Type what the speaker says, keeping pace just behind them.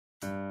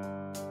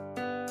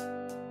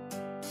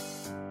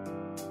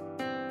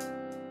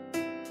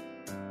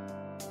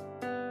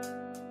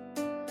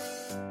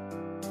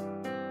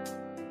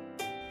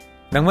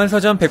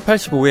낭만서점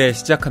 185회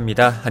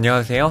시작합니다.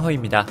 안녕하세요,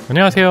 허입니다.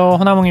 안녕하세요,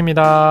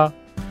 허나몽입니다.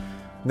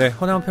 네,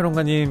 허나몽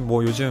평론가님,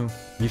 요즘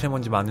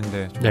미세먼지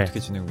많은데 좀 어떻게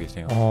지내고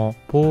계세요?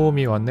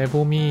 봄이 왔네,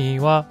 봄이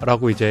와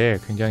라고 이제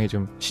굉장히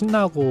좀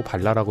신나고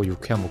발랄하고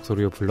유쾌한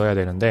목소리로 불러야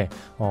되는데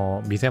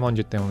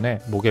미세먼지 때문에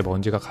목에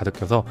먼지가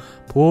가득해서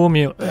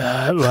봄이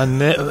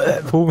왔네,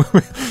 봄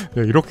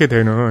이렇게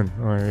되는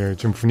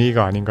좀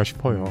분위기가 아닌가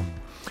싶어요.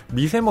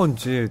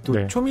 미세먼지,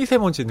 또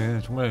초미세먼지는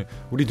정말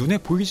우리 눈에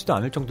보이지도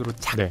않을 정도로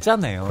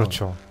작잖아요. 네,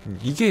 그렇죠.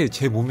 이게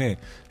제 몸에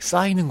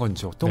쌓이는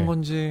건지 어떤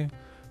건지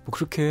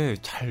그렇게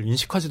잘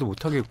인식하지도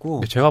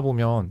못하겠고. 제가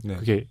보면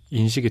그게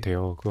인식이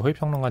돼요. 그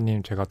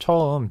허위평론가님 제가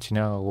처음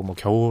진행하고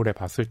겨울에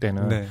봤을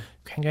때는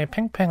굉장히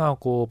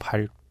팽팽하고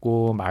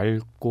밝고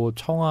맑고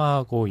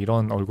청아하고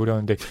이런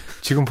얼굴이었는데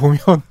지금 보면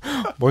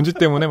먼지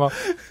때문에 막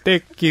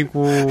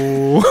떼끼고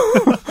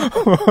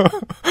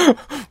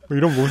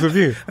이런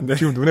모습이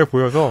지금 눈에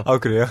보여서. 아,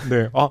 그래요?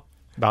 네.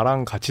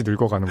 나랑 같이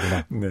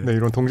늙어가는구나. 네,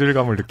 이런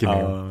동질감을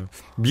느끼네요.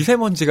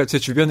 미세먼지가 제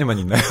주변에만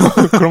있나요?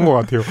 그런 것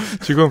같아요.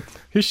 지금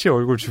희씨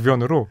얼굴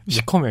주변으로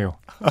시커매요.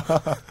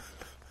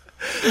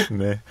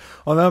 네.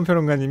 허나몽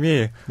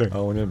평론가님이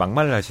오늘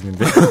막말을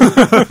하시는데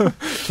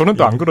저는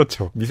또 안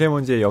그렇죠.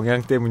 미세먼지의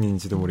영향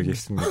때문인지도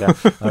모르겠습니다.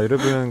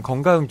 여러분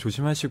건강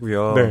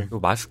조심하시고요.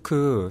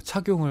 마스크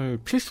착용을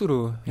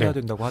필수로 해야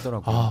된다고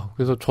하더라고요.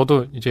 그래서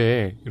저도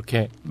이제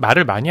이렇게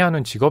말을 많이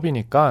하는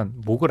직업이니까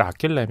목을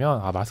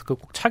아끼려면 마스크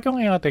꼭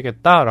착용해야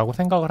되겠다라고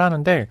생각을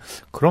하는데,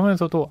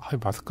 그러면서도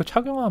마스크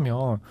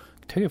착용하면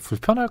되게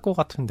불편할 것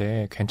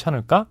같은데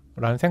괜찮을까?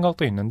 라는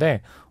생각도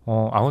있는데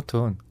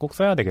아무튼 꼭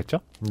써야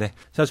되겠죠? 네.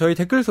 자, 저희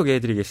댓글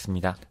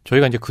소개해드리겠습니다.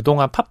 저희가 이제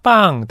그동안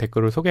팟빵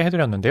댓글을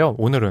소개해드렸는데요.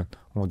 오늘은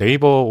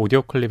네이버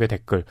오디오 클립의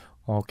댓글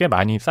꽤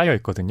많이 쌓여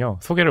있거든요.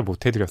 소개를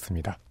못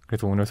해드렸습니다.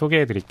 그래서 오늘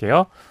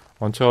소개해드릴게요.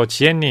 먼저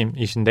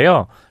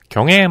지혜님이신데요.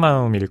 경애의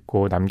마음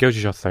읽고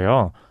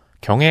남겨주셨어요.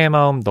 경애의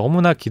마음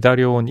너무나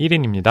기다려온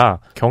 1인입니다.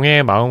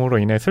 경애의 마음으로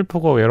인해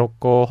슬프고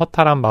외롭고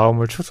허탈한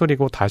마음을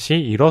추스리고 다시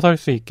일어설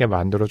수 있게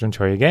만들어준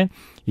저에겐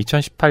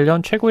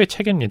 2018년 최고의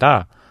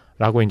책입니다.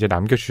 라고 이제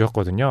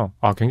남겨주셨거든요.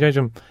 굉장히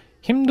좀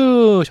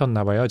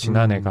힘드셨나봐요,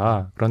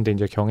 지난해가. 그런데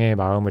이제 경애의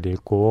마음을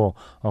읽고,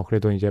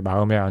 그래도 이제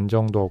마음의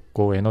안정도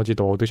얻고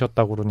에너지도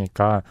얻으셨다고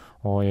그러니까,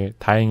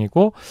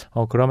 다행이고,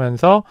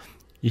 그러면서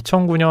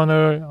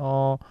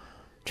 2009년을,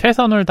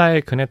 최선을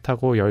다해 그네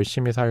타고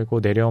열심히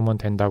살고 내려오면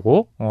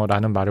된다고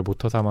라는 말을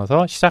모토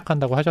삼아서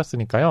시작한다고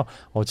하셨으니까요.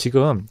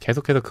 지금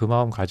계속해서 그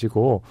마음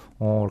가지고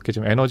이렇게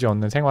좀 에너지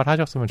얻는 생활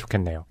하셨으면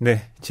좋겠네요.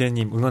 네,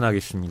 지혜님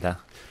응원하겠습니다.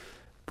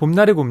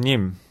 봄날의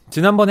곰님,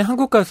 지난번에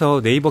한국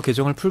가서 네이버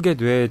계정을 풀게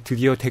돼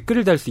드디어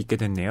댓글을 달 수 있게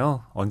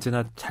됐네요.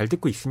 언제나 잘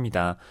듣고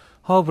있습니다.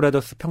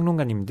 허브라더스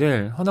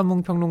평론가님들,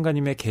 허나몽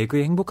평론가님의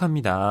개그에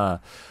행복합니다.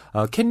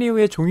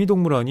 켄리우의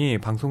종이동물원이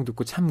방송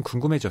듣고 참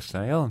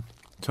궁금해졌어요.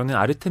 저는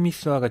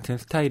아르테미스와 같은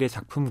스타일의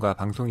작품과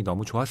방송이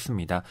너무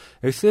좋았습니다.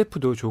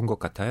 SF도 좋은 것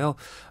같아요.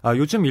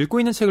 요즘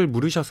읽고 있는 책을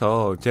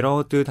물으셔서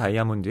제러드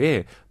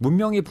다이아몬드의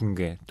문명의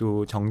붕괴,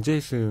 또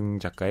정재승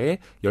작가의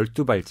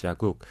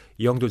 12발자국,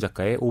 이영도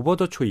작가의 오버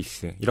더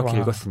초이스 이렇게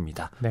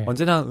읽었습니다. 네.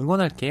 언제나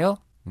응원할게요.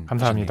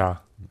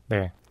 감사합니다.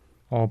 네.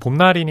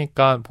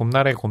 봄날이니까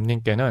봄날의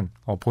곰님께는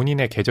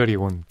본인의 계절이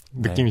온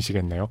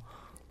느낌이시겠네요.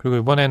 그리고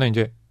이번에는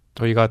이제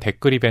저희가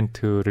댓글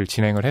이벤트를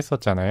진행을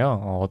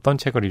했었잖아요. 어떤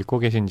책을 읽고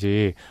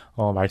계신지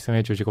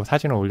말씀해 주시고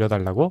사진을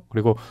올려달라고.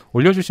 그리고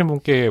올려주신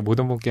분께,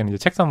 모든 분께는 이제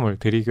책 선물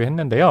드리기로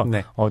했는데요.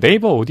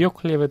 네이버 오디오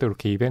클립에도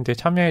이렇게 이벤트에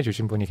참여해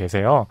주신 분이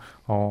계세요.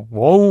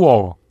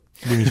 워우워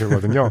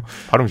님이시거든요.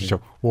 발음 주죠.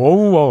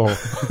 워우워.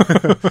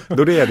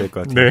 노래해야 될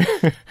것 같아요. 네.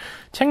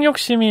 책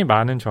욕심이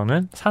많은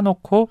저는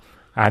사놓고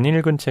안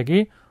읽은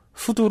책이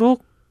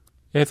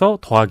수두룩에서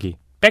더하기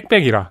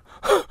빽빽이라.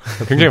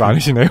 굉장히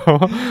많으시네요.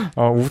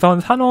 우선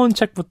사놓은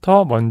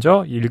책부터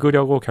먼저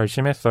읽으려고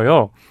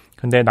결심했어요.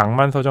 근데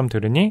낭만서점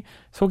들으니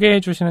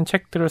소개해주시는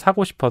책들을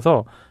사고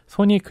싶어서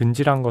손이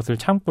근질한 것을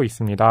참고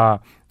있습니다.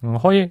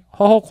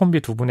 허허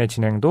콤비 두 분의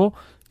진행도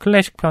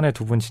클래식 편의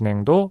두 분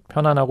진행도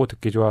편안하고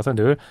듣기 좋아서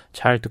늘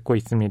잘 듣고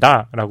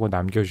있습니다. 라고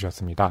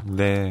남겨주셨습니다.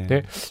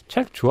 네.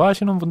 책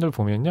좋아하시는 분들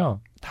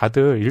보면요.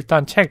 다들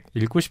일단 책,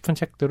 읽고 싶은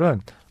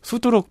책들은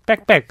수두룩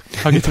빽빽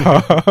하기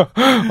다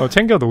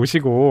챙겨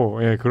놓으시고,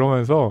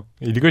 그러면서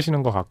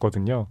읽으시는 것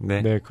같거든요.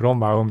 네, 그런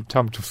마음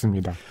참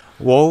좋습니다.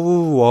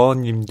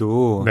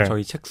 워우워님도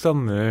저희 책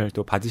선물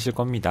또 받으실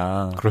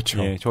겁니다. 그렇죠.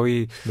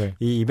 저희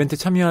이 이벤트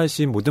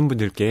참여하신 모든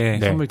분들께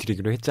선물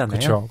드리기로 했잖아요.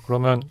 그렇죠.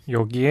 그러면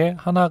여기에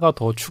하나가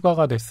더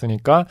추가가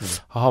됐으니까,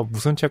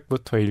 무슨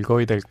책부터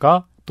읽어야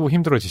될까? 또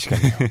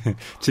힘들어지시겠네요.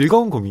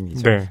 즐거운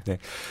고민이죠. 네.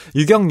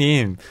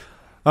 유경님,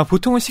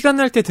 보통은 시간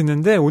날 때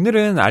듣는데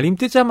오늘은 알림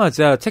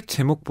뜨자마자 책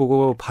제목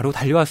보고 바로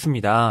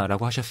달려왔습니다.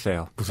 라고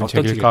하셨어요. 무슨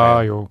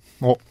책일까요?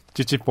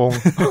 찌찌뽕.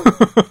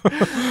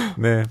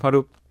 네,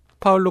 바로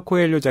파울로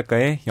코엘료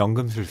작가의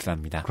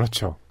연금술사입니다.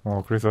 그렇죠.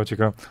 그래서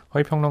지금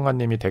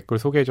허위평론가님이 댓글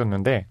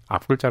소개해줬는데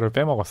앞글자를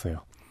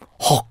빼먹었어요.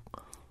 헉!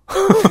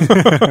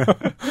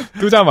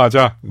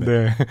 뜨자마자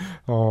네,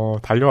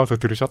 달려와서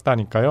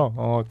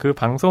들으셨다니까요. 그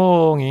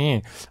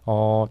방송이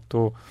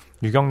또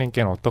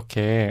유경님께는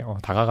어떻게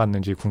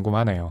다가갔는지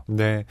궁금하네요.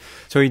 네,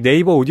 저희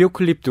네이버 오디오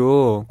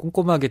클립도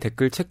꼼꼼하게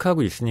댓글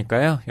체크하고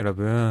있으니까요.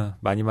 여러분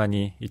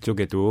많이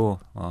이쪽에도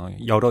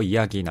여러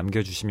이야기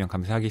남겨주시면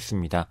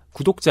감사하겠습니다.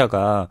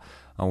 구독자가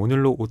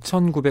오늘로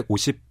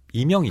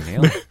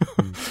 5,952명이네요. 네.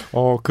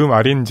 그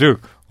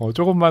말인즉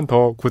조금만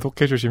더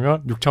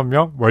구독해주시면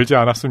 6,000명 멀지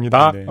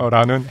않았습니다. 네.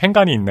 라는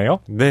행간이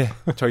있네요. 네,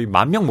 저희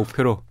 10,000명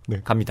목표로 네.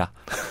 갑니다.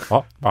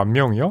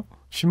 10,000명이요?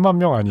 10만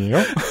명 아니에요?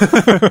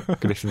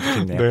 그랬으면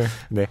좋겠네요. 네.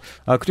 네.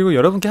 그리고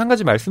여러분께 한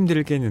가지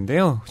말씀드릴 게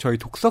있는데요. 저희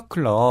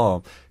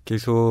독서클럽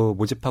계속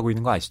모집하고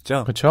있는 거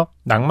아시죠? 그렇죠.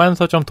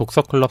 낭만서점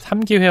독서클럽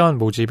 3기 회원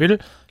모집일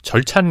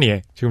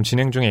절찬리에 지금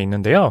진행 중에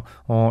있는데요.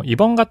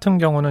 이번 같은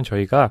경우는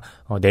저희가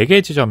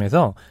 4개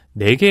지점에서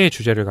 4개의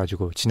주제를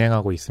가지고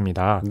진행하고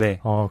있습니다. 네.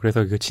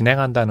 그래서 그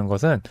진행한다는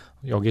것은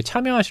여기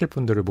참여하실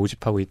분들을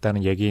모집하고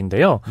있다는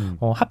얘기인데요.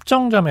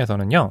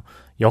 합정점에서는요.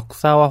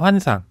 역사와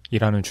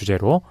환상이라는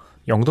주제로,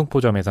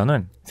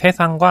 영등포점에서는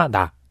세상과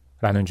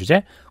나라는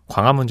주제,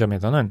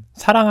 광화문점에서는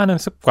사랑하는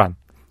습관,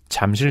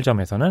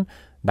 잠실점에서는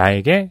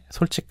나에게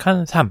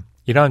솔직한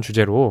삶이라는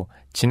주제로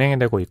진행이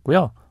되고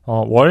있고요.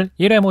 월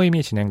 1회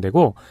모임이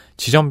진행되고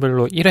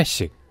지점별로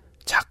 1회씩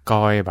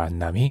작가와의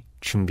만남이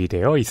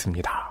준비되어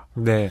있습니다.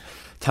 네.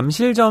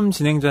 잠실점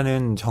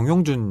진행자는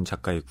정용준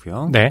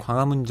작가이고요. 네.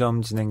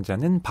 광화문점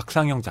진행자는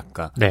박상영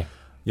작가. 네.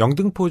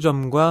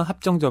 영등포점과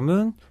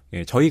합정점은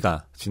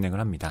저희가 진행을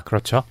합니다.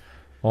 그렇죠.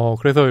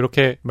 그래서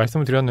이렇게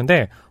말씀을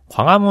드렸는데,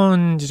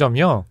 광화문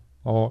지점이요.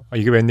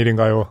 이게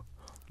웬일인가요?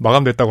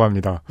 마감됐다고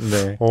합니다.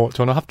 네.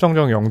 저는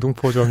합정점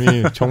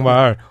영등포점이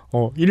정말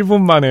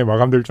 1분 만에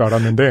마감될 줄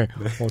알았는데 네.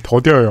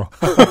 더뎌요.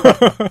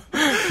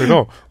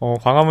 그래서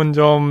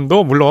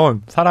광화문점도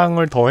물론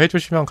사랑을 더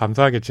해주시면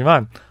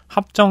감사하겠지만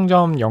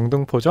합정점,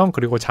 영등포점,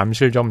 그리고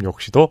잠실점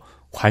역시도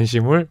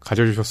관심을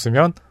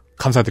가져주셨으면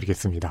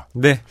감사드리겠습니다.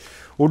 네.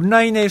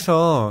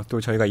 온라인에서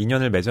또 저희가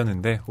인연을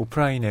맺었는데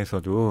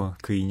오프라인에서도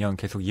그 인연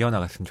계속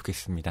이어나갔으면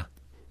좋겠습니다.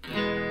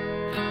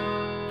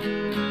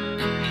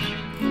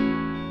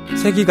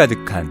 색이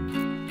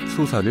가득한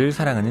소설을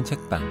사랑하는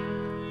책방.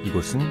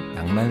 이곳은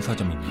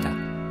낭만서점입니다.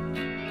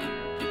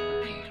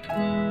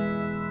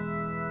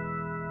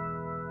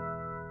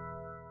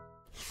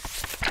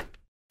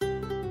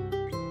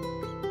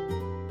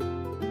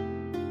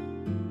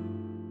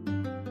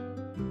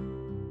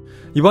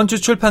 이번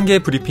주 출판계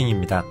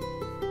브리핑입니다.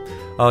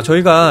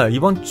 저희가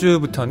이번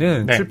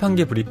주부터는 네.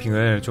 출판계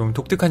브리핑을 좀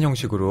독특한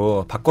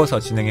형식으로 바꿔서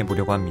진행해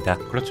보려고 합니다.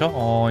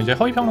 그렇죠. 이제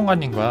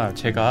허위평론가님과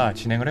제가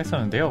진행을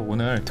했었는데요.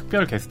 오늘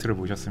특별 게스트를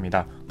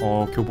모셨습니다.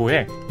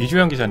 교보의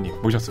이주연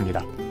기자님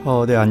모셨습니다.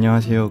 네,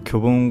 안녕하세요.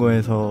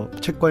 교보문고에서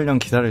책 관련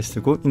기사를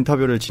쓰고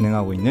인터뷰를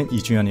진행하고 있는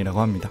이주연이라고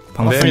합니다.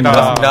 반갑습니다. 네,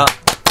 반갑습니다.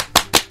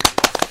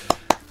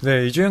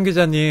 네, 이주연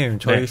기자님,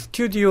 저희 네.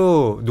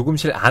 스튜디오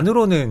녹음실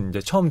안으로는 이제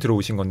처음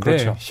들어오신 건데,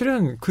 그렇죠.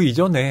 실은 그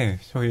이전에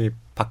저희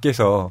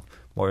밖에서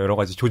뭐 여러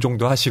가지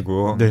조종도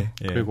하시고, 네.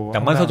 예, 그리고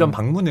낭만서점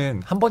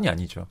방문은 한 번이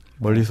아니죠.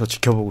 멀리서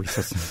지켜보고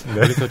있었습니다.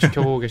 멀리서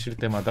지켜보고 계실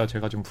때마다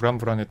제가 좀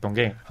불안했던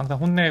게 항상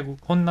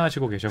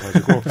혼나시고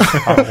계셔가지고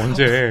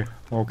언제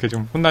이렇게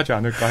좀 혼나지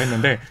않을까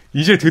했는데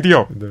이제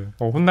드디어 네.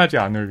 혼나지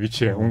않을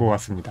위치에 온 것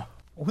같습니다.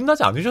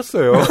 혼나지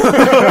않으셨어요.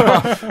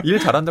 일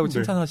잘한다고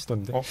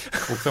칭찬하시던데.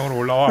 옥상으로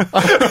올라와.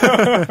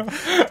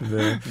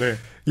 네. 네.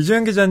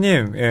 이주연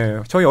기자님, 예,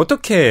 저희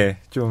어떻게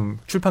좀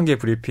출판계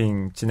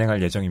브리핑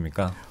진행할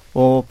예정입니까?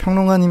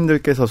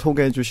 평론가님들께서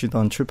소개해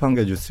주시던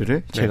출판계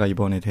뉴스를 제가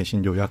이번에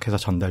대신 요약해서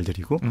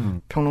전달드리고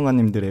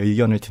평론가님들의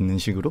의견을 듣는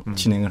식으로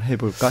진행을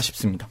해볼까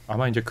싶습니다.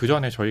 아마 이제 그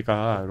전에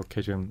저희가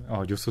이렇게 좀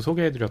뉴스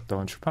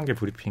소개해드렸던 출판계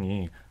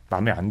브리핑이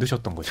마음에 안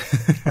드셨던 거죠.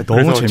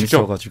 너무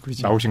재밌어가지고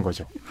이제 나오신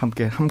거죠.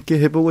 함께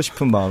해보고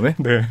싶은 마음에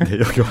네,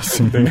 여기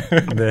왔습니다.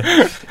 네.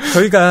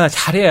 저희가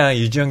잘해야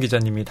이주연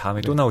기자님이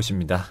다음에 또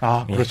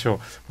나오십니다. 그렇죠.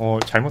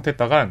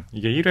 잘못했다간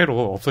이게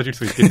 1회로 없어질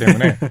수 있기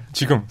때문에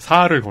지금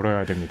사활을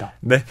걸어야 됩니다.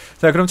 네.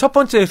 자, 그럼 첫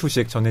번째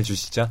소식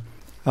전해주시죠.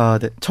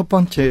 네. 첫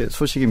번째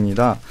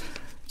소식입니다.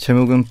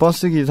 제목은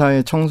버스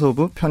기사의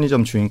청소부,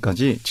 편의점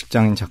주인까지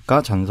직장인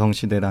작가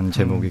전성시대라는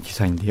제목의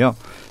기사인데요.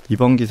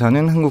 이번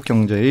기사는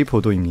한국경제의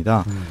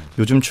보도입니다.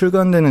 요즘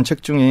출간되는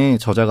책 중에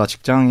저자가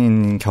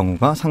직장인인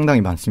경우가 상당히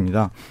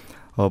많습니다.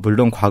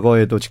 물론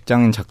과거에도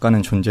직장인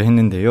작가는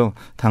존재했는데요.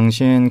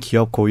 당시엔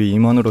기업 고위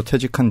임원으로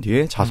퇴직한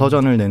뒤에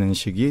자서전을 내는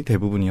식이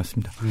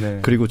대부분이었습니다. 네.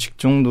 그리고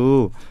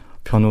직종도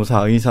변호사,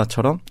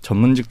 의사처럼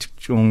전문직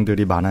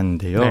직종들이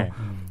많았는데요. 네.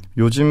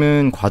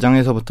 요즘은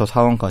과장에서부터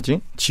사원까지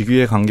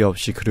직위에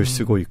관계없이 글을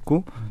쓰고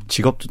있고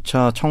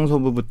직업조차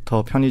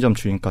청소부부터 편의점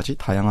주인까지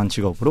다양한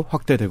직업으로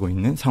확대되고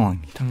있는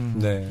상황입니다.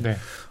 네. 네.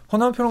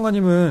 허나운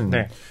평론가님은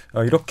네.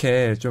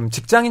 이렇게 좀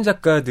직장인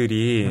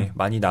작가들이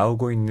많이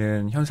나오고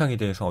있는 현상에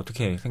대해서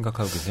어떻게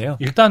생각하고 계세요?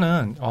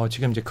 일단은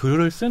지금 이제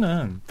글을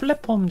쓰는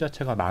플랫폼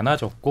자체가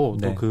많아졌고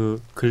네. 또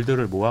그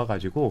글들을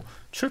모아가지고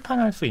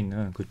출판할 수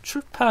있는 그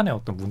출판의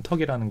어떤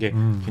문턱이라는 게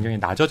굉장히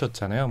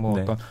낮아졌잖아요. 뭐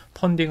네. 어떤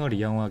펀딩을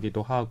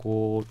이용하기도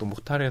하고 또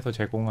모탈에서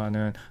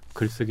제공하는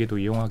글쓰기도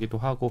이용하기도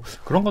하고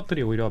그런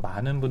것들이 오히려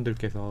많은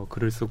분들께서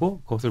글을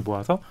쓰고 그것을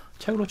모아서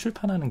책으로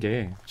출판하는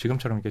게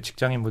지금처럼 이렇게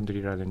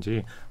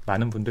직장인분들이라든지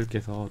많은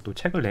분들께서 또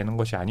책을 내는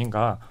것이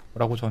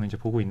아닌가라고 저는 이제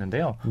보고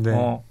있는데요. 네.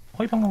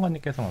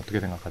 허위평론가님께서는 어떻게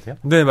생각하세요?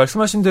 네,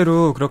 말씀하신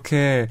대로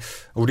그렇게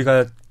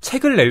우리가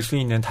책을 낼 수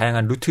있는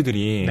다양한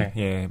루트들이 네.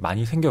 예,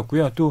 많이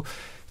생겼고요. 또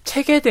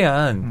책에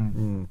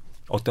대한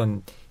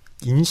어떤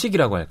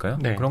인식이라고 할까요?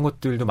 네. 그런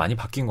것들도 많이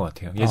바뀐 것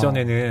같아요.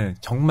 예전에는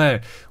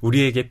정말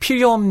우리에게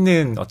필요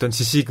없는 어떤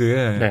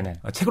지식을 네네.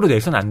 책으로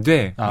내서는 안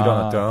돼.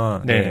 이런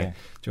어떤 네네.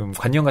 좀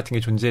관념 같은 게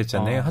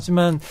존재했잖아요.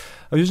 하지만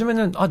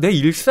요즘에는 내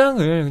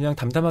일상을 그냥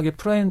담담하게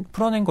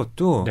풀어낸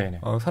것도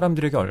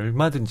사람들에게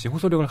얼마든지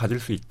호소력을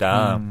가질 수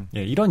있다.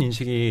 예, 이런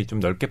인식이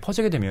좀 넓게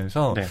퍼지게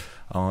되면서 네.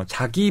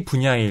 자기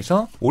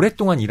분야에서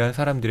오랫동안 일한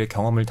사람들의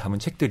경험을 담은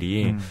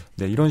책들이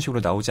네, 이런 식으로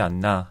나오지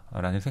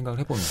않나라는 생각을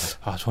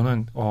해봅니다.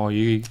 저는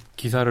이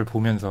기사를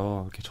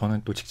보면서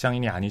저는 또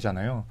직장인이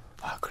아니잖아요.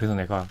 그래서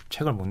내가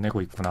책을 못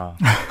내고 있구나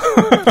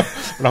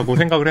라고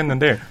생각을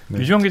했는데 네.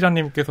 유지영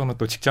기자님께서는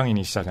또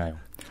직장인이시잖아요.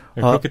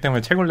 그렇기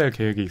때문에 책을 낼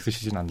계획이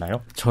있으시진 않나요?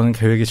 저는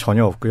계획이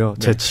전혀 없고요.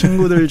 제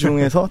친구들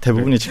중에서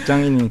대부분이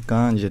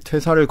직장인이니까 이제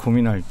퇴사를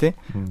고민할 때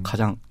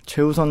가장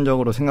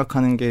최우선적으로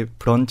생각하는 게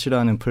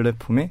브런치라는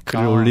플랫폼에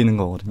글을 올리는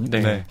거거든요.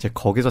 네. 이제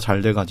거기서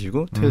잘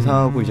돼가지고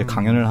퇴사하고 이제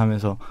강연을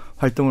하면서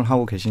활동을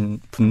하고 계신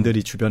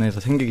분들이 주변에서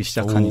생기기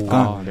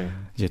시작하니까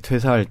이제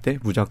퇴사할 때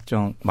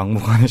무작정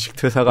막무가내식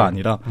퇴사가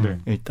아니라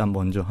일단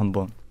먼저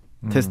한번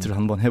테스트를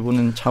한번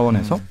해보는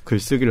차원에서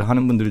글쓰기를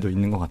하는 분들도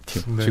있는 것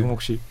같아요. 네. 지금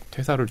혹시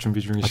퇴사를 준비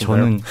중이신가요?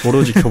 저는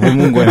오로지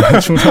교보문고에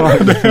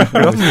충성하고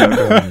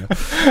그렇습니다.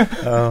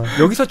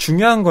 여기서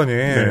중요한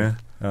거는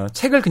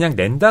책을 그냥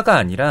낸다가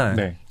아니라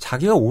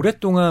자기가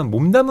오랫동안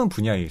몸담은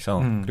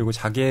분야에서 그리고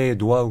자기의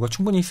노하우가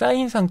충분히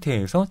쌓인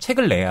상태에서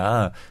책을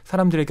내야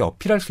사람들에게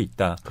어필할 수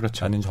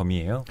있다라는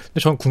점이에요. 근데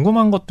저는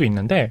궁금한 것도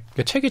있는데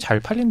책이 잘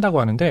팔린다고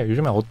하는데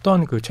요즘에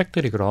어떤 그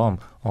책들이 그럼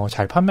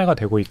잘 판매가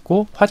되고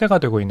있고 화제가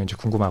되고 있는지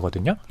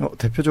궁금하거든요.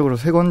 대표적으로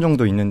 3권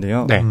정도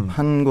있는데요.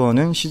 한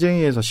권은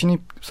CJ에서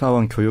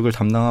신입사원 교육을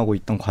담당하고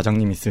있던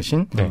과장님이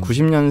쓰신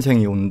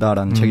 90년생이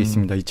온다라는 책이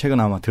있습니다. 이 책은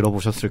아마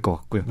들어보셨을 것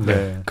같고요.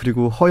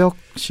 그리고 허혁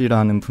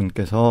씨라는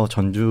분께서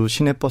전주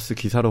시내버스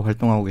기사로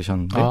활동하고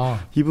계셨는데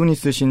이분이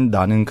쓰신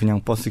나는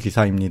그냥 버스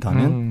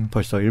기사입니다는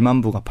벌써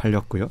 1만 부가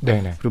팔렸고요.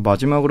 그리고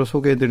마지막으로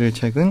소개해드릴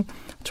책은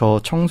저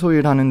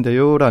청소일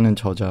하는데요 라는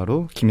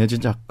저자로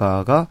김혜진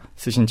작가가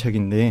쓰신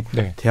책인데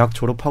대학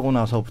졸업하고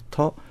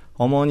나서부터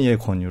어머니의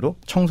권유로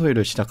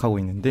청소일을 시작하고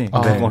있는데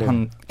그걸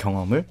한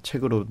경험을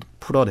책으로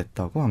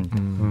풀어냈다고 합니다.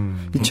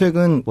 이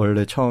책은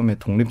원래 처음에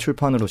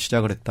독립출판으로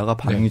시작을 했다가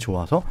반응이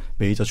좋아서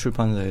메이저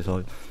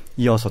출판사에서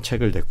이어서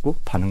책을 냈고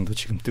반응도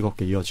지금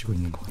뜨겁게 이어지고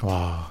있는 것 같아요.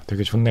 와,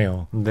 되게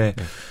좋네요. 네.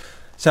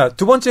 자,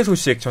 두 번째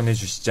소식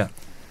전해주시죠.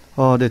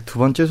 네, 두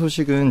번째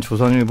소식은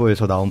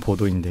조선일보에서 나온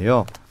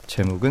보도인데요.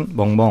 제목은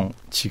멍멍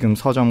지금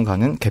서점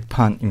가는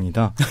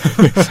개판입니다.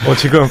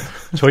 지금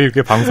저희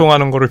이렇게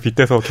방송하는 거를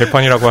빗대서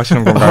개판이라고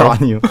하시는 건가요?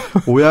 아니요.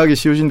 오해하기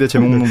쉬우신데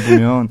제목만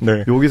보면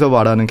여기서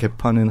말하는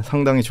개판은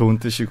상당히 좋은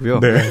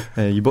뜻이고요.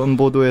 이번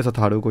보도에서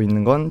다루고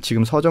있는 건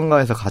지금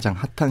서점가에서 가장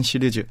핫한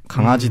시리즈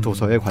강아지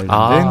도서에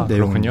관련된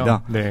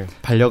내용입니다.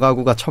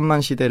 반려가구가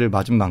천만 시대를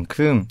맞은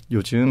만큼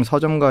요즘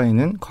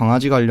서점가에는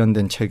강아지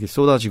관련된 책이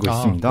쏟아지고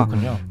있습니다.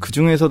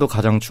 그중에서도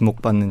가장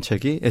주목받는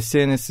책이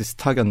SNS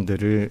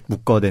스타견들을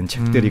묶어낸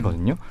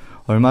책들이거든요.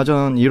 얼마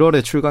전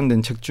 1월에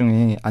출간된 책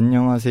중에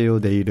안녕하세요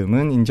내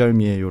이름은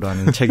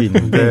인절미예요라는 책이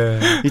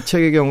있는데 이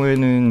책의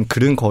경우에는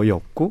글은 거의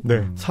없고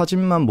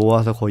사진만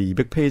모아서 거의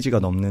 200페이지가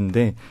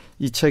넘는데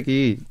이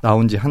책이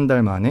나온 지 한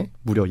달 만에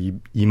무려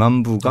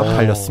 2만 부가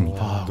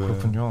팔렸습니다.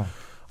 그렇군요.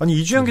 아니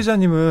이주영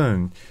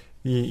기자님은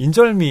이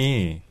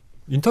인절미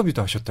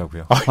인터뷰도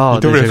하셨다고요?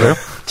 인터뷰를 했어요?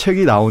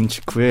 책이 나온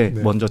직후에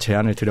먼저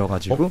제안을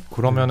드려가지고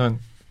그러면은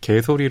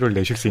개소리를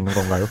내실 수 있는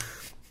건가요?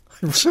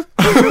 무슨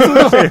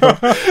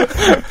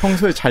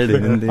평소에 잘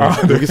내는데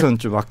여기서는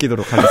좀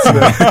아끼도록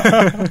하겠습니다.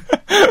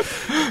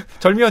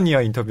 절미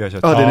언니와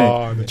인터뷰하셨죠?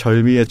 네네.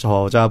 절미의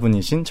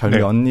저자분이신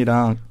절미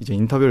언니랑 이제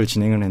인터뷰를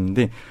진행을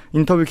했는데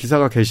인터뷰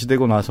기사가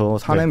게시되고 나서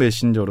사내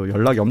메신저로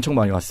연락이 엄청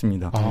많이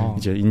왔습니다.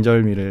 이제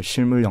인절미를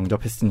실물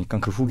영접했으니까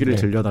그 후기를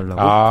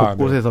들려달라고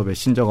곳곳에서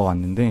메신저가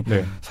왔는데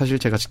사실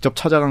제가 직접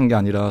찾아간 게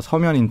아니라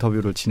서면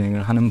인터뷰를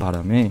진행을 하는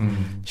바람에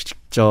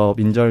직접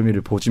인절미를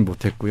보진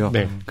못했고요.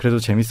 그래도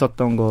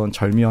재밌었던 건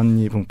절미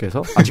언니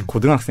분께서 아직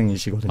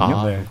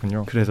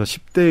고등학생이시거든요. 그래서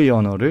 10대의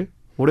언어를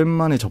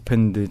오랜만에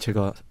접했는데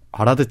제가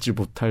알아듣지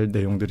못할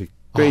내용들이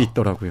꽤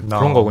있더라고요.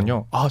 그런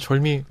거군요.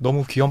 절미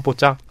너무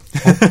귀염뽀짝.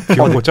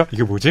 귀염뽀짝?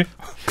 이게 뭐지?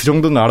 그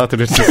정도는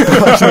알아들을 수 있을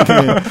것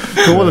같은데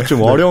그거보다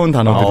좀 어려운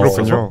단어들이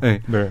있어서 네.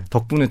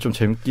 덕분에 좀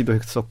재밌기도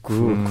했었고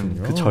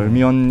그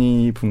절미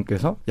언니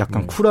분께서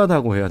약간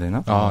쿨하다고 해야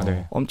되나?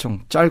 네. 엄청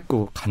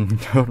짧고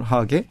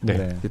간결하게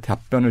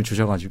답변을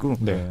주셔가지고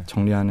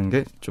정리하는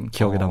게 좀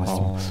기억에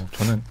남았습니다.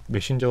 저는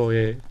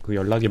메신저에 그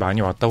연락이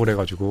많이 왔다고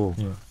그래가지고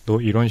너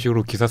이런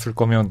식으로 기사 쓸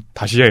거면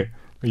다시 해.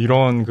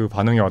 이런 그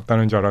반응이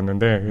왔다는 줄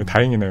알았는데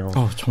다행이네요.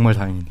 정말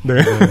다행이네요. 네.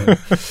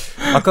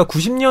 아까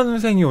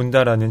 90년생이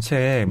온다라는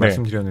책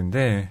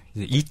말씀드렸는데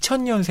이제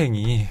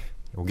 2000년생이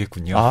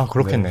오겠군요.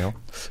 그렇겠네요. 네.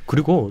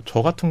 그리고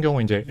저 같은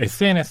경우 이제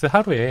SNS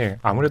하루에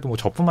아무래도 뭐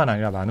저뿐만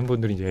아니라 많은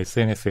분들이 이제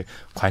SNS에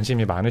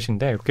관심이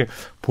많으신데 이렇게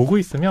보고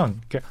있으면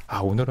이렇게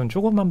오늘은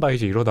조금만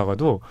봐야지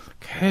이러다가도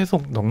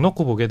계속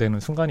넉넉히 보게 되는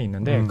순간이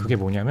있는데 그게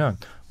뭐냐면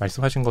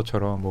말씀하신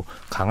것처럼 뭐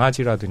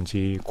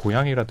강아지라든지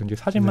고양이라든지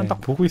사진만 딱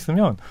보고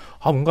있으면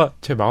뭔가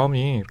제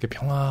마음이 이렇게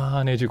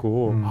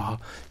평안해지고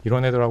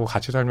이런 애들하고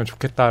같이 살면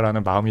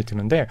좋겠다라는 마음이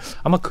드는데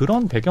아마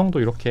그런 배경도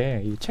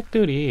이렇게 이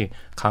책들이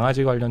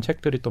강아지 관련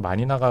책들이 또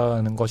많이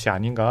나가는 것이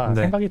아닌가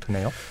생각이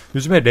드네요.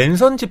 요즘에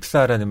랜선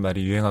집사라는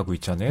말이 유행하고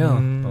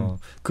있잖아요.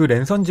 그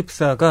랜선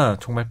집사가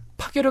정말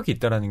파괴력이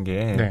있다라는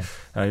게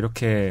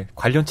이렇게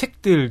관련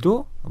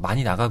책들도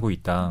많이 나가고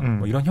있다.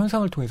 뭐 이런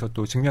현상을 통해서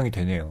또 증명이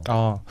되네요.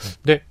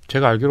 근데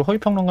제가 알기로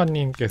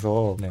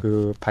허위평론가님께서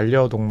그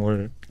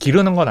반려동물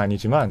기르는 건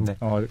아니지만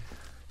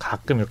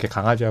가끔 이렇게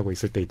강아지하고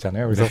있을 때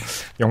있잖아요. 그래서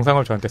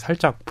영상을 저한테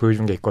살짝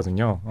보여준 게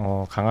있거든요.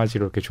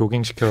 강아지를 이렇게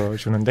조깅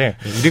시켜주는데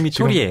이름이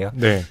초리예요.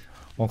 네.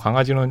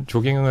 강아지는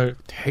조깅을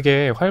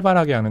되게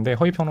활발하게 하는데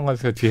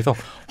허위평론가에서 뒤에서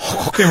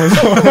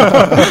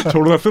헉헉대면서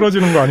저러다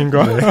쓰러지는 거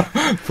아닌가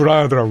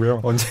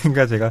불안하더라고요.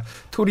 언젠가 제가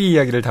토리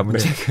이야기를 담은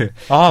책을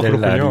낼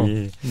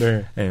날이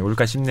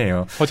올까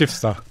싶네요.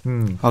 허집사.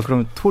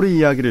 그럼 토리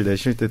이야기를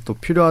내실 때 또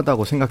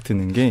필요하다고 생각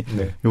드는 게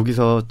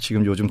여기서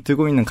지금 요즘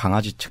뜨고 있는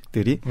강아지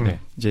책들이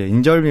이제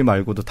인절미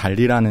말고도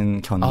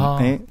달리라는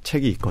견의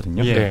책이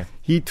있거든요.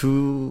 이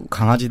두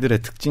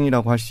강아지들의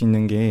특징이라고 할 수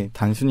있는 게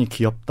단순히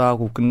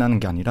귀엽다고 끝나는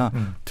게 아니라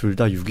둘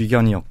다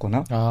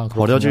유기견이었거나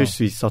버려질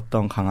수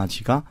있었던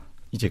강아지가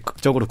이제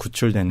극적으로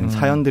구출되는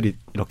사연들이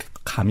이렇게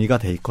가미가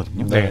돼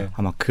있거든요.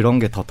 아마 그런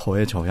게 더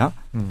더해져야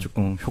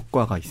조금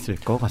효과가 있을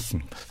것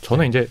같습니다.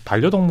 저는 이제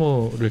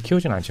반려동물을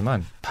키우진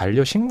않지만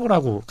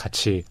반려식물하고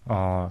같이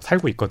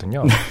살고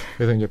있거든요.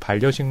 그래서 이제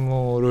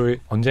반려식물을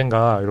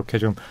언젠가 이렇게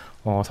좀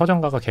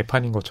서점가가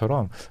개판인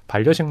것처럼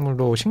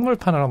반려식물로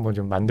식물판을 한번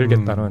좀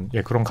만들겠다는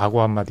그런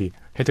각오 한마디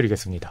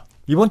해드리겠습니다.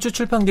 이번 주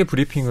출판계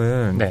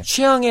브리핑은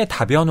취향의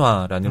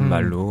다변화라는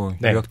말로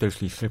요약될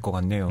수 있을 것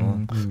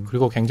같네요.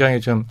 그리고 굉장히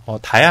좀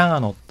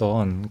다양한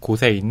어떤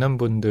곳에 있는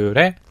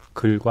분들의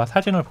글과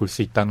사진을 볼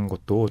수 있다는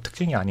것도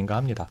특징이 아닌가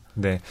합니다.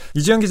 네,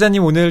 이주영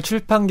기자님 오늘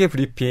출판계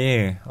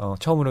브리핑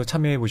처음으로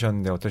참여해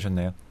보셨는데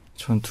어떠셨나요?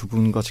 전 두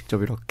분과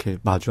직접 이렇게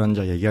마주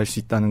앉아 얘기할 수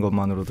있다는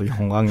것만으로도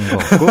영광인 것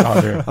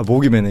같고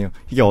목이 메네요.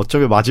 이게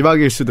어쩌면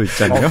마지막일 수도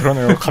있잖아요.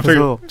 그러네요. 갑자기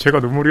제가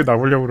눈물이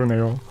나오려고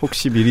그러네요.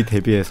 혹시 미리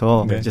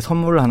대비해서 이제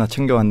선물을 하나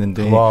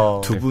챙겨왔는데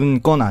두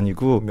분 건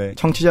아니고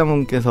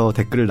청취자분께서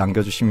댓글을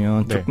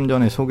남겨주시면 조금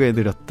전에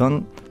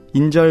소개해드렸던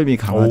인절미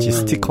강아지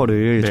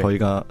스티커를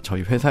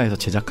저희 회사에서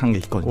제작한 게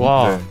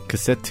있거든요. 그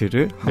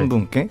세트를 한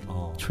분께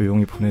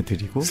조용히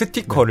보내드리고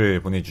스티커를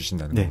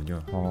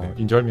보내주신다는군요.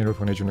 인절미를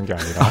보내주는 게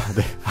아니라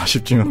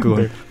아쉽지만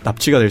그건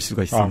납치가 될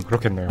수가 있습니다.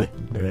 그렇겠네요.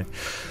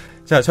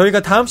 자,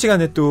 저희가 다음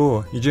시간에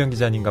또 이주영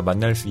기자님과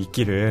만날 수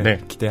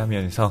있기를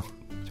기대하면서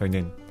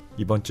저희는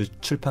이번 주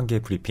출판계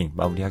브리핑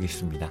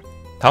마무리하겠습니다.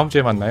 다음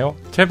주에 만나요.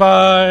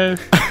 제발.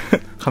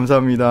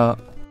 감사합니다.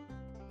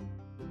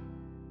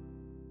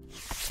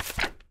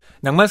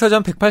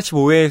 낭만서점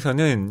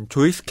 185회에서는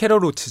조이스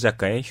캐럴 오츠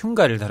작가의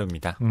흉가를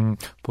다룹니다.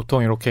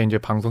 보통 이렇게 이제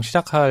방송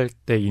시작할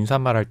때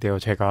인사말 할 때요,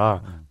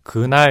 제가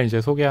그날 이제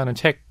소개하는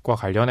책과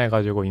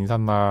관련해가지고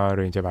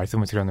인사말을 이제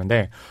말씀을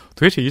드렸는데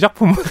도대체 이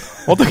작품은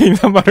어떻게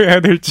인사말을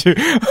해야 될지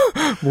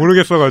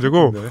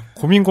모르겠어가지고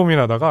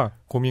고민하다가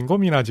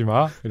고민하지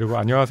마. 이러고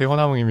안녕하세요,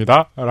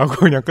 허남웅입니다. 라고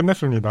그냥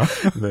끝냈습니다.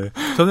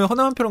 저는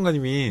허남웅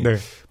평론가님이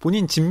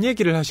본인 집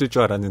얘기를 하실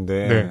줄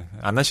알았는데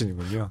안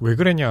하시는군요. 왜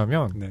그랬냐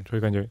하면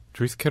저희가 이제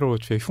조이스 캐럴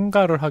오츠의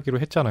흉가를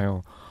하기로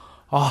했잖아요.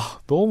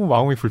 너무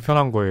마음이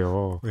불편한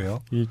거예요.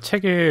 왜요? 이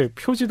책의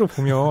표지도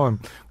보면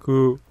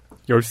그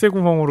열쇠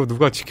구멍으로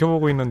누가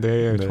지켜보고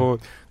있는데 저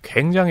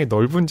굉장히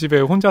넓은 집에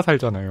혼자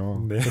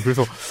살잖아요.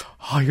 그래서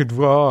이게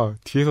누가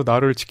뒤에서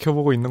나를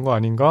지켜보고 있는 거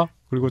아닌가?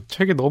 그리고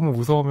책이 너무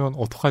무서우면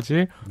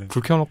어떡하지?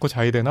 불 켜놓고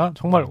자야 되나?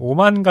 정말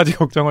오만 가지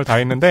걱정을 다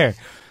했는데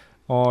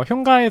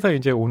흉가에서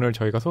이제 오늘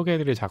저희가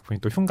소개해드릴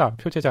작품이 또 흉가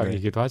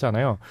표제작이기도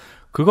하잖아요.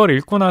 그걸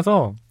읽고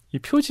나서 이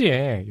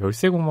표지에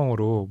열쇠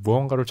구멍으로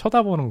무언가를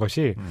쳐다보는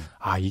것이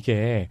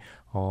이게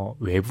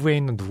외부에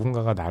있는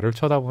누군가가 나를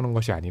쳐다보는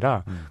것이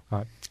아니라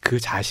그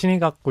자신이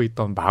갖고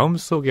있던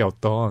마음속의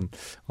어떤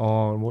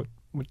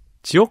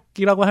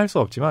지옥이라고 할 수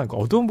없지만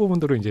어두운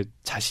부분들을 이제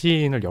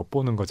자신을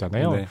엿보는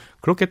거잖아요.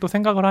 그렇게 또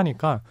생각을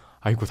하니까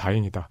아이고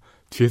다행이다.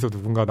 뒤에서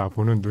누군가 나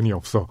보는 눈이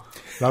없어.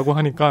 라고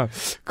하니까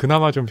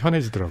그나마 좀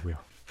편해지더라고요.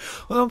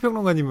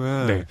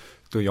 허남평론가님은 네.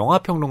 또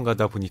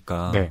영화평론가다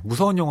보니까 네.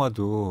 무서운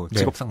영화도 네.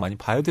 직업상 많이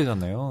봐야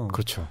되잖아요.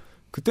 그렇죠.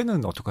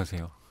 그때는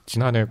어떡하세요?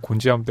 지난해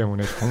곤지암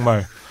때문에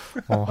정말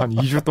한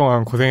 2주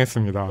동안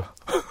고생했습니다.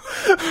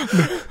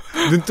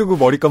 눈 뜨고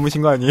머리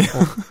감으신 거 아니에요?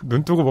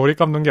 눈 뜨고 머리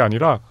감는 게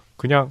아니라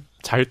그냥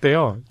잘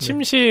때요.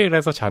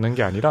 침실에서 자는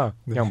게 아니라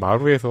그냥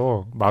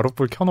마루에서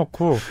마루불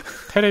켜놓고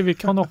테레비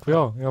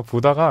켜놓고요. 그냥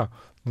보다가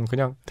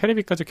그냥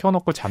테레비까지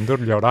켜놓고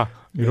잠들려라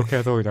이렇게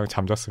해서 그냥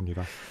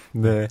잠잤습니다.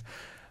 네.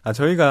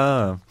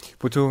 저희가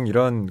보통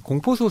이런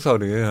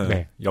공포소설은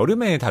네.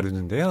 여름에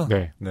다루는데요.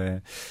 네.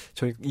 네.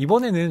 저희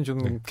이번에는 좀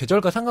네.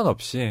 계절과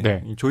상관없이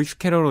네. 이 조이스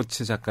캐럴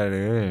로치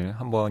작가를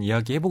한번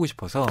이야기해보고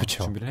싶어서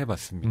그쵸. 준비를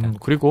해봤습니다.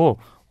 그리고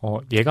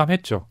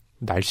예감했죠.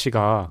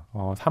 날씨가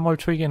 3월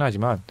초이긴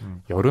하지만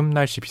여름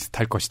날씨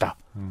비슷할 것이다.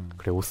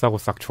 그래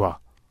오싹오싹 좋아.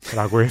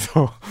 라고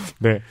해서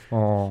네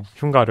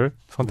흉가를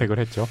선택을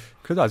했죠.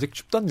 그래도 아직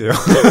춥던데요.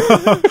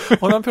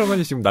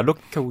 허남평론가님 지금 난로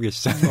켜고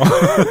계시잖아요.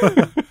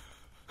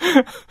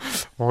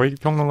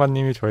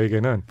 평론가님이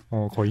저에게는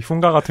거의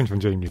흉가 같은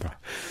존재입니다.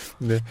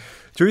 네,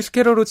 조이스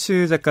캐럴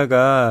로치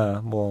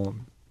작가가 뭐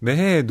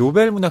매해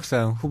노벨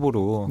문학상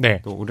후보로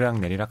네. 또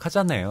오르락내리락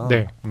하잖아요.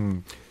 네.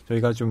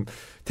 저희가 좀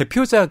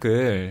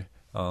대표작을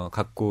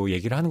갖고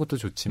얘기를 하는 것도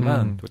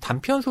좋지만 또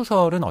단편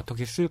소설은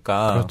어떻게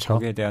쓸까 그렇죠.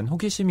 거기에 대한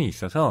호기심이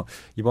있어서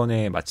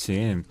이번에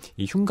마침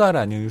이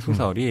흉가라는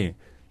소설이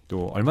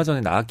또 얼마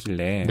전에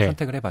나왔길래 네.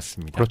 선택을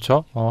해봤습니다.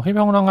 그렇죠.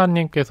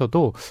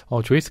 희평론가님께서도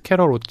조이스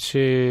캐럴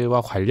로치와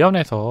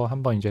관련해서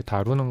한번 이제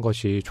다루는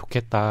것이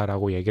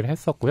좋겠다라고 얘기를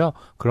했었고요.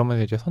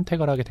 그러면서 이제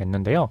선택을 하게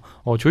됐는데요.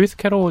 조이스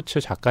캐럴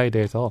로치 작가에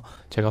대해서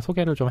제가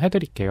소개를 좀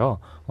해드릴게요.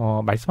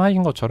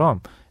 말씀하신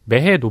것처럼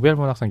매해 노벨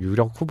문학상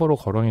유력 후보로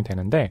거론이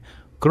되는데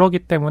그러기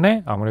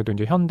때문에 아무래도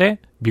이제 현대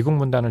미국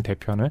문단을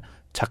대표하는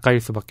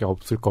작가일 수밖에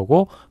없을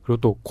거고,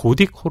 그리고 또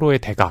고딕 호러의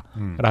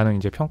대가라는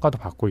이제 평가도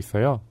받고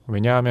있어요.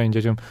 왜냐하면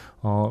이제 좀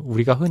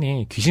우리가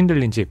흔히 귀신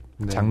들린 집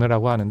네.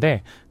 장르라고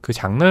하는데 그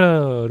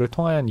장르를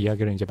통한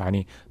이야기를 이제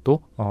많이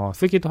또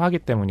쓰기도 하기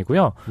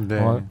때문이고요. 네.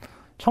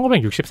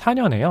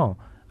 1964년에요.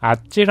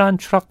 아찔한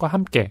추락과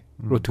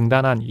함께로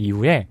등단한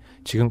이후에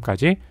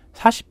지금까지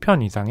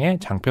 40편 이상의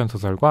장편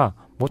소설과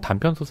뭐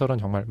단편 소설은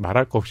정말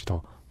말할 것 없이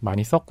더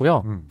많이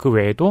썼고요. 그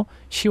외에도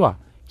시와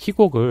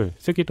희곡을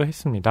쓰기도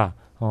했습니다.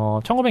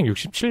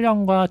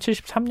 1967년과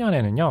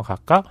 73년에는요,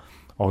 각각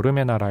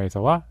얼음의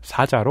나라에서와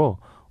사자로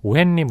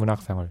오헨리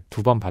문학상을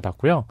 2번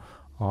받았고요.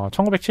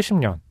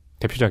 1970년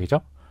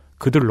대표작이죠.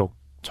 그들로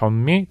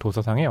전미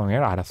도서상의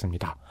영예를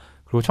알았습니다.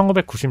 그리고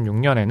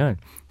 1996년에는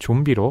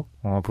좀비로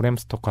브램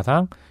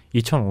스토커상,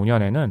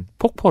 2005년에는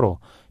폭포로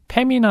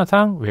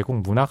페미나상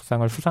외국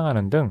문학상을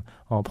수상하는 등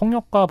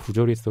폭력과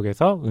부조리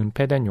속에서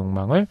은폐된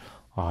욕망을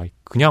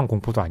그냥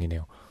공포도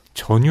아니네요.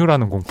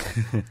 전유라는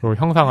공포로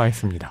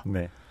형상화했습니다.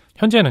 네.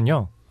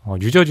 현재는요,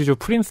 뉴저지주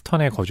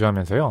프린스턴에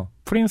거주하면서요,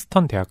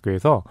 프린스턴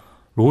대학교에서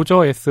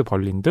로저 S.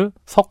 벌린드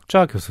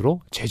석좌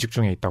교수로 재직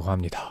중에 있다고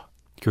합니다.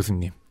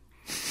 교수님.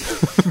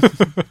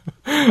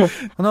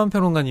 허나원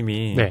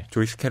평론가님이 네.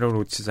 조이스 캐럴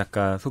로치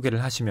작가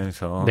소개를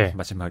하시면서 네.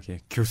 마지막에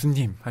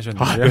교수님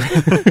하셨는데요. 네.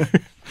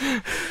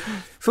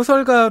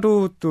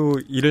 소설가로 또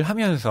일을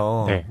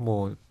하면서 네.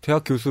 뭐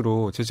대학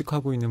교수로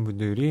재직하고 있는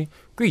분들이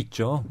꽤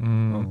있죠.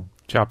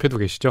 제 앞에도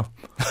계시죠?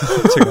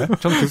 제가요?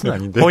 전 교수는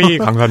아닌데. 허이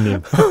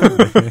강사님.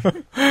 네.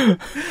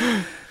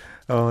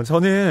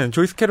 저는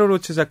조이스 캐럴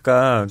로치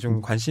작가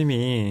좀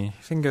관심이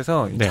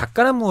생겨서 네.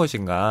 작가란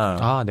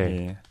무엇인가. 네.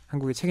 예,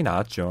 한국에 책이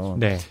나왔죠.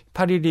 네.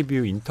 파리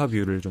리뷰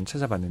인터뷰를 좀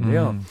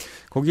찾아봤는데요.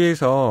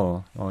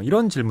 거기에서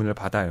이런 질문을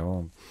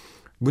받아요.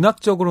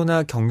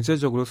 문학적으로나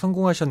경제적으로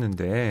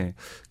성공하셨는데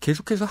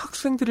계속해서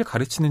학생들을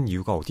가르치는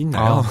이유가 어디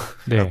있나요?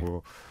 네.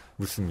 라고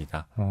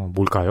묻습니다.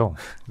 뭘까요?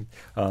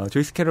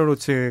 조이스 캐럴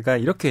로츠가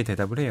이렇게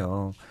대답을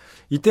해요.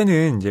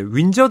 이때는 이제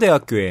윈저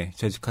대학교에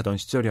재직하던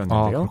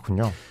시절이었는데요.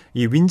 그렇군요.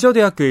 이 윈저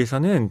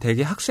대학교에서는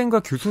대개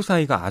학생과 교수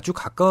사이가 아주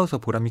가까워서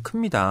보람이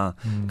큽니다.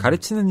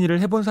 가르치는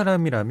일을 해본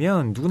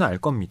사람이라면 누구나 알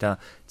겁니다.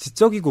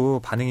 지적이고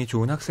반응이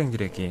좋은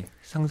학생들에게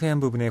상세한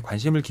부분에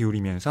관심을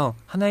기울이면서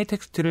하나의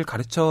텍스트를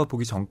가르쳐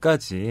보기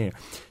전까지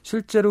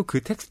실제로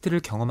그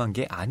텍스트를 경험한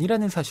게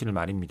아니라는 사실을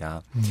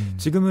말입니다.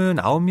 지금은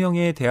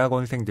 9명의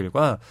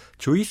대학원생들과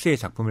조이스의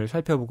작품을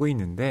살펴보고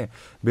있는데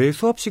매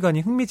수업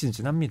시간이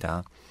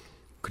흥미진진합니다.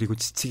 그리고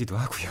지치기도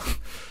하고요.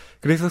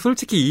 그래서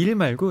솔직히 이 일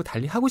말고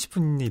달리 하고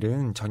싶은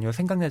일은 전혀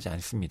생각나지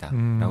않습니다.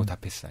 라고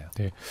답했어요.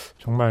 네,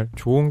 정말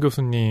좋은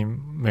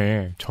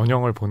교수님의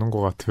전형을 보는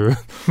것 같은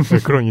네,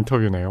 그런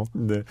인터뷰네요.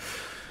 네.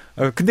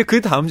 근데 그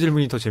다음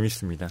질문이 더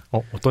재밌습니다.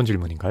 어떤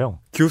질문인가요?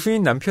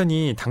 교수인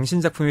남편이 당신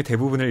작품의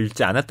대부분을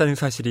읽지 않았다는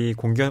사실이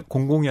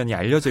공공연히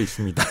알려져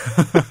있습니다.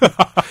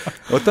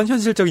 어떤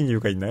현실적인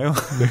이유가 있나요?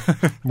 네.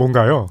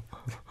 뭔가요?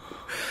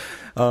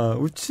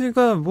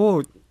 우치가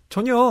뭐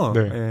전혀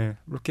네. 예,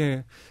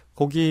 이렇게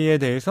거기에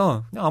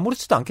대해서 그냥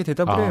아무렇지도 않게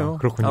대답을 해요.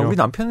 그렇군요. 우리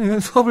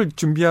남편은 수업을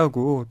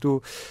준비하고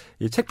또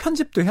이 책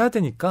편집도 해야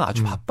되니까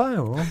아주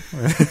바빠요.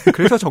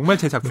 그래서 정말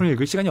제 작품을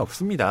읽을 시간이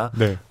없습니다.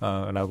 네.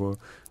 라고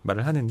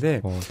말을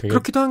하는데 되게...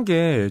 그렇기도 한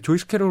게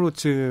조이스 캐롤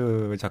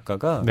오츠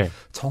작가가 네.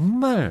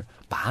 정말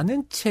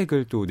많은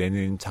책을 또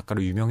내는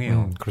작가로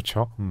유명해요.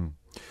 그렇죠.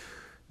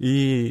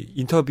 이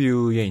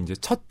인터뷰의 이제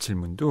첫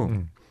질문도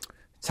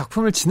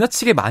작품을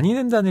지나치게 많이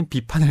낸다는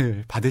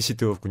비판을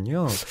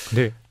받으시더군요.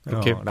 근데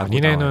그렇게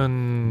많이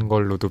내는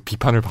걸로도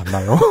비판을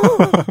받나요?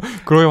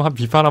 그러면 한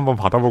비판 한번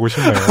받아보고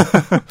싶네요.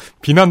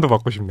 비난도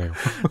받고 싶네요.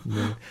 네.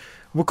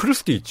 뭐 그럴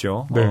수도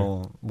있죠. 네.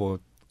 뭐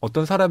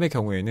어떤 사람의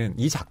경우에는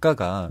이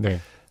작가가 네.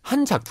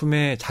 한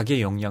작품에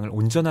자기의 역량을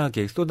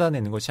온전하게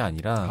쏟아내는 것이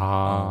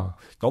아니라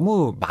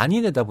너무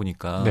많이 내다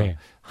보니까 네.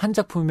 한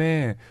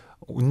작품에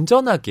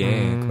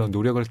온전하게 그런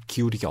노력을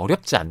기울이기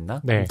어렵지 않나?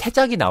 네.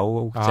 태작이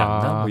나오지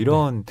않나? 뭐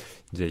이런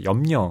이제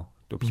염려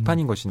또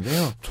비판인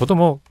것인데요. 저도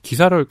뭐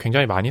기사를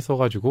굉장히 많이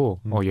써가지고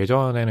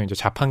예전에는 이제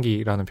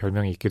자판기라는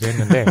별명이 있기도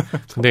했는데,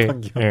 근데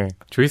예,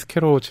 조이스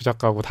캐롤 오츠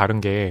작가하고 다른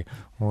게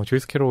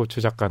조이스 캐롤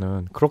오츠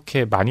작가는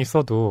그렇게 많이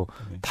써도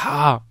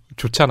다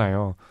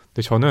좋잖아요.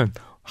 근데 저는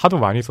하도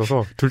많이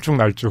써서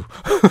들쭉날쭉.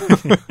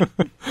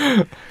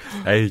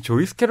 에이,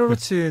 조이스 캐롤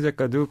오츠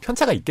작가도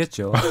편차가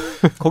있겠죠.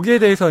 거기에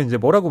대해서 이제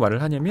뭐라고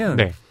말을 하냐면,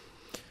 네.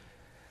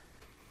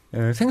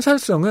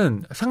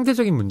 생산성은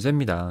상대적인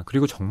문제입니다.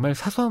 그리고 정말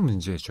사소한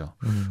문제죠.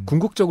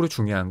 궁극적으로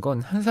중요한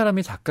건 한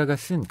사람의 작가가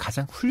쓴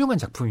가장 훌륭한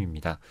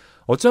작품입니다.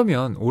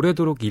 어쩌면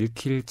오래도록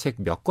읽힐 책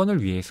몇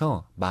권을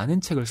위해서 많은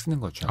책을 쓰는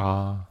거죠.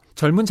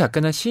 젊은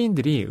작가나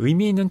시인들이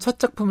의미 있는 첫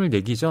작품을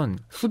내기 전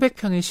수백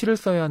편의 시를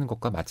써야 하는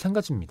것과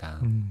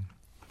마찬가지입니다.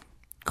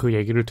 그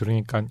얘기를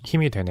들으니까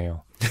힘이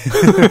되네요.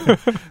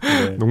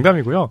 네.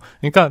 농담이고요.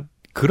 그러니까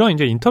그런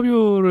이제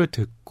인터뷰를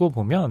듣고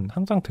보면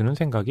항상 드는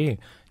생각이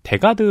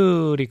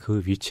대가들이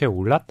그 위치에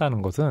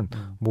올랐다는 것은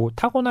뭐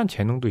타고난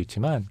재능도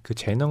있지만 그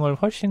재능을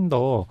훨씬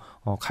더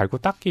갈고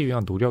닦기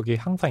위한 노력이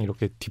항상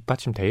이렇게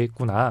뒷받침되어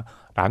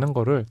있구나라는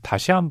거를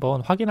다시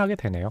한번 확인하게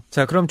되네요.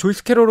 자, 그럼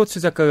조이스 캐롤 오츠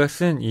작가가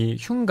쓴 이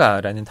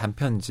흉가라는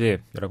단편집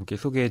여러분께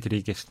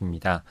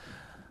소개해드리겠습니다.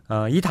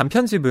 이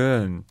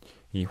단편집은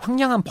이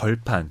황량한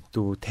벌판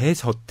또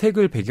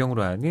대저택을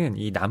배경으로 하는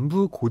이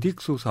남부 고딕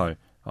소설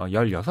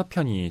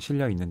 16편이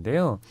실려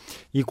있는데요.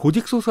 이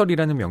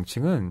고딕소설이라는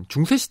명칭은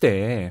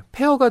중세시대에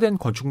폐허가 된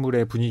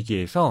건축물의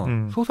분위기에서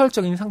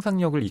소설적인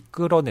상상력을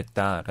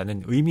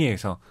이끌어냈다라는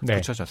의미에서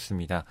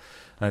붙여졌습니다.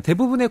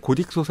 대부분의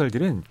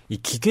고딕소설들은 이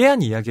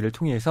기괴한 이야기를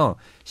통해서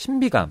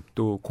신비감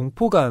또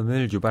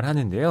공포감을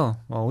유발하는데요.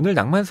 오늘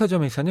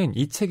낭만서점에서는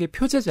이 책의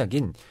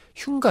표제작인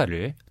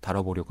흉가를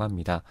다뤄보려고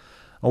합니다.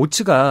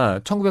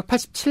 오츠가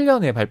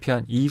 1987년에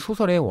발표한 이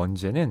소설의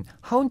원제는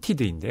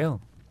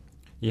하운티드인데요.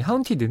 이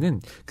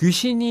하운티드는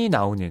귀신이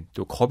나오는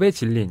또 겁에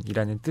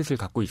질린이라는 뜻을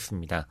갖고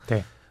있습니다.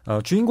 네.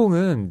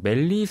 주인공은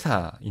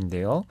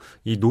멜리사인데요.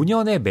 이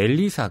노년의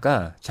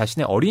멜리사가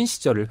자신의 어린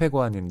시절을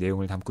회고하는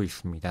내용을 담고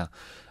있습니다.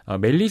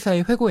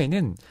 멜리사의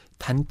회고에는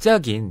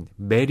단짝인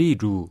메리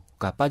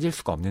루가 빠질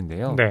수가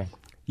없는데요. 네.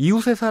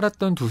 이웃에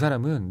살았던 두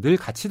사람은 늘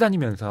같이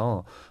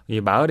다니면서 이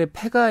마을의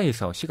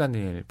폐가에서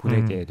시간을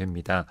보내게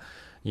됩니다.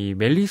 이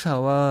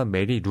멜리사와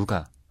메리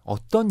루가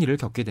어떤 일을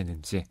겪게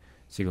되는지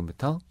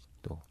지금부터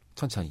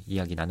천천히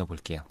이야기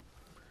나눠볼게요.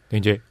 네,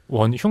 이제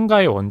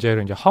흉가의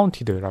원제를 이제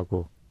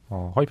하운티드라고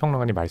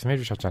허위평론가님 말씀해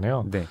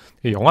주셨잖아요. 네.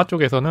 영화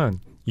쪽에서는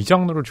이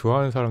장르를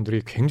좋아하는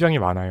사람들이 굉장히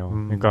많아요.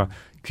 그러니까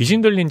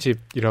귀신 들린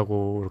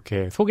집이라고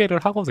이렇게 소개를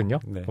하거든요.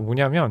 네.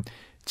 뭐냐면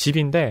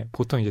집인데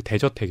보통 이제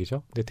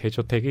대저택이죠. 근데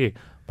대저택이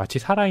마치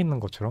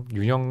살아있는 것처럼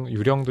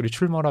유령들이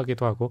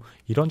출몰하기도 하고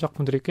이런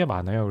작품들이 꽤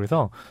많아요.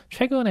 그래서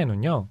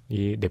최근에는요,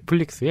 이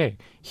넷플릭스의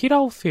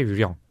힐하우스의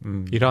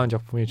유령이라는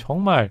작품이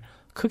정말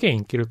크게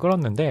인기를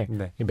끌었는데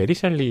메리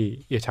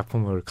셸리의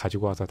작품을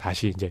가지고 와서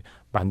다시 이제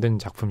만든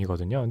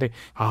작품이거든요. 근데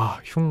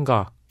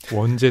흉가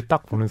원제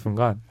딱 보는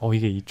순간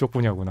이게 이쪽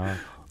분야구나.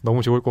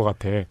 너무 좋을 것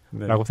같아.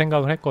 라고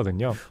생각을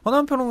했거든요.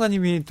 허남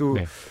평론가님이 또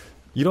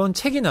이런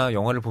책이나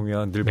영화를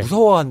보면 늘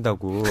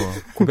무서워한다고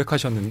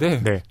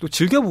고백하셨는데 또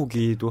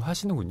즐겨보기도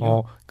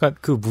하시는군요. 그러니까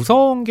그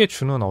무서운 게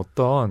주는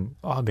어떤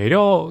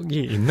매력이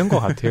있는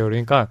것 같아요.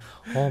 그러니까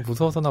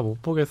무서워서 나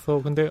못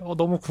보겠어. 근데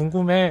너무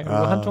궁금해.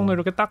 한쪽 눈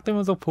이렇게 딱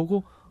뜨면서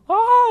보고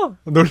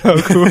놀라고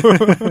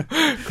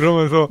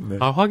그러면서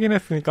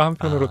확인했으니까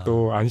한편으로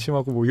또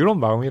안심하고 뭐 이런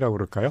마음이라고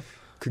그럴까요?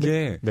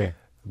 그게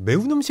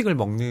매운 음식을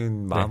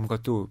먹는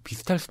마음과 또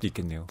비슷할 수도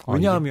있겠네요.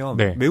 왜냐하면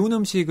매운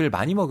음식을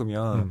많이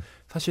먹으면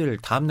사실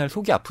다음날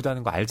속이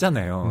아프다는 거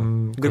알잖아요.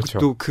 근데 그렇죠.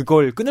 또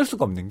그걸 끊을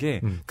수가 없는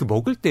게 그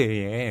먹을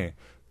때에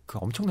그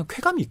엄청난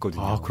쾌감이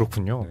있거든요.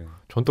 그렇군요.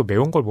 전 또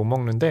매운 걸 못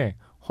먹는데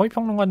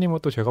허위평론가님은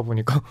또 제가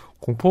보니까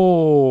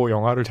공포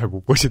영화를 잘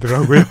못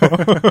보시더라고요.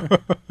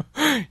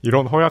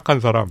 이런 허약한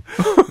사람.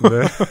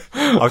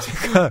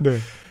 제가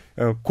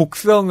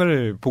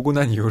곡성을 보고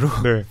난 이후로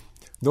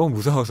너무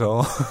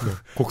무서워서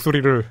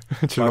곡소리를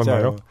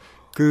질렀나요?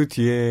 그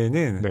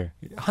뒤에는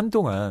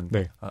한동안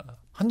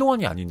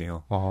한동안이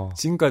아니네요.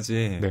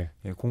 지금까지 네.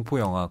 예, 공포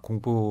영화,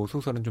 공포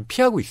소설은 좀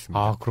피하고 있습니다.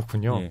 아,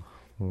 그렇군요. 예.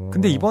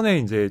 근데 이번에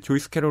이제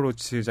조이스 캐럴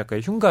로치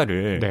작가의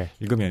흉가를 네.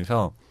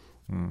 읽으면서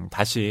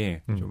다시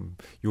좀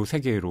요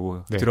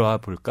세계로 네. 들어와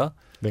볼까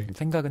네.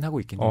 생각은 하고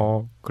있긴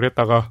해요.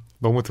 그랬다가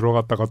너무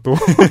들어갔다가 또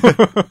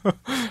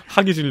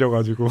학이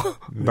질려가지고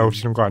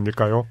나오시는 거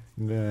아닐까요?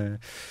 네.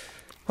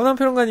 허남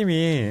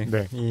평론가님이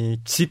네. 이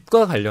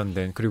집과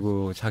관련된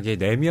그리고 자기의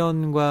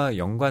내면과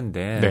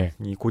연관된 네.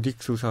 이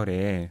고딕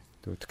소설의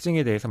또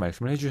특징에 대해서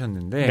말씀을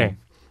해주셨는데 네.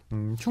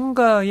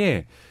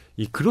 흉가의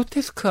이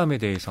그로테스크함에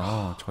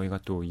대해서 저희가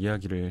또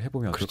이야기를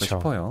해보면 어떨까 그렇죠.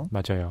 싶어요.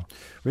 맞아요.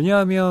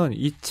 왜냐하면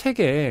이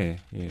책의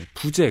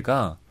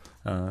부제가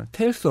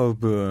Tales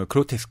of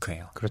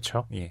Grotesque예요.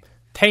 그렇죠. 예.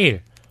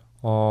 테일.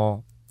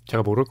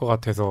 제가 모를 것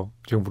같아서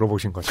지금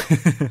물어보신 거죠.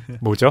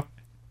 뭐죠?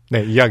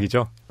 네,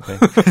 이야기죠. 네.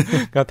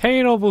 그러니까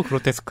테일 오브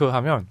그로테스크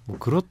하면 뭐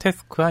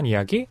그로테스크한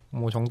이야기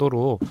뭐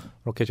정도로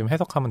이렇게 좀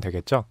해석하면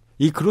되겠죠.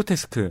 이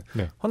그로테스크.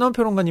 네. 허남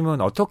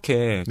평론가님은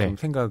어떻게 좀 네.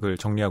 생각을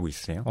정리하고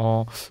있으세요?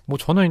 뭐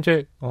저는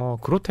이제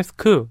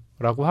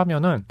그로테스크라고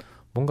하면은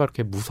뭔가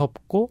이렇게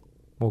무섭고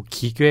뭐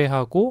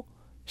기괴하고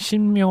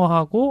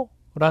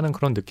신묘하고라는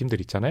그런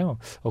느낌들 있잖아요.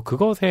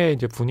 그것의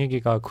이제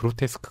분위기가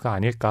그로테스크가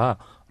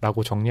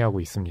아닐까라고 정리하고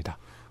있습니다.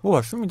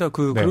 맞습니다.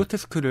 그 네.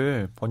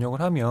 그로테스크를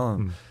번역을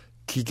하면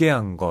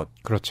기괴한 것,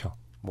 그렇죠.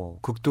 뭐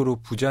극도로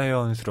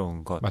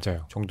부자연스러운 것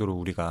맞아요. 정도로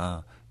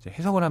우리가 이제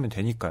해석을 하면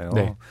되니까요.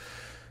 네.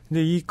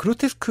 근데 이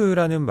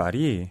그로테스크라는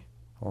말이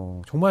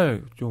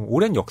정말 좀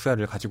오랜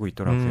역사를 가지고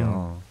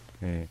있더라고요.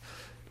 네.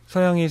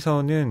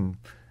 서양에서는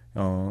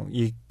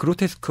이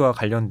그로테스크와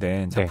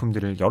관련된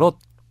작품들을 여러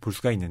볼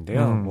수가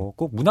있는데요. 뭐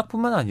꼭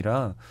문학뿐만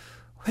아니라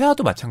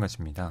회화도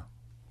마찬가지입니다.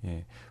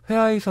 예.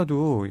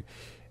 회화에서도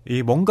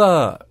이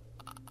뭔가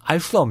알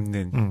수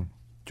없는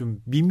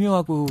좀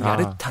미묘하고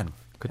야릇한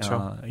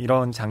그쵸.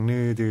 이런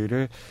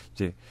장르들을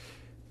이제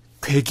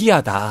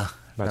괴기하다라고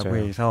맞아요.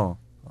 해서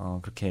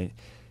그렇게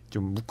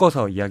좀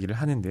묶어서 이야기를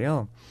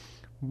하는데요.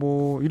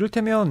 뭐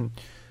이를테면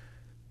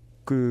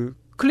그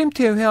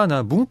클림트의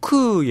회화나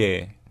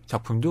뭉크의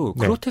작품도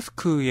네.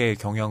 그로테스크의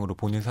경향으로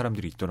보는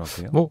사람들이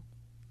있더라고요. 뭐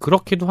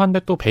그렇기도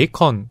한데 또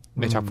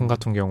베이컨의 작품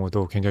같은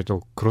경우도 굉장히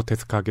또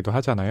그로테스크하기도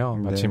하잖아요.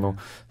 마치 네. 뭐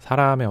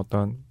사람의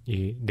어떤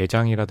이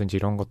내장이라든지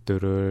이런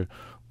것들을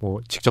뭐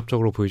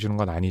직접적으로 보여주는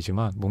건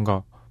아니지만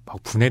뭔가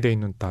막 분해되어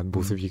있는 듯한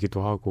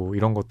모습이기도 하고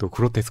이런 것도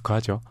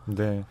그로테스크하죠.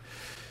 네.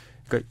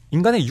 그러니까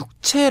인간의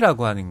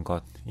육체라고 하는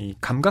것, 이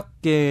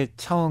감각계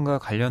차원과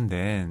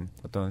관련된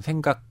어떤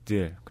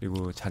생각들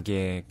그리고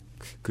자기의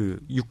그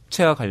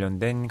육체와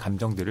관련된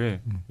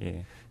감정들을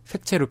예,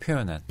 색채로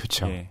표현한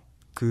그쵸. 예,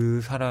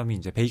 그 사람이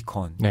이제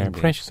베이컨. 네,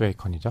 프랜시스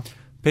베이컨이죠.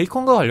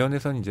 베이컨과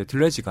관련해서는 이제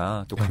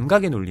들레지가 또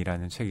감각의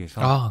논리라는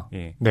책에서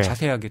예, 네.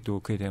 자세하게 또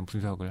그에 대한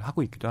분석을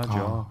하고 있기도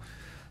하죠.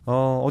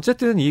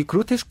 어쨌든 이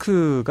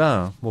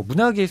그로테스크가 뭐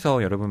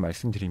문학에서 여러분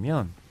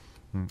말씀드리면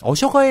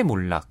어셔가의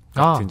몰락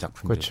같은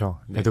작품들. 그렇죠.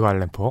 네. 에드거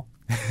알렌 포.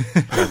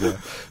 맞아요.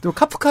 또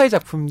카프카의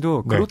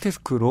작품도 네.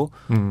 그로테스크로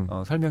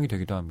설명이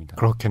되기도 합니다.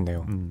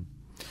 그렇겠네요.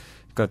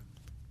 그러니까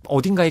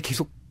어딘가에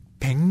계속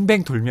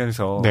뱅뱅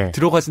돌면서 네.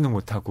 들어가지는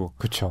못하고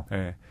그렇죠.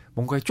 예,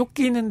 뭔가에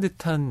쫓기는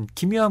듯한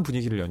기묘한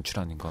분위기를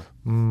연출하는 것.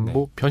 네.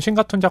 뭐 변신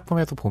같은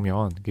작품에서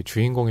보면 이게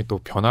주인공이 또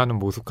변하는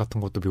모습 같은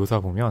것도 묘사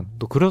보면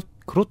또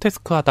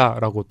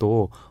그로테스크하다라고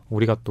또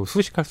우리가 또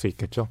수식할 수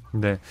있겠죠.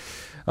 네.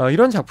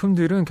 이런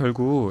작품들은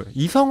결국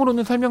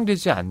이성으로는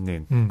설명되지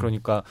않는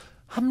그러니까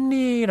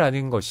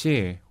합리라는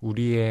것이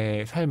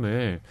우리의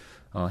삶을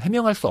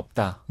해명할 수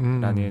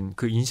없다라는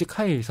그 인식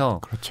하에서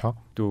그렇죠.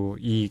 또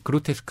이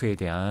그로테스크에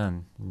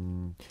대한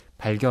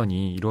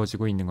발견이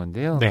이루어지고 있는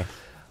건데요. 네.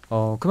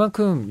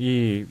 그만큼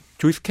이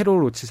조이스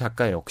캐롤 로치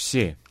작가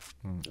역시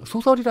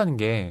소설이라는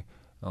게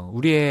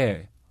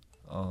우리의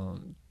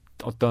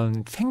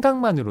어떤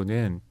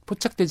생각만으로는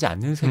포착되지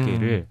않는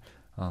세계를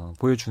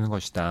보여주는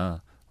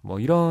것이다. 뭐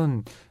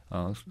이런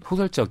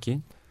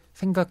소설적인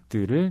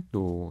생각들을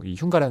또 이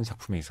흉가라는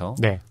작품에서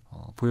네.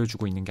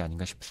 보여주고 있는 게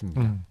아닌가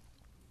싶습니다.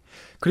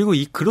 그리고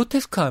이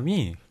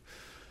그로테스크함이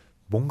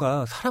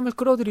뭔가 사람을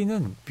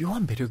끌어들이는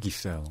묘한 매력이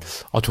있어요.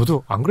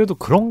 저도 안 그래도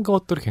그런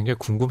것들이 굉장히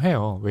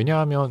궁금해요.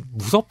 왜냐하면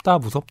무섭다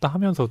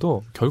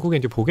하면서도 결국에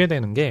이제 보게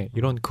되는 게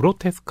이런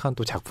그로테스크한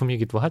또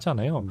작품이기도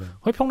하잖아요. 네.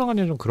 허이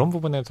평론가님 좀 그런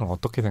부분에서는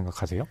어떻게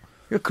생각하세요?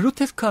 그러니까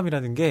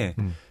그로테스크함이라는 게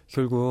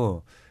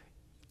결국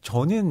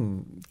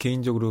저는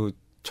개인적으로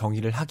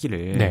정의를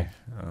하기를 네.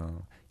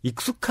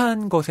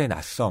 익숙한 것의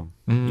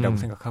낯섦이라고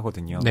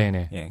생각하거든요.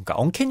 네네. 예, 그러니까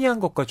엉캐니한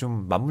것과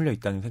좀 맞물려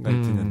있다는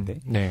생각이 드는데,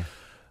 네.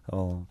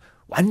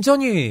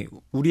 완전히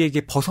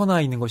우리에게 벗어나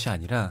있는 것이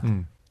아니라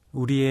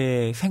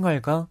우리의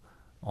생활과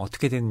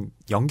어떻게든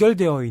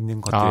연결되어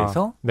있는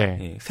것들에서 네.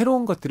 예,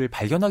 새로운 것들을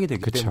발견하게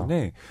되기 그쵸.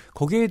 때문에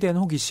거기에 대한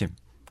호기심,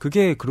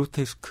 그게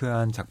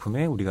그로테스크한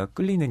작품에 우리가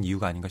끌리는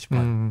이유가 아닌가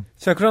싶어요.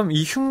 자, 그럼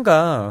이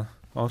흉가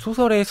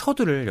소설의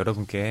서두를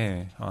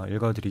여러분께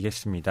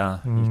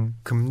읽어드리겠습니다. 이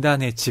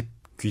금단의 집,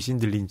 귀신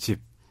들린 집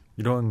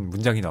이런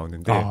문장이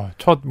나오는데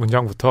첫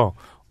문장부터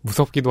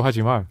무섭기도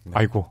하지만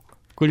아이고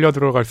끌려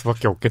들어갈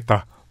수밖에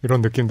없겠다.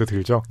 이런 느낌도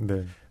들죠.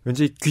 네.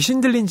 왠지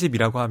귀신 들린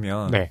집이라고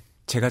하면 네.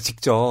 제가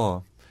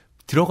직접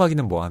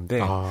들어가기는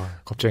뭐한데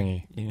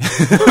겁쟁이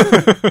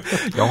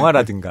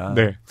영화라든가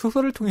네.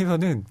 소설을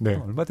통해서는 네.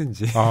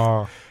 얼마든지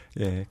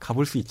예,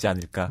 가볼 수 있지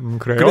않을까.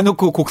 그래요?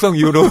 그래놓고 곡성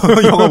이후로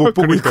영화 못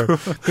보고 있고.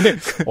 근데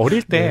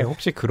어릴 때 네.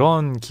 혹시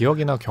그런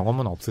기억이나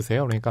경험은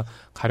없으세요? 그러니까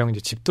가령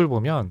이제 집들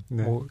보면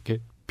네. 뭐 이렇게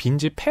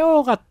빈집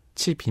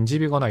폐허같이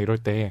빈집이거나 이럴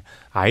때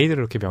아이들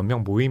이렇게 몇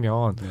명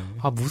모이면 네.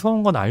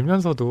 무서운 건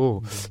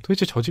알면서도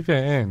도대체 저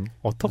집엔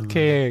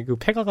어떻게 그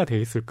폐가가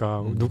돼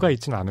있을까? 누가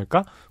있지는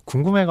않을까?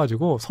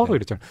 궁금해가지고 서로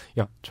이랬잖아요.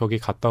 야, 저기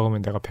갔다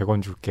오면 내가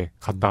 100원 줄게.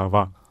 갔다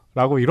와봐.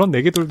 라고 이런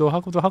내기들도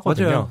하고도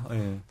하거든요. 맞아요.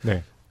 네.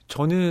 네.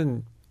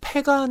 저는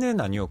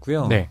폐가는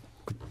아니었고요. 네.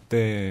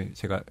 그때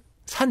제가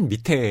산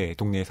밑에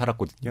동네에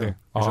살았거든요. 네.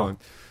 그래서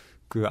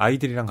그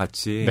아이들이랑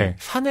같이 네.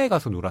 산에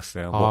가서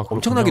놀았어요. 뭐 그렇군요.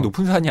 엄청나게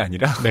높은 산이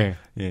아니라 네.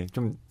 예,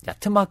 좀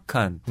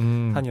야트막한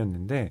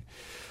산이었는데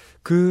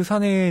그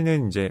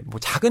산에는 이제 뭐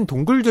작은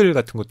동굴들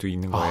같은 것도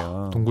있는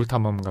거예요. 동굴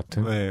탐험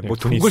같은. 네, 네, 뭐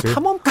동굴 브니스.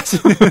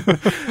 탐험까지는.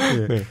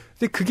 네. 네.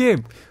 근데 그게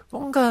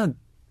뭔가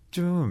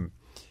좀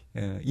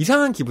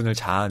이상한 기분을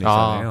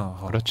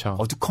자아내잖아요. 그렇죠.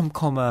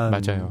 어두컴컴한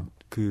맞아요.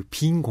 그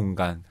빈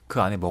공간,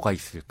 그 안에 뭐가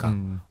있을까?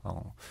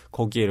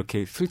 거기에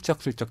이렇게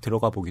슬쩍슬쩍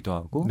들어가 보기도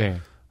하고,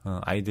 네.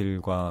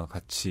 아이들과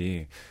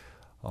같이,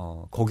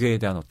 거기에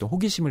대한 어떤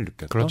호기심을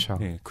느꼈던. 그렇죠.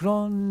 네,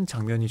 그런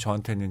장면이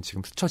저한테는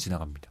지금 스쳐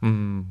지나갑니다.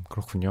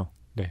 그렇군요.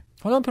 네.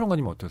 허남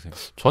평론가님은 어떠세요?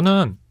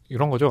 저는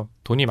이런 거죠.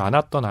 돈이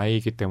많았던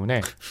아이이기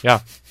때문에,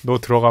 야, 너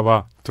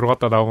들어가봐.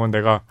 들어갔다 나오면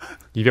내가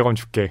 200원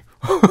줄게.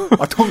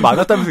 돈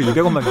많았다면서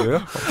 200원만 줘요?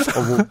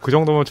 뭐, 그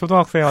정도면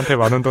초등학생한테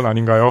많은 돈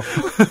아닌가요?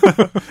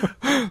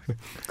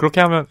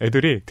 그렇게 하면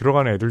애들이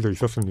들어가는 애들도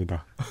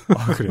있었습니다.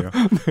 그래요?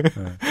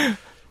 네.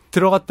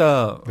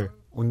 들어갔다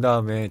온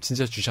다음에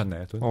진짜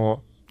주셨나요, 돈?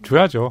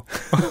 줘야죠.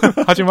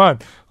 하지만,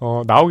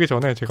 나오기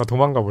전에 제가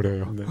도망가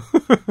버려요. 네.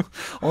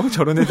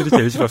 저런 애들이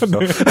제일 싫었어.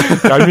 네.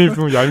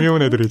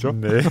 얄미운 애들이죠.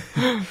 네.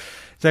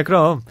 자,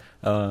 그럼,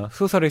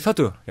 소설의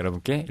서두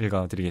여러분께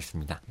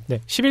읽어드리겠습니다. 네.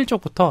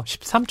 11쪽부터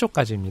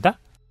 13쪽까지입니다.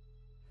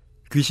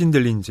 귀신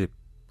들린 집,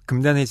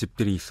 금단의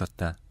집들이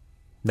있었다.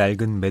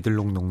 낡은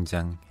메들록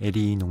농장,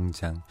 에리이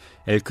농장,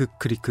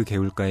 엘크크리크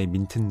개울가의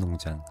민튼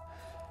농장.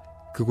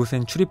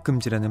 그곳엔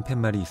출입금지라는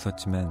팻말이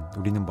있었지만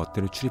우리는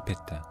멋대로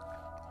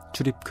출입했다.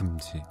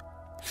 출입금지,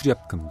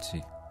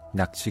 수렵금지,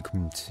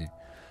 낚시금지,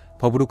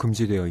 법으로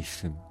금지되어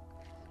있음.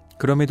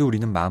 그럼에도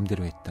우리는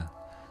마음대로 했다.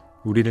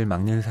 우리를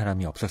막는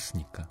사람이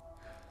없었으니까.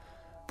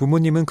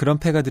 부모님은 그런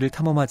폐가들을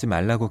탐험하지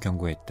말라고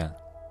경고했다.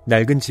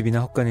 낡은 집이나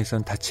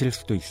헛간에선 다칠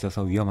수도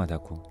있어서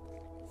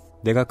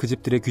위험하다고. 내가 그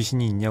집들에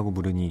귀신이 있냐고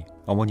물으니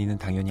어머니는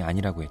당연히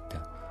아니라고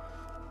했다.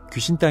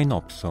 귀신 따위는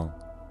없어.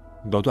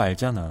 너도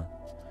알잖아.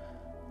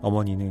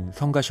 어머니는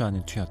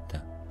성가셔하는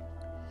투였다.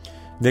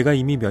 내가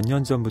이미 몇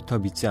년 전부터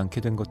믿지 않게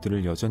된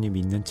것들을 여전히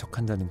믿는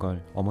척한다는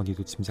걸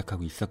어머니도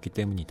짐작하고 있었기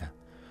때문이다.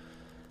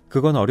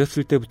 그건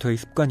어렸을 때부터의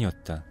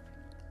습관이었다.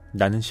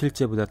 나는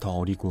실제보다 더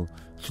어리고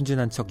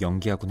순진한 척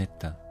연기하곤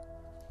했다.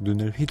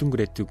 눈을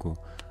휘둥그레 뜨고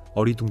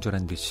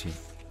어리둥절한 듯이,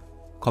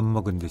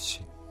 겁먹은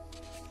듯이.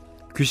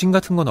 귀신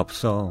같은 건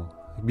없어.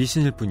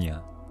 미신일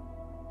뿐이야.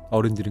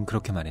 어른들은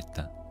그렇게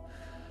말했다.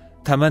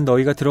 다만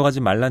너희가 들어가지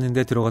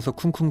말라는데 들어가서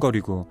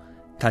쿵쿵거리고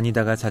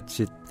다니다가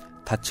자칫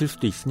다칠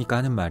수도 있으니까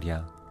하는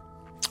말이야.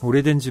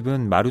 오래된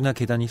집은 마루나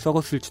계단이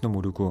썩었을지도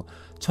모르고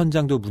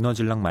천장도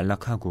무너질락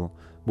말락하고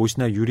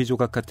못이나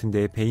유리조각 같은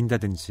데에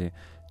베인다든지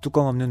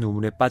뚜껑 없는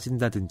우물에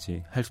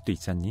빠진다든지 할 수도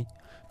있잖니?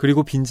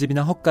 그리고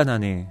빈집이나 헛간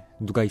안에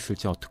누가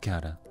있을지 어떻게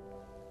알아.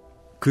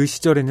 그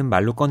시절에는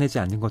말로 꺼내지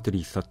않는 것들이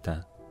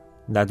있었다.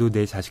 나도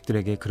내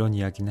자식들에게 그런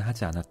이야기는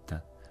하지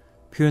않았다.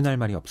 표현할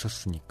말이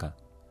없었으니까.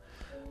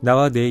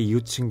 나와 내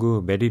이웃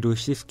친구 메리루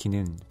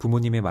시스킨은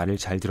부모님의 말을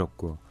잘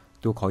들었고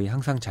또 거의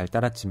항상 잘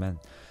따랐지만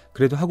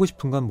그래도 하고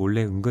싶은 건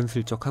몰래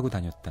은근슬쩍 하고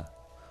다녔다.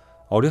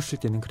 어렸을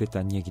때는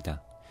그랬다는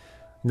얘기다.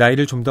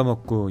 나이를 좀 더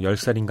먹고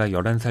 10살인가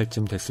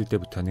 11살쯤 됐을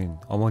때부터는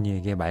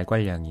어머니에게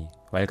말괄량이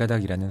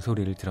왈가닥이라는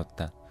소리를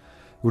들었다.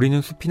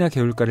 우리는 숲이나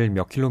개울가를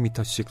몇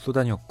킬로미터씩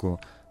쏘다녔고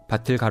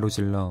밭을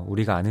가로질러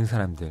우리가 아는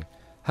사람들,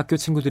 학교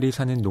친구들이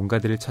사는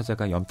농가들을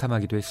찾아가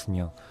염탐하기도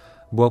했으며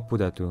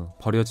무엇보다도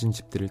버려진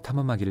집들을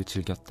탐험하기를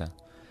즐겼다.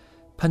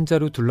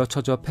 판자로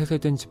둘러쳐져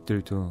폐쇄된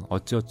집들도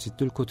어찌어찌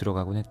뚫고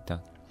들어가곤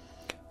했다.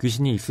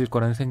 귀신이 있을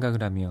거란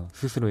생각을 하며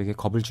스스로에게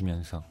겁을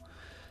주면서.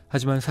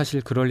 하지만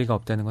사실 그럴 리가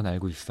없다는 건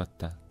알고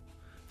있었다.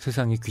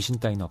 세상에 귀신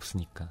따위는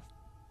없으니까.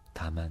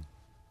 다만.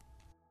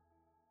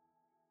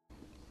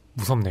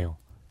 무섭네요.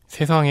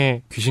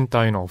 세상에 귀신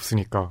따위는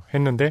없으니까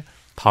했는데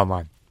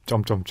다만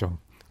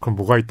그럼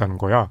뭐가 있다는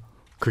거야?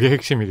 그게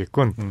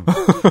핵심이겠군.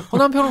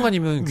 허남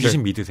평론가님은 귀신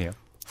네. 믿으세요?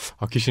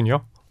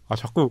 귀신이요?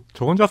 자꾸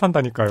저 혼자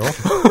산다니까요.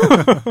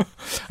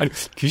 아니,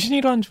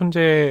 귀신이란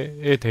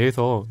존재에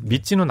대해서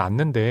믿지는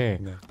않는데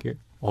네.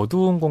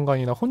 어두운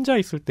공간이나 혼자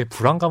있을 때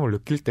불안감을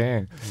느낄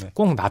때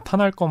꼭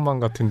나타날 것만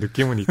같은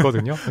느낌은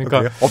있거든요.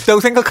 그러니까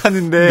없다고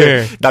생각하는데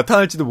네.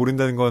 나타날지도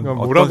모른다는 건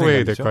뭐라고 어떤 해야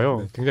생각이죠? 될까요?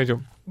 네. 굉장히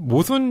좀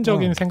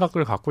모순적인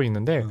생각을 갖고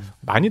있는데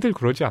많이들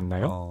그러지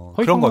않나요?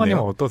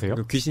 허위평론가님은 어떠세요?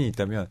 귀신이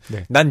있다면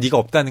네. 난 네가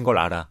없다는 걸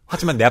알아.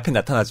 하지만 내 앞에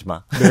나타나지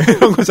마. 네.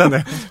 이런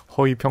거잖아요.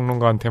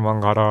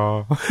 허위평론가한테만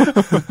가라.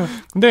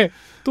 근데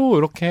또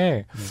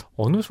이렇게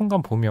어느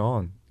순간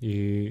보면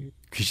이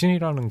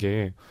귀신이라는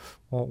게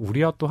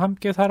우리와 또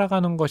함께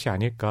살아가는 것이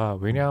아닐까.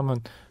 왜냐하면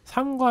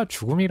삶과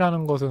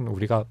죽음이라는 것은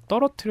우리가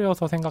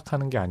떨어뜨려서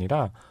생각하는 게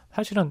아니라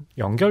사실은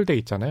연결돼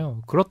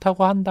있잖아요.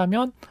 그렇다고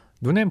한다면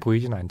눈엔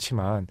보이진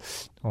않지만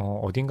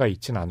어딘가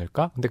있진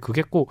않을까? 근데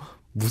그게 꼭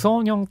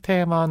무서운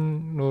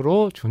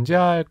형태만으로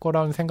존재할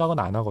거라는 생각은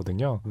안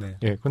하거든요. 네.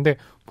 예, 근데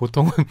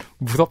보통은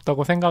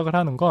무섭다고 생각을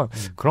하는 건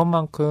그런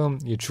만큼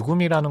이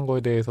죽음이라는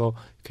거에 대해서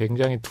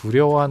굉장히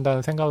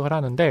두려워한다는 생각을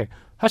하는데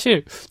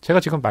사실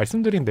제가 지금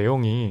말씀드린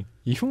내용이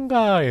이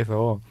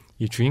흉가에서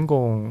이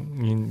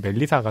주인공인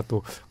멜리사가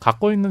또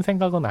갖고 있는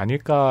생각은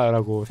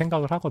아닐까라고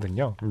생각을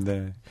하거든요.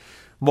 네.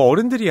 뭐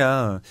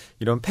어른들이야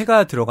이런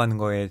폐가 들어가는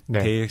거에 네.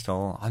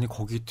 대해서 아니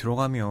거기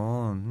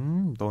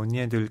들어가면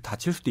너희들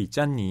다칠 수도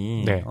있지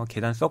않니? 네.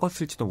 계단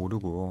썩었을지도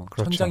모르고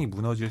그렇죠. 천장이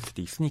무너질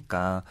수도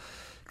있으니까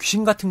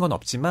귀신 같은 건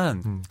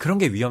없지만 그런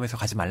게 위험해서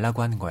가지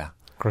말라고 하는 거야.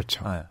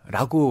 그렇죠.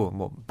 라고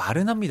뭐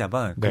말은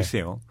합니다만 네.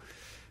 글쎄요.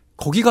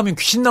 거기 가면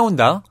귀신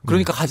나온다?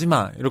 그러니까 가지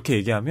마. 이렇게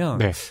얘기하면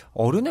네.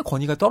 어른의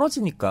권위가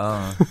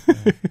떨어지니까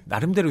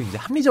나름대로 이제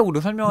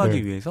합리적으로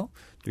설명하기 네. 위해서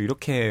또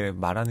이렇게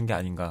말하는 게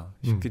아닌가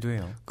싶기도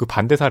해요. 그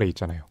반대 사례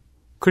있잖아요.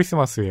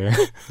 크리스마스에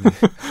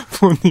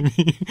부모님이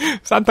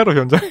산타로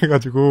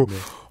변장해가지고 네.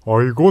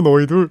 어이구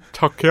너희들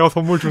착해야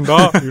선물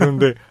준다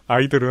이러는데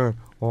아이들은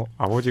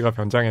아버지가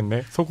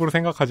변장했네 속으로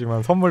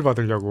생각하지만 선물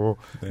받으려고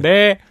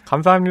네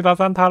감사합니다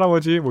산타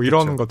할아버지 뭐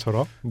이러는 그쵸.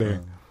 것처럼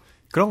네.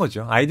 그런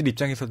거죠. 아이들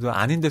입장에서도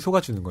아는데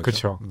속아주는 거죠.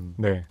 그렇죠.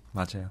 네.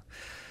 맞아요.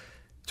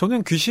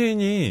 저는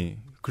귀신이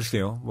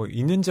글쎄요. 뭐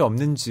있는지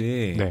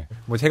없는지 네.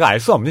 뭐 제가 알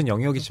수 없는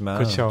영역이지만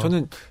그렇죠.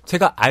 저는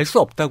제가 알 수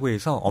없다고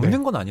해서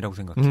없는 건 아니라고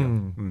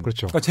생각해요.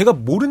 그렇죠. 그러니까 제가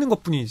모르는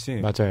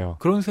것뿐이지. 맞아요.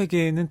 그런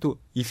세계에는 또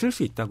있을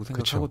수 있다고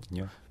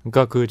생각하거든요.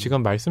 그러니까 그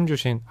지금 말씀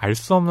주신 알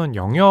수 없는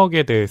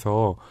영역에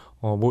대해서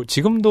뭐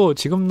지금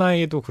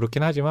나이에도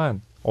그렇긴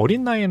하지만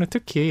어린 나이에는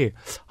특히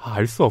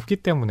알 수 없기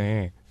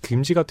때문에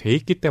금지가 돼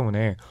있기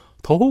때문에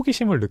더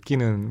호기심을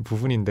느끼는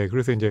부분인데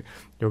그래서 이제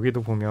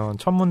여기도 보면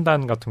첫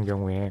문단 같은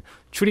경우에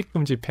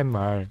출입금지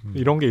팻말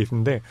이런 게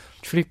있는데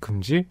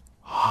출입금지?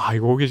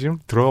 이거 호기심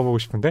들어가 보고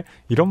싶은데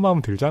이런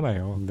마음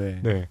들잖아요.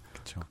 네.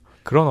 그렇죠.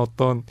 그런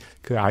어떤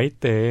그 아이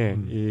때의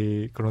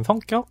이 그런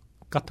성격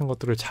같은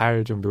것들을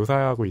잘 좀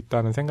묘사하고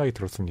있다는 생각이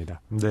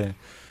들었습니다. 네.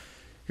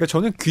 그러니까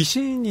저는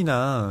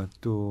귀신이나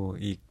또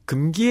이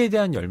금기에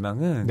대한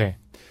열망은 네.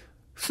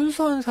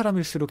 순수한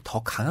사람일수록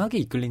더 강하게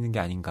이끌리는 게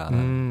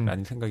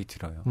아닌가라는 생각이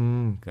들어요.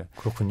 그러니까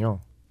그렇군요.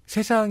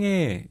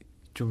 세상에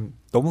좀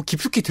너무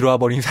깊숙이 들어와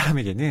버린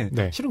사람에게는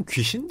네. 실은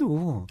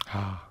귀신도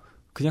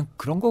그냥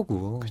그런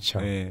거고. 그쵸.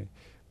 네.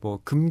 뭐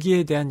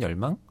금기에 대한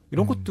열망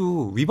이런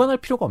것도 위반할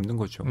필요가 없는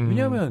거죠.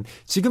 왜냐하면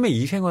지금의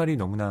이 생활이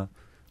너무나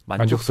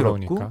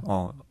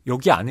만족스럽고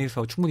여기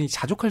안에서 충분히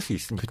자족할 수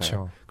있으니까요.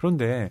 그쵸.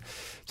 그런데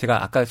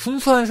제가 아까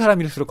순수한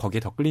사람일수록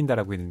거기에 더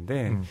끌린다라고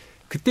했는데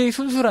그때의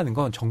순수라는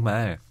건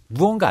정말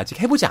무언가 아직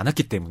해보지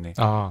않았기 때문에.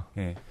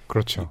 예.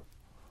 그렇죠.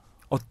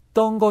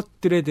 어떤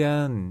것들에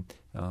대한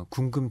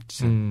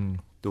궁금증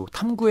또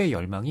탐구의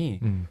열망이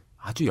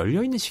아주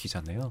열려있는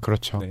시기잖아요.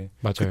 그렇죠. 네.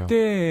 맞아요.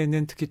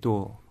 그때는 특히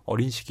또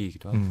어린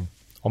시기이기도 하고.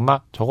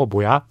 엄마 저거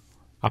뭐야?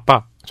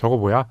 아빠 저거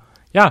뭐야?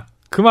 야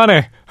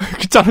그만해.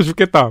 귀찮아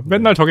죽겠다.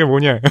 맨날 저게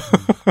뭐냐.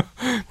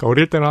 그러니까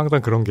어릴 때는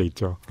항상 그런 게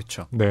있죠.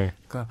 그렇죠. 네.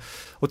 그러니까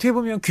어떻게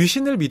보면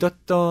귀신을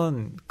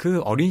믿었던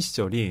그 어린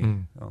시절이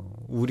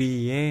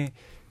우리의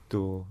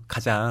또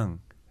가장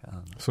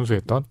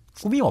순수했던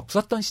꿈이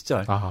없었던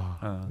시절.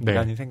 네.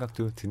 라는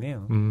생각도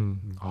드네요.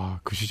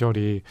 그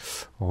시절이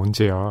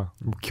언제야?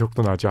 뭐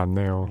기억도 나지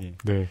않네요. 예.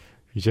 네.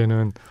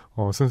 이제는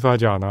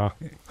순수하지 않아.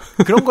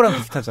 그런 거랑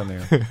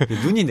비슷하잖아요.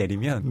 눈이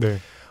내리면 네.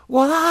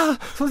 와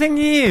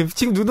선생님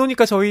지금 눈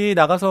오니까 저희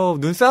나가서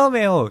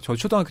눈싸움해요. 저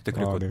초등학교 때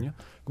그랬거든요.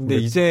 네. 근데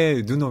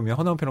이제 눈 오면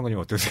허나운 평론가님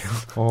어떠세요?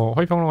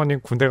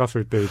 허위평론가님 군대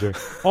갔을 때 이제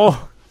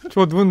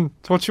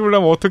저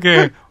치우려면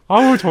어떻게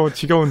저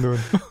지겨운 눈.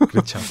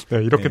 그렇죠.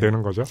 네, 이렇게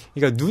되는 거죠.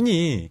 그러니까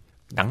눈이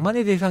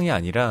낭만의 대상이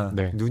아니라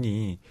네.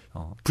 눈이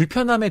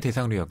불편함의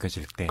대상으로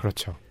여겨질 때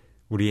그렇죠.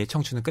 우리의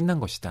청춘은 끝난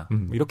것이다.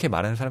 이렇게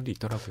말하는 사람도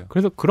있더라고요.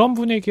 그래서 그런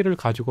분위기를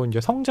가지고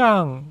이제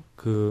성장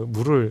그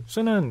물을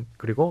쓰는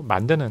그리고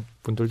만드는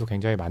분들도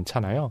굉장히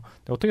많잖아요.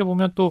 어떻게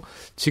보면 또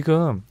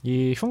지금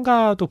이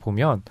흉가도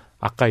보면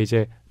아까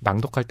이제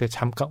낭독할 때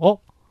잠깐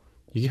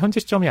이게 현재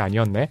시점이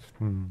아니었네.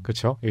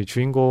 그렇죠. 이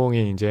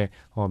주인공이 이제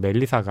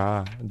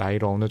멜리사가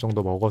나이를 어느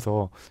정도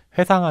먹어서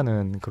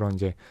회상하는 그런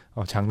이제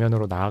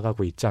장면으로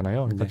나아가고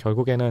있잖아요. 그러니까 네.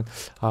 결국에는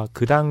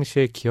그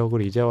당시의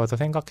기억을 이제 와서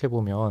생각해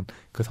보면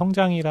그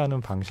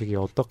성장이라는 방식이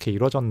어떻게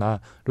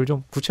이루어졌나를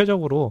좀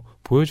구체적으로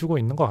보여주고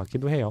있는 것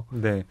같기도 해요.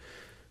 네.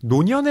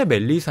 노년의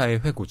멜리사의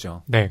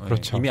회고죠. 네,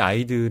 그렇죠. 이미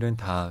아이들은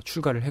다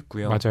출가를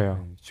했고요.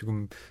 맞아요.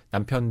 지금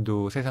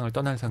남편도 세상을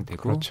떠난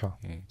상태고, 그렇죠.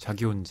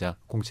 자기 혼자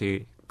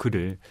공채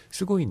글을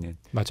쓰고 있는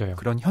맞아요.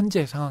 그런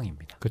현재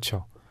상황입니다.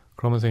 그렇죠.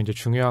 그러면서 이제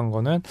중요한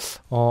거는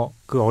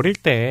그 어릴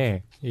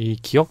때 이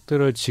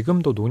기억들을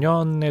지금도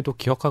노년에도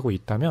기억하고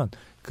있다면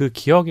그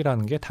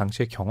기억이라는 게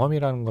당시의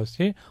경험이라는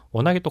것이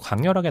워낙에 또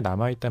강렬하게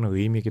남아있다는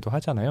의미이기도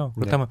하잖아요.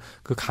 그렇다면 네.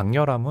 그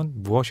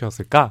강렬함은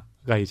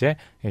무엇이었을까가 이제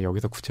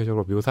여기서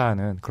구체적으로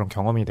묘사하는 그런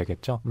경험이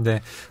되겠죠.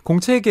 네,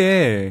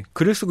 공책에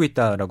글을 쓰고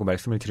있다라고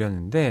말씀을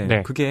드렸는데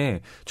네.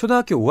 그게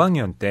초등학교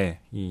 5학년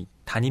때 이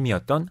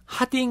담임이었던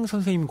하딩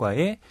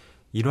선생님과의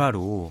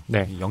일화로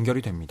네.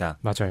 연결이 됩니다.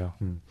 맞아요.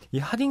 이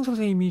하딩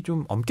선생님이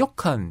좀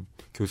엄격한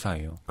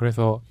교사예요.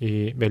 그래서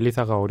이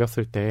멜리사가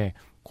어렸을 때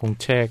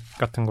공책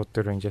같은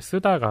것들을 이제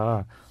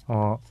쓰다가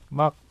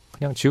막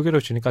그냥 지우개를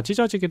주니까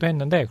찢어지기도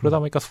했는데 그러다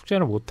보니까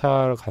숙제를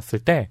못하러 갔을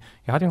때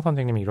하딩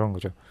선생님이 이러는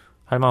거죠.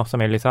 할 말 없어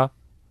멜리사?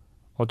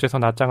 어째서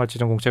낱장을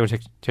찢은 공책을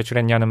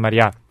제출했냐는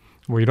말이야.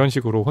 뭐 이런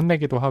식으로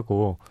혼내기도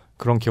하고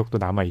그런 기억도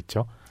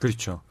남아있죠.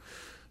 그렇죠.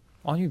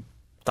 아니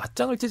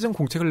낱장을 찢은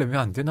공책을 내면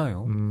안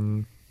되나요?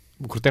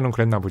 뭐 그때는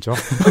그랬나 보죠.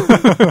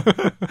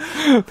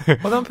 네.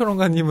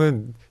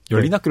 허담평론가님은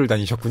열린 학교를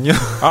다니셨군요.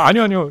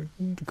 아니요.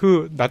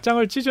 그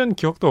낱장을 찢은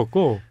기억도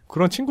없고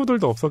그런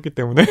친구들도 없었기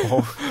때문에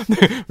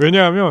네,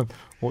 왜냐하면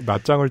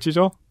낱장을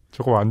찢어?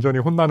 저거 완전히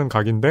혼나는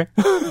각인데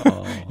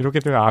이렇게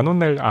되면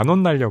안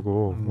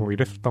혼나려고 뭐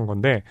이랬었던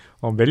건데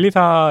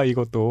멜리사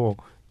이것도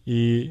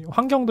이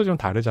환경도 좀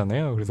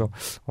다르잖아요. 그래서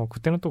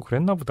그때는 또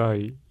그랬나 보다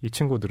이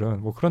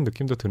친구들은 뭐 그런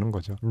느낌도 드는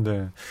거죠.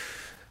 네.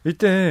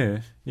 이때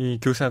이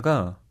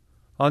교사가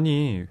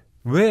아니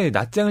왜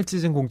낱장을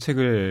찢은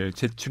공책을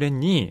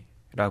제출했니?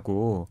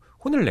 라고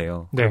혼을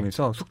내요. 네.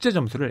 그러면서 숙제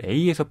점수를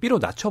A에서 B로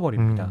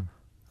낮춰버립니다.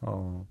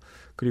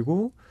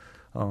 그리고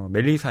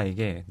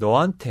멜리사에게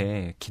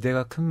너한테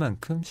기대가 큰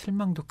만큼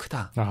실망도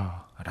크다라는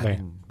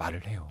네.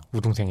 말을 해요.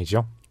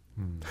 우등생이죠.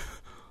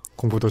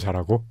 공부도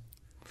잘하고.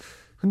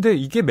 근데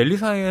이게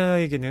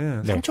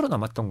멜리사에게는 네. 상처로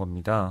남았던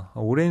겁니다.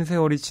 오랜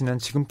세월이 지난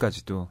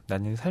지금까지도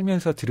나는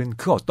살면서 들은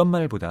그 어떤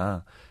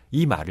말보다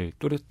이 말을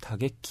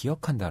또렷하게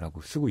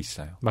기억한다라고 쓰고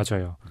있어요.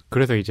 맞아요.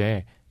 그래서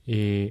이제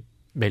이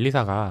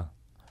멜리사가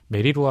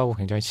메리루하고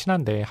굉장히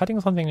친한데 하딩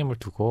선생님을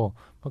두고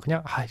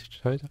그냥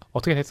저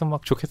어떻게 됐으면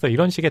막 좋겠어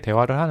이런 식의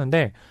대화를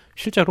하는데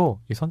실제로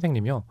이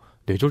선생님이요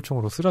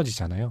뇌졸중으로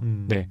쓰러지잖아요.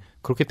 네,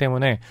 그렇기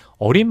때문에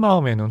어린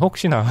마음에는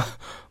혹시나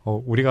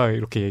우리가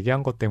이렇게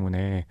얘기한 것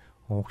때문에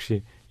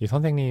혹시 이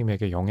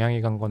선생님에게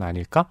영향이 간 건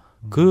아닐까?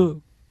 그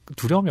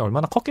두려움이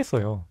얼마나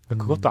컸겠어요.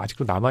 그것도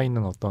아직도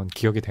남아있는 어떤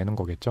기억이 되는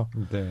거겠죠.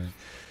 네.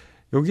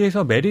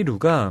 여기에서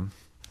메리루가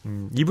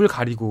입을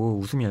가리고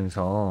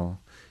웃으면서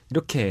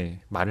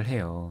이렇게 말을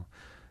해요.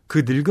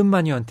 그 늙은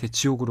마녀한테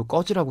지옥으로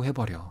꺼지라고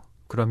해버려.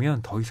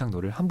 그러면 더 이상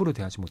너를 함부로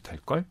대하지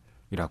못할걸?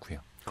 이라고요.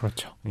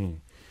 그렇죠.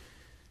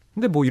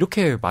 근데 뭐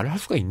이렇게 말을 할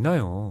수가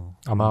있나요?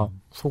 아마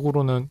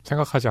속으로는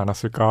생각하지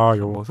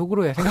않았을까요? 뭐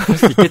속으로야 생각할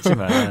수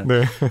있겠지만.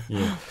 네.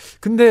 예.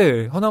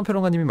 근데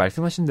허남평론가님이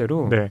말씀하신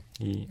대로 네.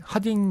 이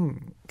하딩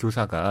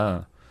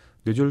교사가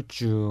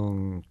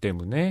뇌졸중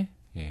때문에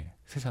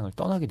세상을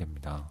떠나게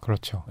됩니다.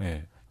 그렇죠.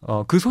 예.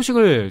 그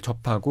소식을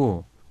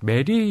접하고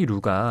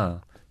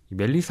메리루가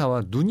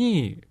멜리사와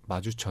눈이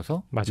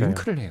마주쳐서 맞아요.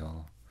 윙크를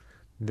해요.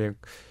 근데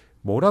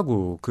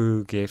뭐라고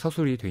그게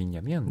서술이 돼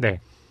있냐면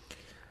네.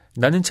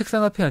 나는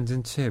책상 앞에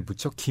앉은 채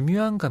무척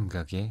기묘한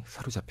감각에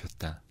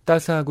사로잡혔다.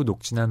 따스하고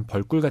녹진한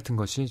벌꿀 같은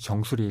것이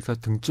정수리에서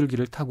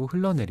등줄기를 타고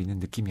흘러내리는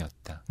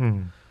느낌이었다.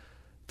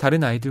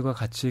 다른 아이들과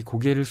같이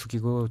고개를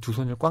숙이고 두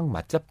손을 꽉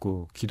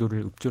맞잡고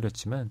기도를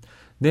읊조렸지만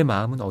내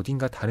마음은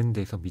어딘가 다른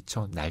데서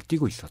미쳐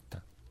날뛰고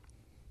있었다.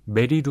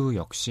 메리루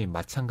역시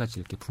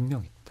마찬가지일 게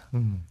분명했다.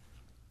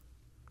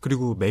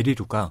 그리고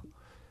메리루가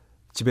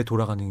집에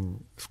돌아가는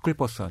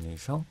스쿨버스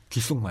안에서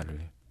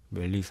귓속말을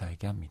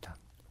멜리사에게 합니다.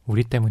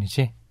 우리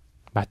때문이지?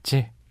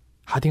 맞지?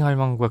 하딩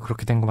할망구가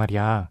그렇게 된 거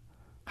말이야.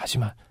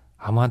 하지만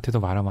아무한테도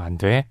말하면 안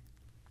돼.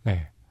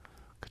 네,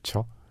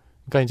 그렇죠.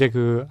 그러니까 이제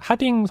그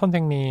하딩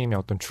선생님의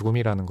어떤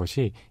죽음이라는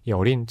것이 이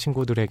어린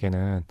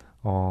친구들에게는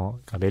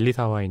그러니까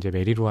멜리사와 이제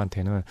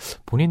메리루한테는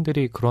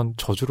본인들이 그런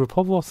저주를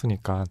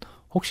퍼부었으니까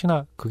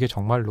혹시나 그게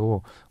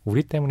정말로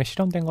우리 때문에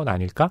실현된 건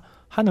아닐까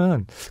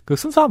하는 그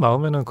순수한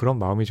마음에는 그런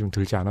마음이 좀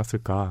들지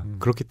않았을까.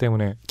 그렇기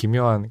때문에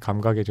기묘한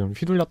감각에 좀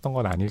휘둘렸던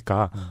건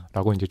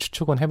아닐까라고 이제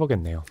추측은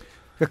해보겠네요.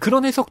 그러니까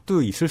그런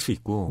해석도 있을 수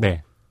있고,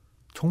 네,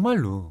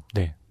 정말로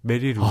네,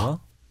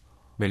 메리루와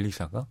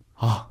멜리사가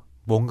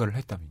뭔가를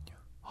했다면요.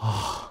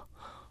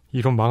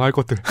 이런 망할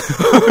것들.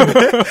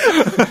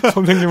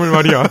 선생님을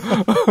말이야.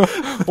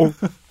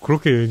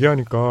 그렇게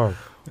얘기하니까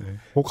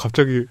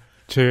갑자기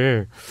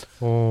제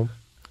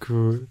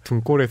그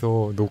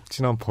등골에서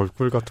녹진한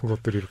벌꿀 같은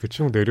것들이 이렇게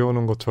쭉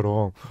내려오는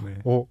것처럼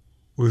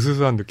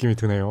으스스한 느낌이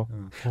드네요.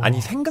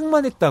 아니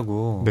생각만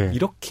했다고 네.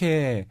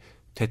 이렇게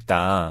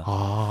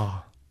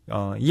됐다.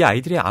 이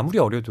아이들이 아무리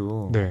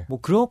어려도 네. 뭐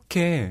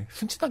그렇게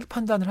순진하게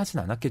판단을 하진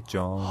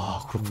않았겠죠.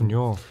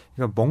 그렇군요.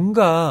 그러니까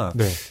뭔가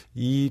네.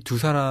 이 두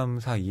사람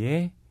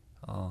사이에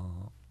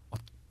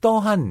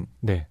어떠한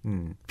네.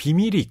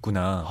 비밀이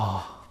있구나.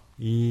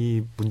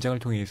 이 문장을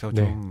통해서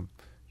네. 좀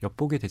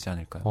엿보게 되지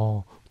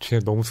않을까요?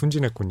 진짜 너무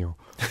순진했군요.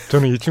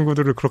 저는 이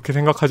친구들을 그렇게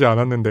생각하지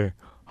않았는데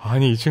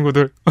아니 이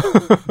친구들.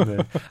 네.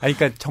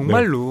 그러니까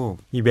정말로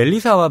네. 이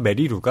멜리사와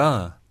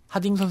메리루가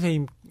하딩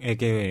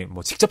선생님에게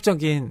뭐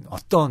직접적인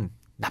어떤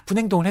나쁜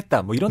행동을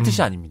했다 뭐 이런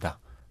뜻이 아닙니다.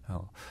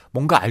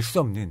 뭔가 알 수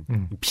없는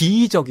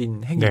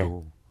비이적인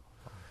행위로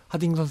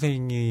하딩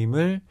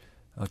선생님을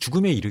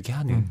죽음에 이르게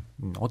하는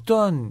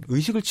어떠한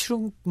의식을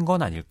치른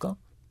건 아닐까?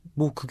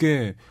 뭐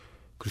그게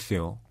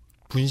글쎄요.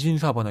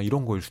 분신사바나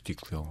이런 거일 수도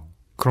있고요.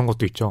 그런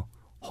것도 있죠.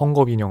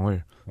 헝겊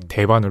인형을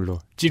대바늘로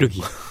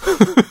찌르기.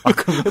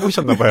 그럼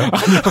해보셨나 봐요.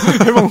 아니요.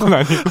 해본 건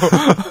아니고.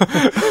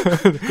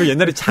 그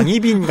옛날에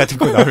장희빈 같은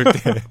거 나올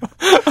때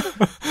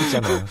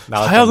있잖아요.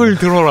 사약을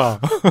들어라.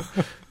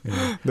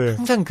 네.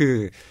 항상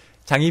그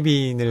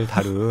장희빈을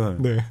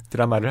다룬 네.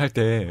 드라마를 할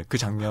때 그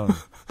장면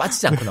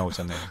빠지지 않고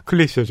나오잖아요.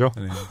 클리셰죠.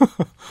 네.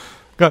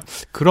 그러니까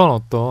그런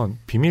어떤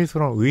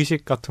비밀스러운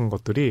의식 같은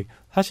것들이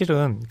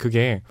사실은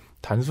그게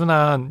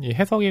단순한 이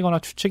해석이거나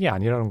추측이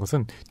아니라는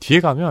것은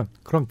뒤에 가면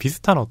그런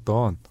비슷한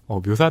어떤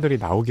묘사들이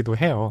나오기도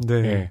해요.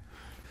 네. 네.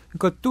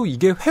 그러니까 또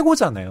이게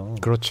회고잖아요.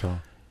 그렇죠.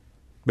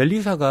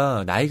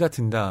 멜리사가 나이가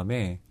든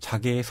다음에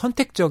자기의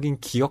선택적인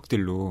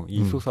기억들로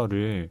이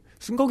소설을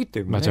쓴 거기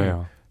때문에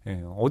맞아요. 네,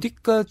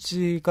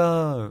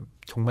 어디까지가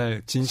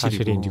정말 진실이고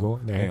사실인지고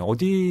네,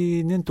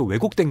 어디는 또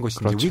왜곡된 것인지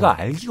그렇죠. 우리가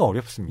알기가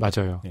어렵습니다.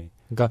 맞아요. 네.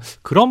 그러니까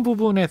그런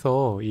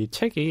부분에서 이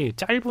책이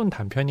짧은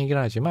단편이긴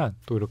하지만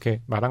또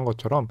이렇게 말한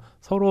것처럼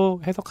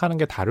서로 해석하는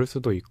게 다를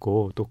수도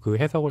있고 또 그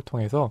해석을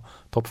통해서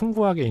더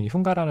풍부하게 이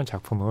흉가라는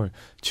작품을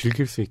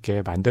즐길 수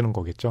있게 만드는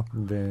거겠죠.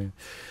 네.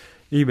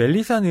 이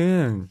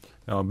멜리사는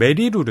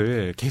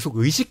메리루를 계속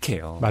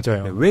의식해요.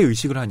 맞아요. 네, 왜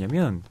의식을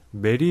하냐면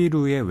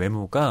메리루의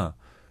외모가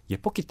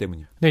예뻤기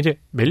때문이에요. 근데 이제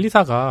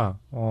멜리사가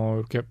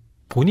이렇게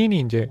본인이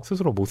이제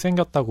스스로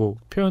못생겼다고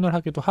표현을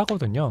하기도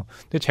하거든요.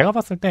 근데 제가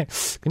봤을 때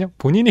그냥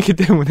본인이기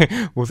때문에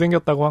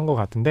못생겼다고 한 것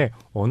같은데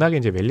워낙에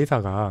이제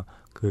멜리사가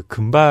그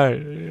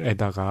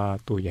금발에다가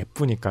또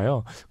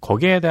예쁘니까요.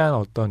 거기에 대한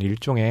어떤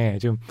일종의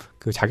좀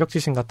그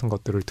자격지심 같은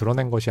것들을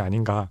드러낸 것이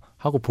아닌가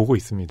하고 보고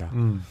있습니다.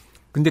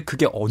 근데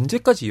그게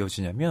언제까지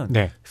이어지냐면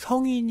네.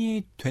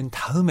 성인이 된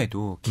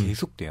다음에도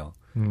계속돼요.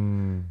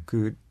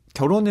 그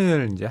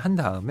결혼을 이제 한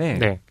다음에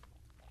네.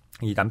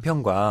 이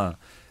남편과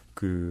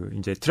그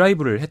이제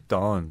드라이브를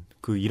했던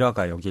그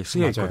일화가 여기에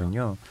쓰여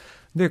있거든요.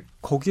 근데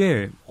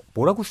거기에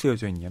뭐라고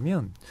쓰여져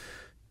있냐면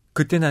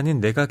그때 나는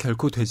내가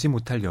결코 되지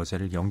못할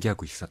여자를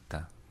연기하고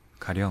있었다.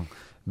 가령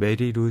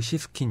메리루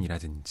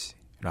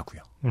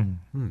시스킨이라든지라고요.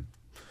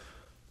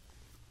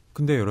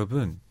 근데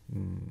여러분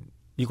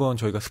이건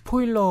저희가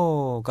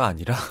스포일러가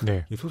아니라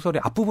네. 이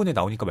소설의 앞부분에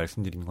나오니까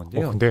말씀드리는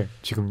건데요. 근데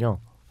지금요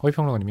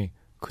허위평론가님이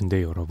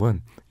근데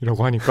여러분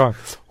이라고 하니까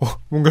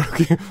뭔가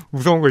이렇게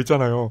무서운 거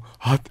있잖아요.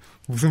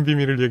 무슨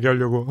비밀을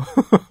얘기하려고.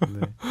 네.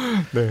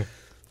 네.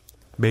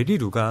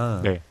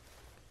 메리루가 네.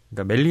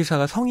 그러니까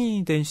멜리사가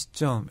성인이 된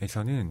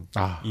시점에서는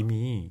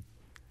이미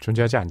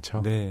존재하지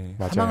않죠. 네,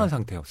 맞아요. 사망한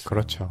상태였어요.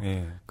 그렇죠.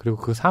 네. 그리고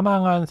그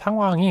사망한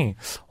상황이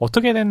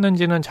어떻게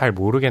됐는지는 잘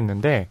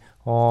모르겠는데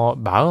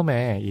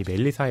마음에 이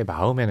멜리사의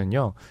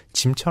마음에는요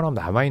짐처럼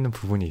남아있는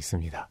부분이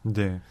있습니다. 네.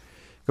 그러니까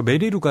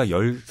메리루가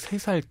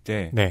 13살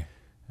때 네.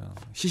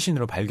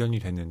 시신으로 발견이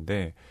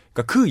됐는데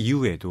그러니까 그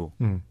이후에도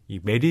이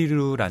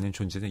메리루라는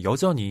존재는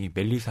여전히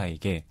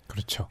멜리사에게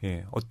그렇죠.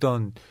 예,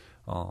 어떤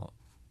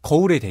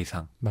거울의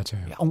대상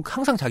맞아요.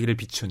 항상 자기를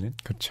비추는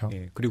그렇죠.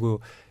 예,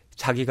 그리고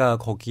자기가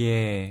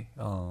거기에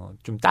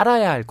좀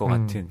따라야 할 것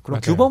같은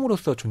그런 맞아요.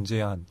 규범으로서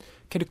존재한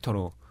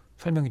캐릭터로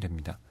설명이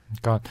됩니다.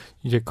 그러니까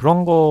이제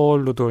그런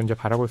걸로도 이제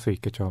바라볼 수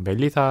있겠죠.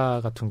 멜리사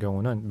같은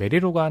경우는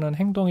메리루가 하는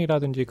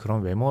행동이라든지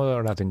그런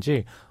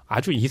외모라든지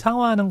아주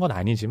이상화하는 건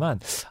아니지만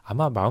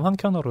아마 마음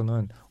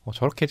한켠으로는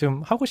저렇게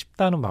좀 하고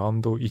싶다는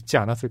마음도 있지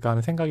않았을까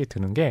하는 생각이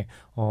드는 게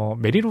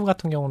메리루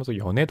같은 경우는 또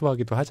연애도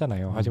하기도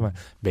하잖아요. 하지만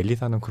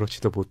멜리사는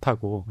그렇지도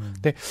못하고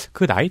근데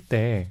그 나이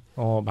때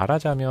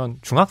말하자면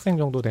중학생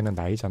정도 되는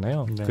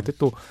나이잖아요. 네. 그때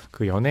또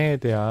그 연애에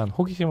대한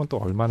호기심은 또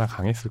얼마나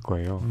강했을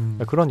거예요.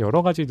 그러니까 그런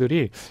여러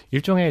가지들이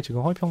일종의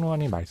지금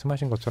허위평론가님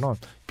말씀하신 것처럼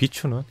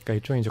비추는 그러니까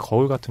일종의 이제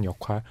거울 같은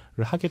역할을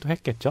하기도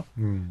했겠죠.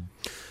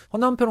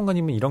 허나은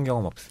평론가님은 이런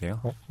경험 없으세요?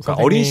 그러니까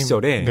선생님, 어린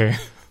시절에 네.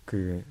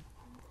 그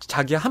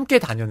자기가 함께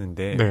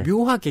다녔는데 네.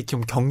 묘하게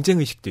좀 경쟁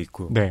의식도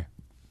있고 네.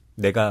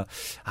 내가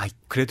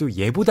그래도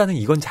얘보다는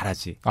이건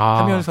잘하지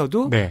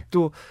하면서도 네.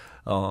 또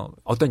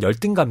어떤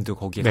열등감도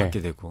거기에 네.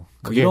 갖게 되고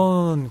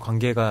이런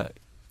관계가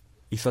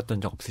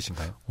있었던 적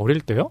없으신가요?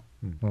 어릴 때요?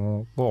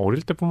 뭐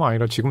어릴 때뿐만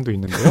아니라 지금도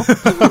있는데요.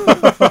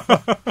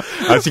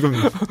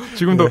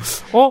 지금도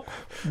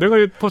내가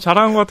더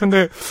잘하는 것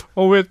같은데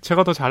왜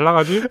제가 더 잘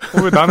나가지?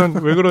 왜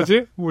나는 왜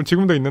그러지? 뭐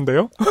지금도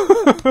있는데요.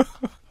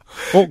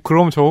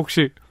 그럼 저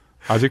혹시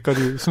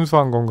아직까지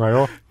순수한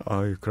건가요?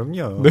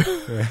 그럼요. 네.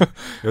 네.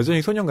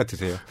 여전히 소년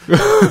같으세요.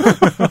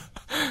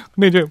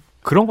 근데 이제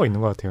그런 거 있는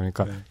것 같아요.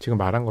 그러니까 네. 지금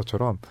말한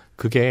것처럼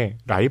그게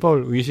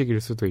라이벌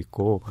의식일 수도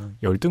있고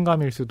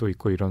열등감일 수도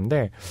있고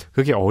이런데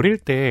그게 어릴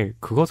때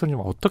그것을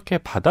좀 어떻게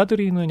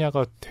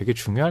받아들이느냐가 되게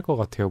중요할 것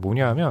같아요.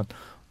 뭐냐 하면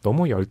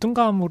너무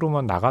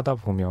열등감으로만 나가다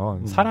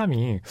보면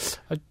사람이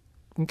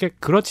이게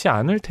그렇지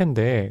않을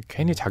텐데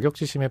괜히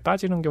자격지심에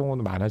빠지는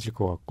경우는 많아질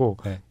것 같고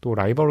네. 또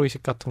라이벌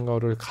의식 같은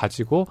거를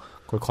가지고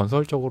그걸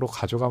건설적으로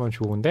가져가면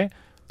좋은데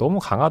너무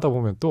강하다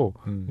보면 또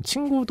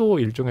친구도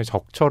일종의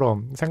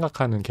적처럼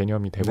생각하는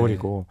개념이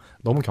돼버리고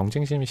너무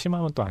경쟁심이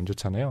심하면 또 안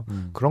좋잖아요.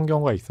 그런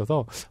경우가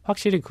있어서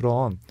확실히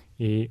그런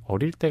이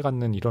어릴 때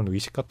갖는 이런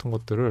의식 같은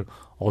것들을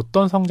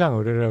어떤 성장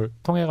의례를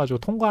통해 가지고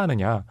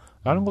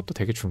통과하느냐라는 것도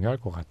되게 중요할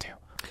것 같아요.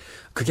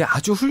 그게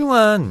아주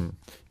훌륭한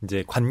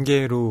이제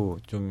관계로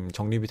좀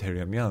정립이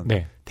되려면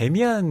네.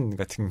 데미안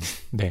같은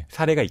네.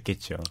 사례가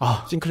있겠죠.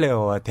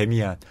 싱클레어와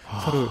데미안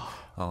서로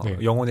네.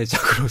 영혼의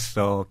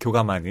짝으로서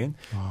교감하는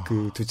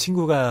그 두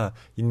친구가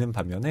있는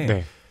반면에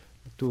네.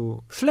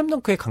 또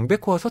슬램덩크의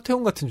강백호와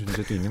서태웅 같은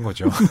존재도 있는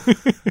거죠.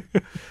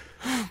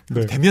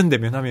 네. 대면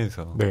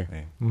하면서. 네.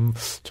 네.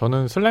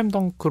 저는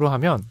슬램덩크로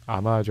하면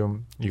아마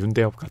좀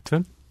윤대엽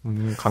같은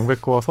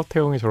강백호와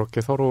서태웅이 저렇게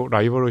서로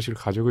라이벌 의식을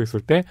가지고 있을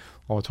때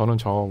저는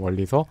저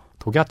멀리서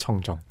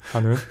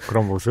독야청정하는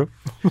그런 모습.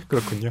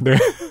 그렇군요. 네.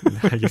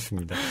 네,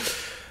 알겠습니다.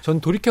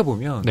 전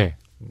돌이켜보면 네.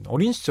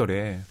 어린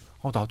시절에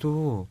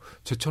나도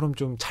쟤처럼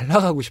좀 잘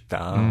나가고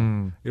싶다.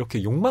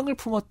 이렇게 욕망을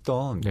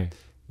품었던 네.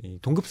 이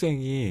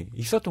동급생이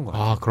있었던 것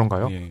같아요. 아,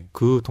 그런가요? 예.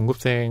 그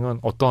동급생은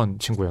어떤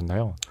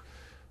친구였나요?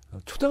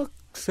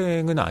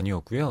 초등학생은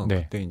아니었고요.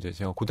 네. 그때 이제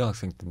제가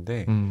고등학생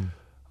때인데,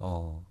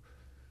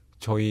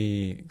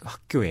 저희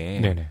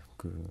학교에 네네.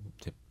 그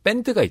이제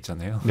밴드가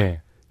있잖아요.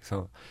 네.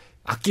 그래서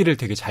악기를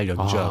되게 잘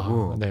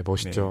연주하고, 네,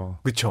 멋있죠.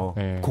 네, 그렇죠.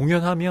 네.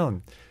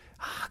 공연하면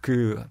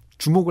그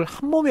주목을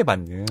한 몸에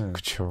받는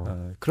그쵸.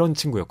 그런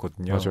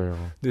친구였거든요.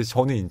 맞아요. 근데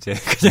저는 이제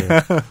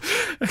그냥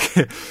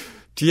이렇게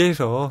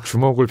뒤에서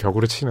주먹을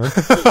벽으로 치는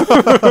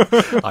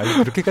아니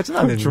그렇게까지는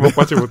안 했는데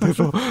주먹받지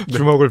못해서 네.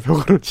 주먹을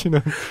벽으로 치는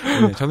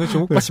네, 저는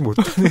주목받지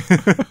못하는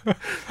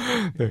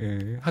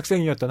네,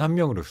 학생이었던 한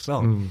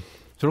명으로서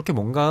저렇게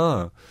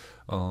뭔가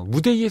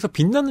무대 위에서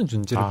빛나는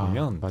존재를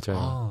보면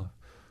맞아요.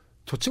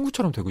 저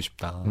친구처럼 되고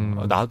싶다.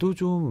 나도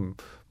좀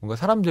뭔가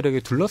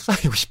사람들에게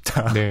둘러싸이고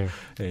싶다. 네.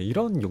 네,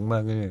 이런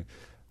욕망을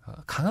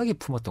강하게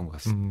품었던 것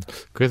같습니다.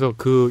 그래서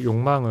그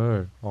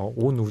욕망을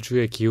온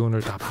우주의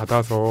기운을 다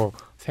받아서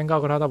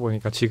생각을 하다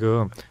보니까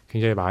지금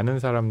굉장히 많은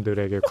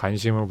사람들에게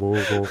관심을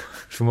모으고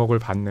주목을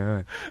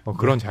받는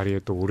그런 자리에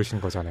또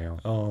오르신 거잖아요.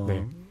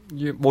 네.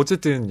 뭐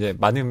어쨌든 이제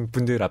많은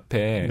분들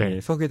앞에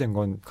네. 서게 된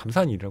건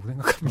감사한 일이라고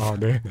생각합니다.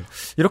 네.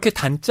 이렇게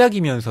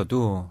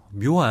단짝이면서도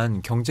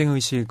묘한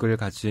경쟁의식을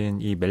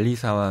가진 이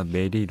멜리사와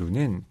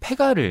메리루는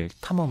폐가를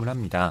탐험을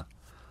합니다.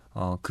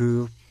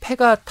 그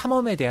폐가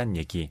탐험에 대한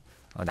얘기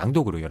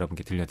낭독으로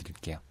여러분께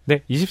들려드릴게요.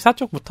 네,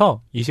 24쪽부터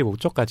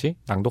 25쪽까지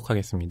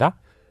낭독하겠습니다.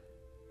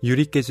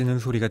 유리 깨지는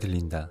소리가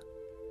들린다.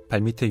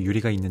 발밑에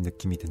유리가 있는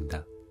느낌이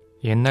든다.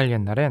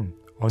 옛날엔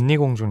언니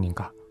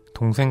공주님과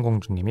동생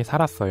공주님이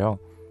살았어요.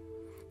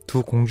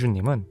 두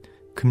공주님은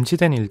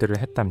금지된 일들을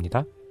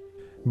했답니다.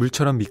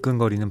 물처럼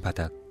미끈거리는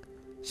바닥,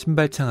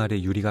 신발창 아래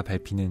유리가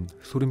밟히는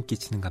소름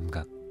끼치는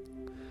감각,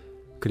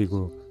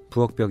 그리고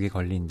부엌벽에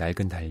걸린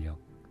낡은 달력,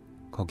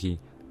 거기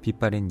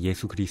빛바랜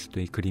예수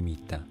그리스도의 그림이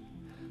있다.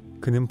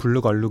 그는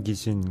블룩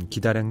얼룩이진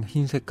기다란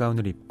흰색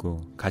가운을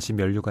입고 가시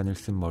면류관을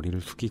쓴 머리를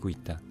숙이고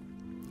있다.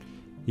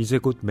 이제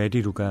곧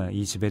메리루가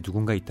이 집에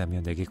누군가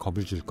있다며 내게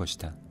겁을 줄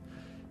것이다.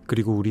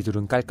 그리고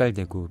우리들은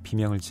깔깔대고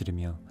비명을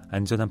지르며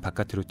안전한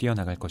바깥으로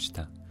뛰어나갈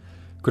것이다.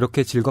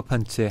 그렇게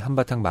질겁한 채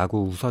한바탕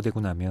마구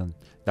웃어대고 나면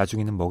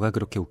나중에는 뭐가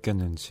그렇게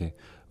웃겼는지,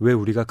 왜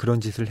우리가 그런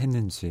짓을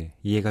했는지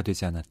이해가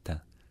되지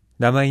않았다.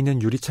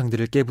 남아있는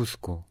유리창들을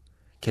깨부수고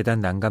계단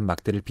난간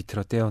막대를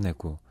비틀어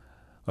떼어내고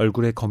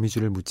얼굴에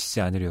거미줄을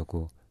묻히지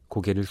않으려고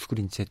고개를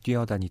숙인 채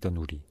뛰어다니던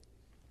우리.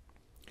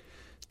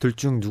 둘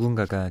중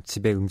누군가가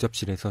집의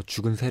응접실에서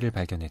죽은 새를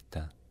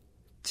발견했다.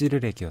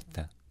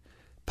 찌르레기였다.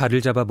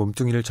 발을 잡아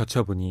몸뚱이를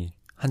젖혀보니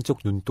한쪽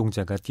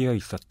눈동자가 띄어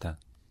있었다.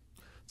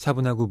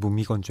 차분하고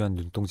무미건조한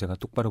눈동자가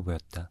똑바로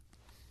보였다.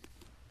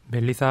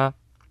 멜리사,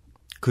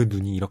 그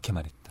눈이 이렇게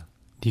말했다.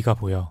 네가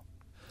보여.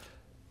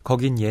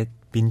 거긴 옛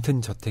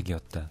민튼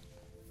저택이었다.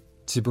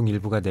 지붕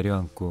일부가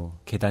내려앉고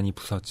계단이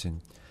부서진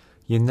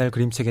옛날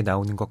그림책에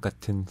나오는 것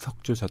같은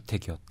석조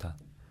저택이었다.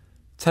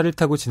 차를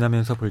타고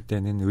지나면서 볼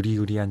때는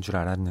으리으리한 줄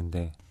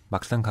알았는데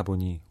막상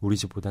가보니 우리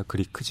집보다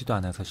그리 크지도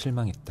않아서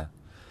실망했다.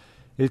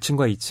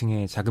 1층과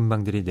 2층에 작은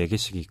방들이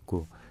 4개씩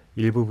있고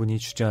일부분이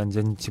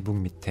주저앉은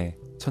지붕 밑에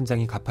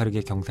천장이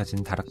가파르게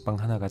경사진 다락방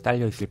하나가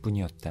딸려있을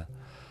뿐이었다.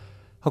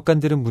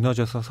 헛간들은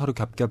무너져서 서로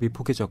겹겹이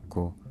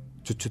포개졌고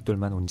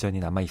주춧돌만 온전히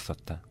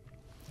남아있었다.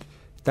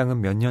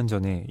 땅은 몇 년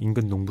전에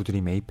인근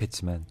농부들이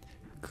매입했지만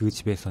그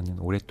집에서는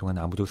오랫동안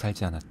아무도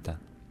살지 않았다.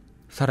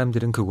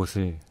 사람들은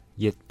그곳을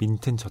옛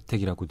민튼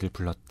저택이라고 늘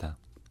불렀다.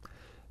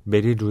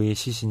 메리루의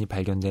시신이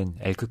발견된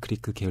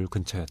엘크크리크 계율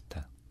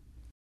근처였다.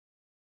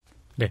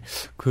 네,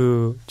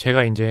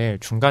 제가 이제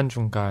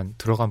중간중간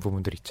들어간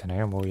부분들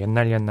있잖아요. 뭐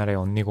옛날에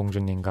언니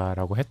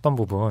공주님가라고 했던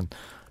부분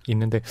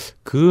있는데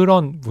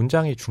그런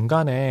문장이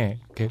중간에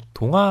이렇게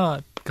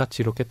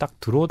동화같이 이렇게 딱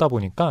들어오다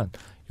보니까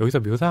여기서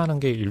묘사하는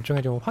게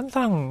일종의 좀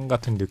환상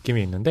같은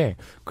느낌이 있는데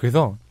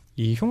그래서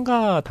이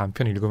흉가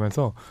단편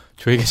읽으면서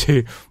저에게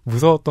제일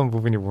무서웠던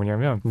부분이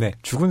뭐냐면 네.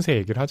 죽은 새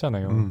얘기를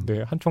하잖아요.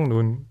 근데 한쪽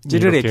눈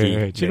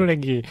찌르레기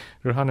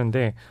찌르레기를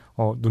하는데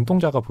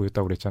눈동자가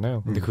보였다고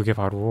그랬잖아요. 근데 그게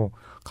바로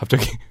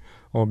갑자기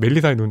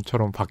멜리사의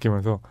눈처럼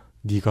바뀌면서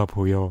네가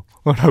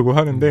보여라고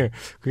하는데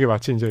그게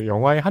마치 이제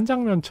영화의 한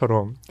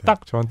장면처럼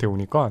딱 저한테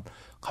오니까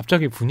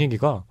갑자기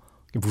분위기가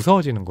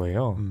무서워지는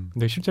거예요.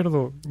 근데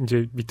실제로도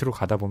이제 밑으로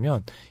가다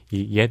보면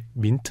이 옛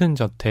민튼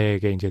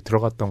저택에 이제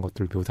들어갔던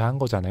것들을 묘사한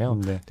거잖아요.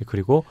 네.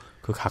 그리고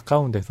그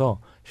가까운 데서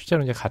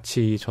실제로 이제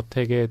같이 이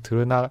저택에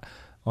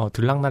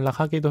들락날락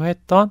하기도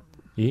했던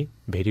이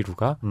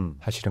메리루가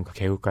사실은 그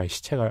개울가에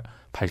시체가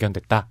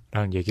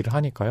발견됐다라는 얘기를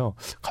하니까요.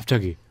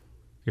 갑자기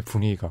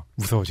분위기가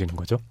무서워지는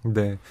거죠.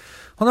 네.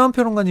 허나원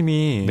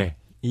평론가님이 네.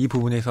 이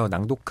부분에서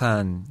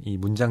낭독한 이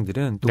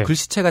문장들은 또 네.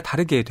 글씨체가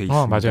다르게 돼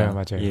있습니다.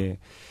 맞아요. 예.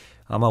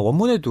 아마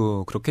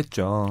원문에도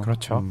그렇겠죠.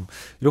 그렇죠.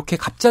 이렇게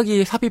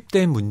갑자기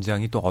삽입된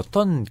문장이 또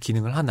어떤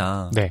기능을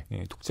하나 네.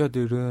 예,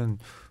 독자들은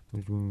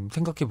좀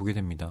생각해 보게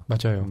됩니다.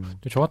 맞아요.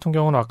 저 같은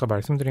경우는 아까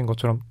말씀드린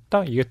것처럼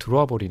딱 이게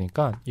들어와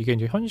버리니까 이게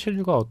이제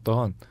현실과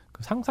어떤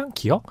그 상상,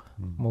 기억,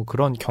 뭐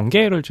그런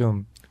경계를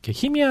좀 이렇게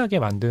희미하게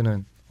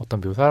만드는 어떤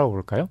묘사라고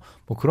그럴까요?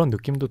 뭐 그런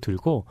느낌도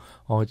들고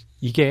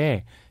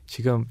이게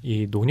지금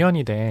이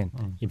노년이 된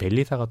이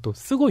멜리사가 또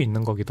쓰고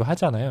있는 거기도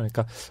하잖아요.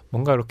 그러니까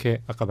뭔가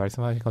이렇게 아까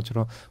말씀하신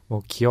것처럼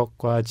뭐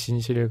기억과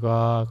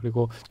진실과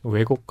그리고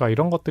왜곡과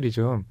이런 것들이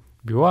좀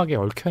묘하게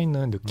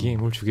얽혀있는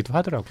느낌을 주기도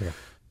하더라고요.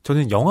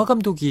 저는 영화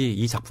감독이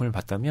이 작품을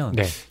봤다면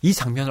네. 이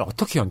장면을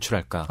어떻게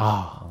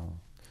연출할까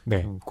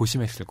네.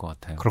 고심했을 것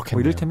같아요. 그렇겠네요.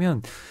 뭐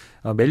이를테면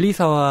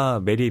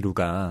멜리사와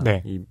메리루가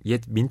네. 이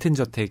옛 민튼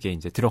저택에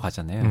이제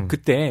들어가잖아요.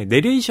 그때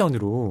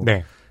내레이션으로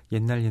네.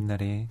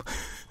 옛날에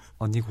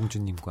언니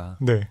공주님과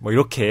네. 뭐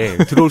이렇게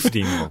들어올 수도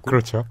있는 거고.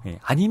 그렇죠. 예,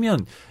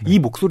 아니면 이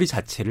목소리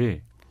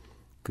자체를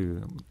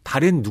그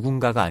다른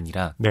누군가가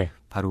아니라 네.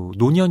 바로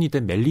노년이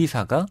된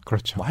멜리사가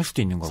그렇죠. 뭐 할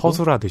수도 있는 거고.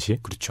 서술하듯이.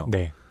 그렇죠.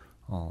 네.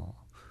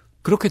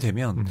 그렇게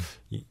되면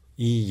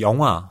이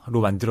영화로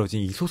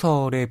만들어진 이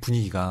소설의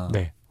분위기가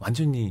네.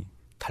 완전히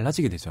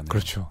달라지게 되잖아요.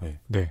 그렇죠. 네.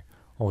 네.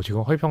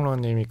 지금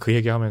허위평론가님이 그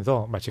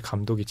얘기하면서 마치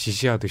감독이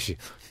지시하듯이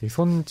이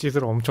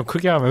손짓을 엄청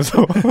크게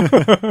하면서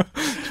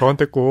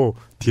저한테 꼭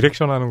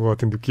디렉션하는 것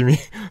같은 느낌이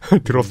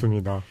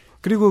들었습니다.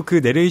 그리고 그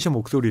내레이션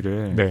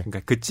목소리를 네.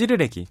 그러니까 그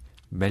찌르레기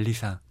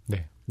멜리사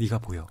네. 네가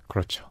보여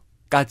그렇죠.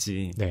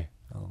 까지 네.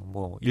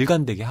 뭐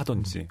일관되게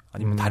하던지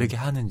아니면 다르게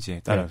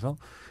하는지에 따라서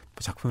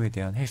작품에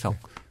대한 해석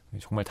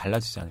정말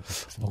달라지지 않을까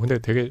싶습니다. 근데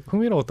되게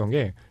흥미로웠던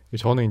게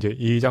저는 이제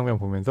이 장면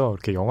보면서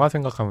이렇게 영화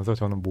생각하면서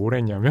저는 뭘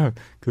했냐면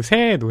그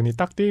새의 눈이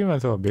딱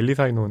띄면서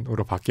멜리사의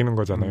눈으로 바뀌는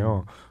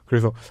거잖아요.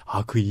 그래서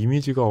그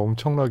이미지가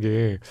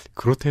엄청나게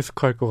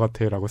그로테스크할 것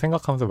같아라고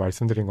생각하면서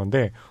말씀드린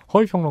건데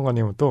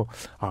허위평론가님은 또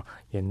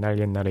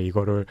옛날에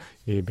이거를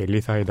이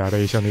멜리사의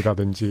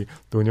나레이션이라든지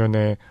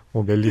노년에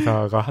뭐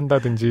멜리사가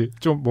한다든지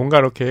좀 뭔가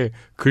이렇게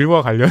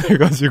글과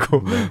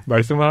관련해가지고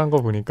말씀을 한 거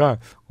보니까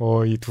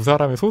이 두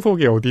사람의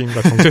소속이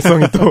어디인가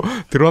정체성이 또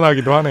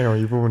드러나기도 하네요.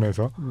 이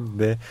부분에서.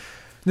 네.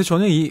 근데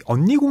저는 이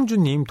언니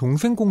공주님,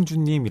 동생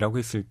공주님이라고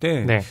했을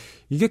때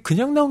이게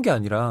그냥 나온 게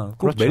아니라 꼭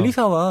그렇죠.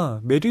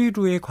 멜리사와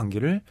메리루의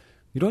관계를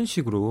이런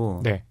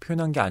식으로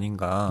표현한 게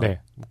아닌가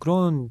뭐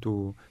그런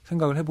또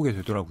생각을 해보게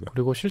되더라고요.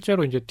 그리고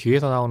실제로 이제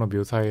뒤에서 나오는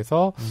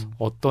묘사에서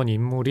어떤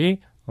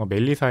인물이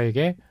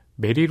멜리사에게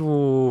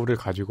메리루를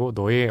가지고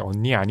너의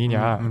언니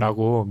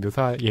아니냐라고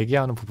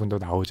얘기하는 부분도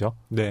나오죠.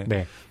 네.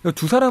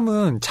 두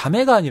사람은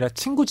자매가 아니라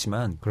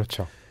친구지만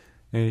그렇죠.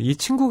 이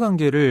친구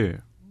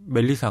관계를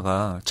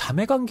멜리사가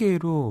자매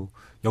관계로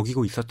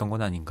여기고 있었던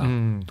건 아닌가.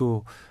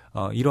 또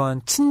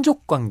이러한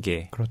친족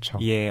관계의 그렇죠.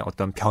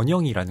 어떤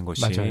변형이라는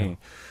것이 맞아요.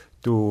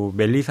 또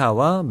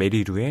멜리사와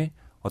메리루의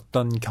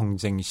어떤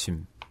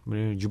경쟁심을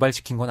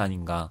유발시킨 건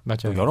아닌가.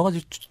 맞아요. 또 여러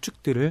가지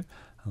추측들을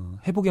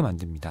해보게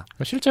만듭니다.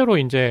 실제로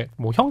이제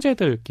뭐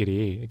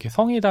형제들끼리 이렇게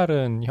성이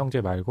다른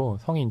형제 말고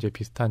성이 이제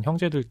비슷한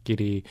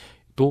형제들끼리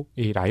또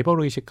이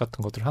라이벌 의식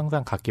같은 것들을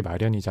항상 갖기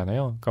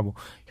마련이잖아요. 그러니까 뭐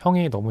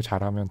형이 너무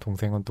잘하면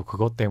동생은 또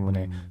그것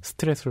때문에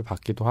스트레스를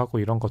받기도 하고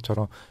이런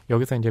것처럼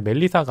여기서 이제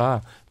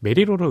멜리사가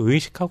메리루를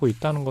의식하고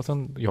있다는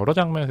것은 여러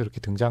장면에서 이렇게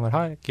등장을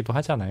하기도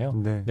하잖아요.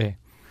 네.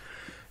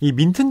 이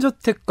민튼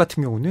저택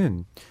같은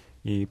경우는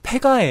이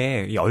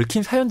폐가에 이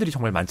얽힌 사연들이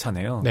정말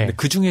많잖아요. 근데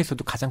그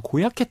중에서도 가장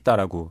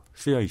고약했다라고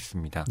쓰여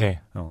있습니다.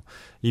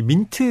 이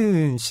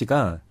민튼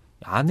씨가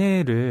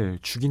아내를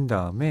죽인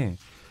다음에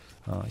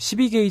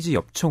 12게이지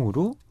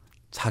엽총으로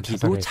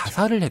자기도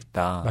자살을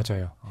했다.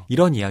 맞아요.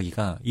 이런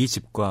이야기가 이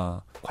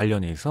집과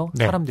관련해서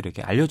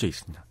사람들에게 알려져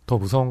있습니다. 더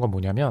무서운 건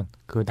뭐냐면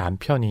그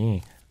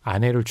남편이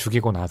아내를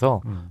죽이고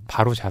나서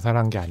바로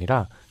자살한 게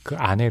아니라 그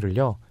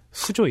아내를요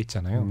수조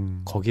있잖아요.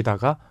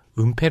 거기다가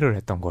은폐를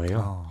했던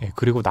거예요.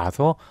 그리고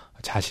나서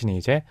자신이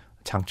이제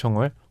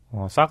장총을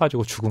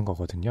쏴가지고 죽은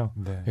거거든요.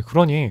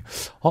 그러니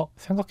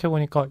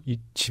생각해보니까 이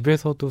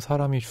집에서도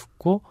사람이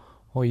죽고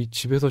이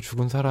집에서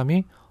죽은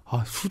사람이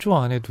수조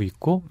안에도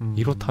있고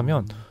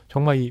이렇다면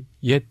정말 이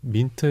옛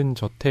민튼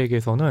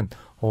저택에서는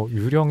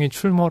유령이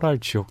출몰할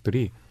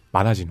지역들이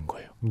많아지는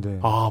거예요. 네.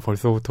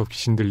 벌써부터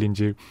귀신 들린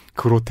집,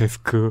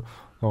 그로테스크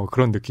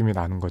그런 느낌이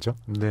나는 거죠.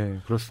 네,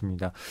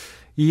 그렇습니다.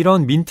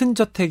 이런 민튼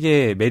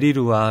저택에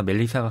메리루와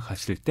멜리사가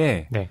갔을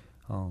때 네.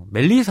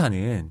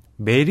 멜리사는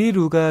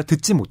메리루가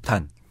듣지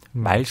못한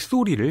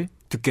말소리를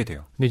듣게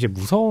돼요. 근데 이제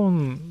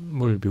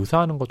무서움을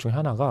묘사하는 것 중에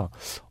하나가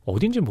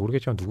어딘지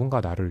모르겠지만 누군가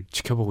나를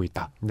지켜보고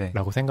있다라고 네.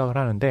 생각을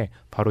하는데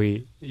바로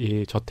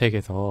이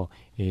저택에서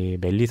이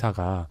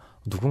멜리사가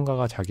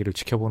누군가가 자기를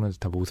지켜보는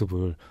듯한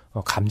모습을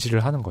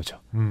감지를 하는 거죠.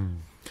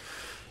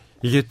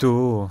 이게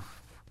또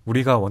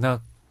우리가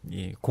워낙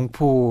이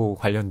공포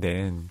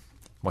관련된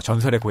뭐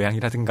전설의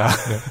고향이라든가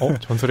네.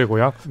 전설의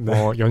고향? 네.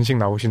 연식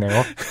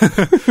나오시네요.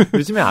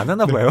 요즘에 안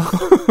하나 봐요.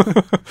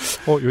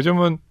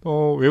 요즘은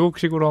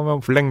외국식으로 하면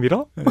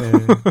블랙미러? 네.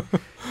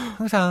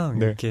 항상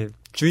네. 이렇게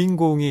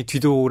주인공이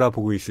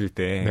뒤돌아보고 있을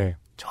때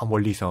저 네.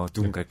 멀리서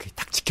누군가 이렇게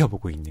딱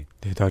지켜보고 있는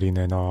내 다리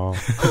내놔.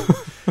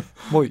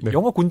 뭐 네.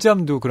 영화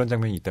곤지암도 그런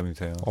장면이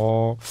있다면서요.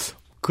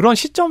 그런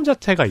시점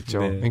자체가 있죠.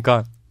 네.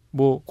 그러니까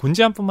뭐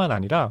곤지암뿐만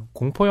아니라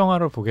공포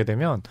영화를 보게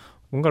되면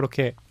뭔가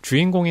이렇게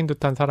주인공인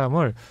듯한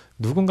사람을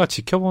누군가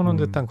지켜보는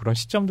듯한 그런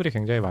시점들이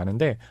굉장히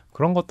많은데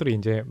그런 것들이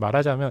이제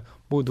말하자면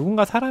뭐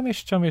누군가 사람의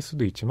시점일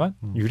수도 있지만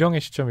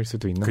유령의 시점일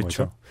수도 있는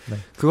그렇죠. 거죠. 네.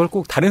 그걸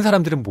꼭 다른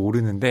사람들은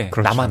모르는데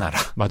그렇죠. 나만 알아.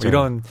 맞아요.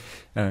 이런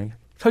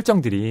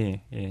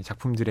설정들이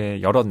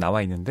작품들에 여럿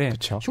나와 있는데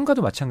그렇죠.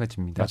 흉가도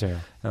마찬가지입니다.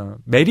 맞아요.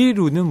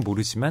 메리루는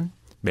모르지만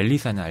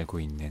멜리사는 알고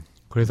있는.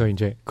 그래서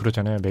이제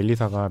그러잖아요.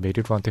 멜리사가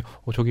메리루한테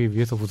저기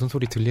위에서 무슨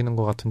소리 들리는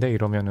것 같은데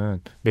이러면은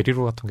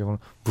메리루 같은 경우는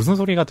무슨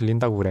소리가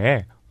들린다고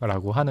그래?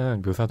 라고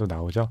하는 묘사도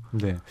나오죠.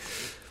 네.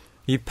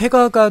 이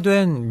폐가가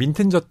된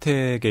민튼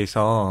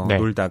저택에서 네.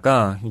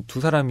 놀다가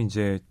두 사람이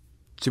이제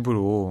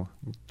집으로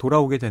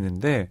돌아오게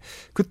되는데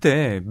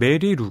그때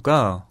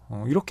메리루가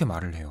이렇게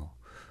말을 해요.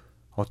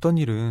 어떤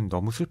일은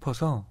너무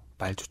슬퍼서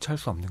말조차 할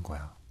수 없는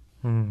거야.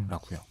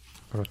 라고요.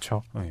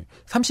 그렇죠. 네.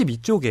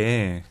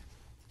 32쪽에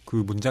그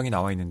문장이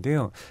나와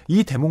있는데요.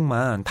 이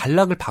대목만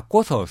단락을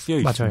바꿔서 쓰여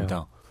있습니다.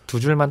 맞아요. 두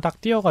줄만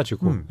딱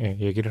띄어가지고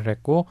얘기를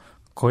했고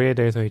그에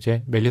대해서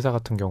이제 멜리사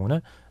같은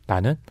경우는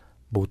나는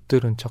못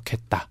들은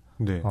척했다.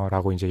 네.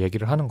 라고 이제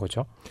얘기를 하는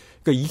거죠.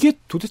 그러니까 이게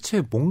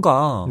도대체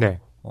뭔가 네.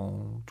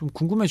 좀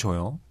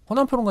궁금해져요.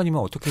 허남 평론가님은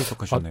어떻게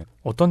해석하셨나요?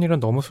 어떤 일은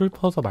너무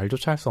슬퍼서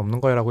말조차 할 수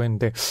없는 거라고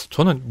했는데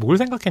저는 뭘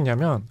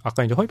생각했냐면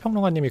아까 이제 허위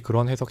평론가님이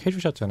그런 해석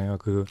해주셨잖아요.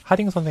 그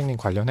하딩 선생님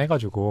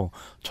관련해가지고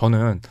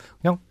저는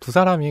그냥 두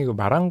사람이 그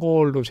말한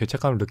걸로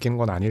죄책감을 느끼는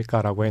건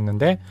아닐까라고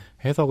했는데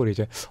해석을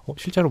이제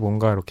실제로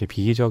뭔가 이렇게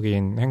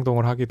비이적인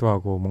행동을 하기도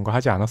하고 뭔가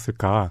하지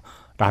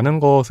않았을까라는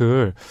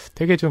것을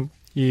되게 좀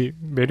이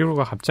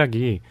메리루가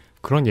갑자기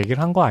그런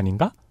얘기를 한 거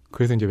아닌가?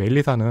 그래서 이제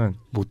멜리사는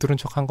못 들은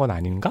척 한 건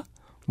아닌가?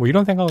 뭐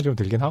이런 생각은 좀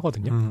들긴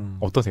하거든요.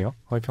 어떠세요?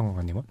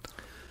 허위평론가님은?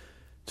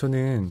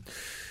 저는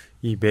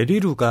이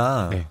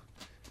메리루가 네.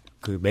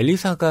 그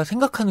멜리사가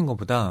생각하는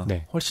것보다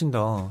네. 훨씬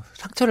더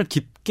상처를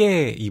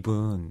깊게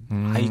입은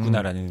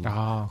아이구나라는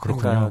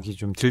생각이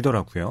좀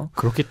들더라고요.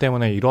 그렇기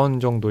때문에 이런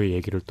정도의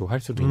얘기를 또 할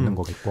수도 있는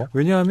거겠고.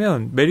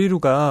 왜냐하면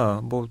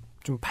메리루가 뭐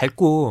좀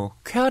밝고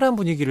쾌활한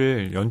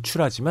분위기를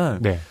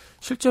연출하지만 네.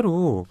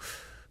 실제로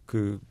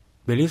그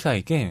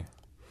멜리사에게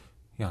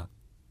야,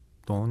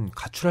 넌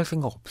가출할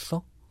생각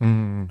없어?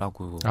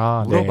 라고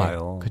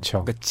물어봐요. 네.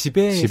 그쵸. 그러니까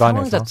집의 집안에서.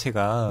 상황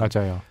자체가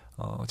맞아요.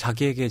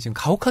 자기에게 지금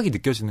가혹하게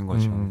느껴지는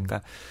거죠.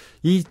 그러니까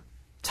이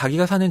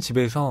자기가 사는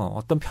집에서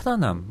어떤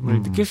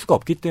편안함을 느낄 수가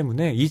없기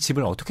때문에 이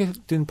집을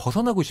어떻게든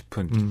벗어나고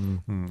싶은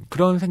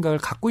그런 생각을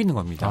갖고 있는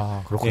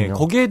겁니다. 그렇군요. 예,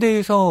 거기에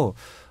대해서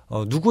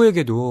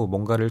누구에게도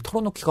뭔가를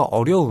털어놓기가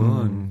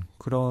어려운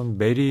그런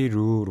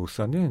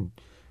메리루로서는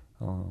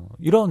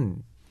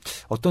이런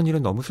어떤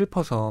일은 너무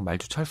슬퍼서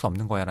말조차 할 수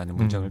없는 거야라는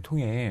문장을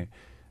통해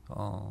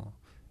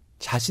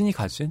자신이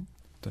가진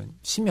어떤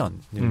심연을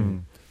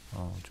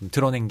좀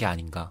드러낸 게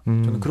아닌가.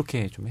 저는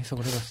그렇게 좀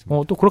해석을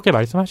해봤습니다. 또 그렇게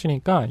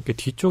말씀하시니까 이렇게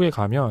뒤쪽에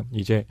가면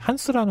이제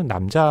한스라는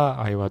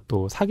남자아이와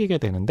또 사귀게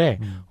되는데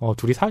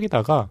둘이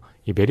사귀다가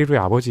이 메리루의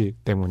아버지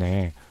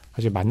때문에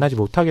사실 만나지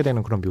못하게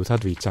되는 그런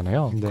묘사도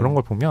있잖아요. 네. 그런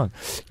걸 보면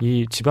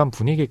이 집안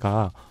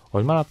분위기가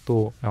얼마나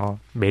또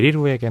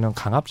메리루에게는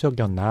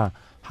강압적이었나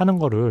하는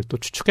거를 또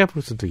추측해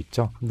볼 수도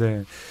있죠.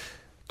 네.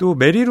 또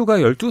메리루가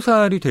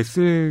 12살이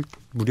됐을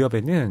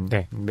무렵에는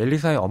네.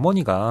 멜리사의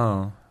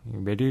어머니가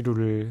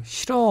메리루를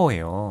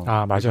싫어해요.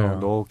 맞아요.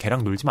 너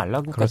걔랑 놀지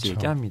말라고까지 그렇죠.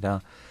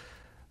 얘기합니다.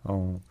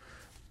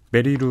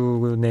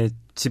 메리루의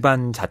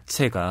집안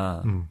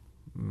자체가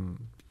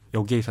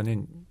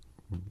여기에서는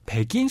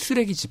백인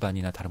쓰레기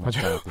집안이나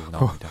다름없다고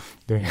나옵니다.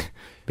 네,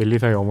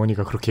 멜리사의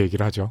어머니가 그렇게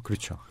얘기를 하죠.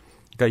 그렇죠.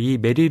 그러니까 이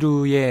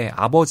메리루의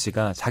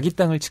아버지가 자기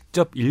땅을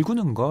직접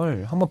일구는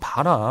걸 한번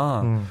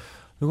봐라.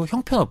 이거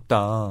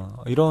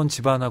형편없다. 이런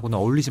집안하고는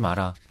어울리지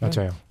마라.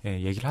 맞아요. 예,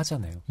 얘기를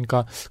하잖아요.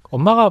 그러니까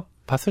엄마가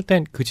봤을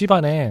땐 그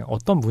집안에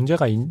어떤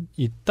문제가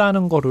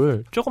있다는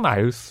거를 조금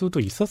알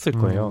수도 있었을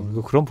거예요.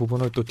 그리고 그런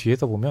부분을 또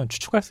뒤에서 보면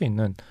추측할 수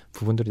있는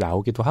부분들이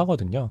나오기도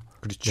하거든요.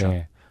 그렇죠.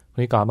 네.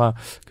 그러니까 아마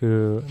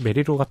그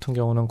메리루 같은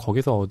경우는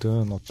거기서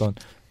얻은 어떤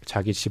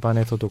자기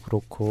집안에서도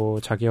그렇고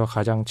자기와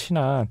가장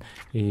친한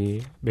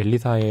이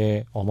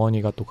멜리사의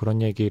어머니가 또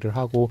그런 얘기를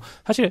하고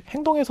사실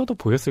행동에서도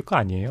보였을 거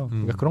아니에요.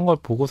 그러니까 그런 걸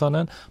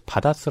보고서는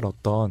받았을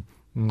어떤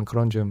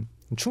그런 좀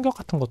충격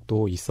같은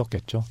것도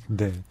있었겠죠.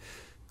 네.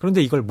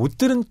 그런데 이걸 못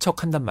들은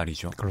척 한단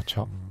말이죠.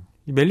 그렇죠.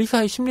 이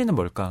멜리사의 심리는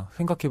뭘까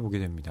생각해 보게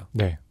됩니다.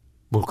 네.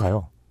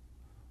 뭘까요?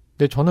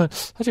 근데 저는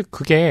사실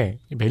그게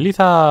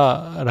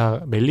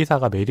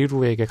멜리사가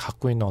메리루에게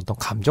갖고 있는 어떤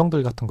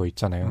감정들 같은 거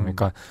있잖아요.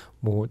 그러니까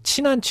뭐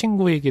친한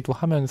친구이기도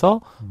하면서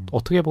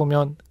어떻게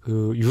보면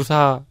그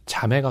유사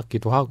자매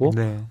같기도 하고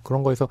네.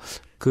 그런 거에서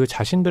그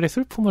자신들의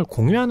슬픔을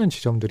공유하는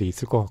지점들이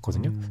있을 것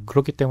같거든요.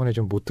 그렇기 때문에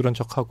좀 못 들은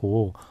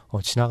척하고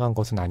지나간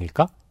것은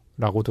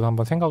아닐까라고도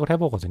한번 생각을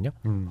해보거든요.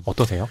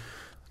 어떠세요?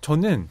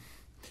 저는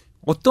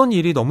어떤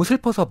일이 너무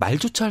슬퍼서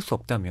말조차 할 수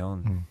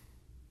없다면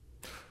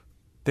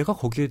내가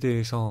거기에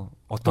대해서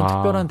어떤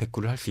특별한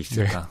대꾸를 할 수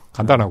있을까? 네,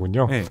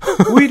 간단하군요. 네,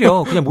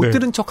 오히려 그냥 못 네.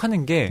 들은 척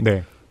하는 게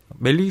네.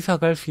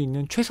 멜리사가 할 수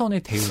있는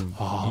최선의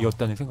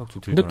대응이었다는 생각도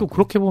들더라고요. 근데 또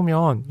그렇게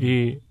보면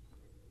이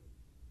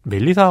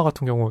멜리사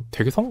같은 경우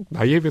되게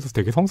나이에 비해서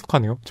되게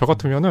성숙하네요. 저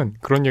같으면은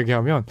그런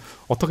얘기하면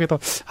어떻게든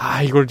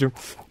이걸 좀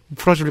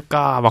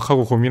풀어줄까 막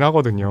하고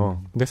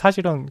고민하거든요. 근데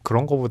사실은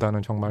그런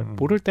거보다는 정말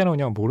모를 때는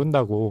그냥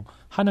모른다고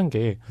하는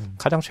게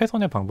가장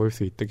최선의 방법일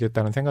수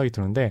있겠다는 생각이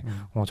드는데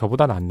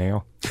저보다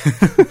낫네요.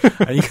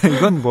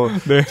 이건 뭐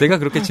네. 제가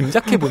그렇게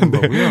짐작해 보는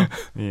거고요.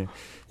 예.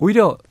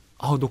 오히려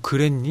너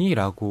그랬니?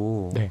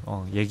 라고 네.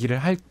 얘기를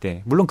할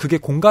때 물론 그게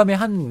공감의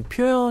한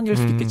표현일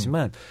수도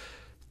있겠지만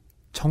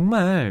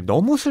정말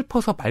너무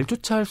슬퍼서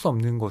말조차 할 수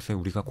없는 것에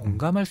우리가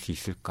공감할 수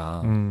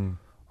있을까?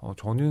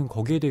 저는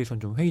거기에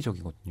대해서는 좀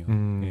회의적이거든요.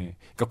 예.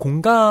 그러니까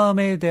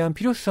공감에 대한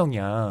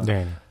필요성이야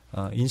네.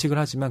 인식을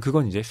하지만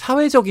그건 이제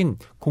사회적인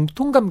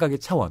공통감각의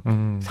차원,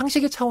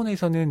 상식의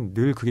차원에서는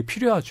늘 그게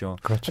필요하죠.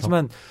 그렇죠.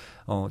 하지만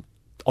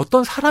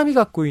어떤 사람이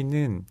갖고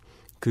있는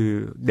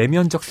그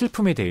내면적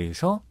슬픔에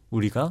대해서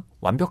우리가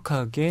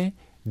완벽하게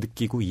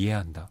느끼고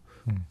이해한다.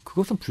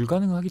 그것은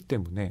불가능하기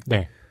때문에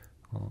네.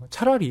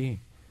 차라리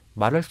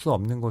말할 수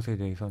없는 것에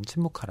대해서는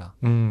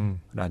침묵하라라는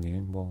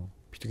뭐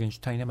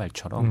비트겐슈타인의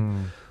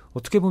말처럼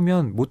어떻게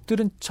보면 못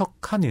들은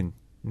척하는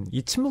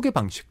이 침묵의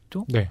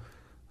방식도 네.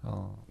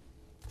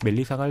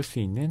 멜리사가 할 수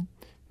있는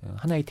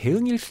하나의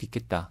대응일 수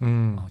있겠다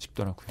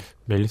싶더라고요.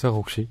 멜리사가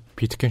혹시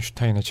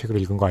비트겐슈타인의 책을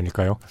읽은 거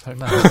아닐까요?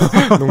 설마.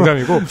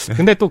 농담이고.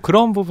 근데 또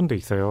그런 부분도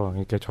있어요.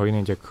 그러니까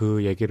저희는 이제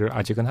그 얘기를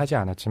아직은 하지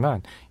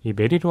않았지만 이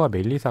메리루와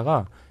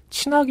멜리사가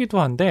친하기도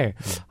한데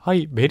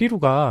이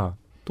메리루가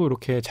또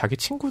이렇게 자기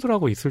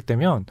친구들하고 있을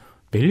때면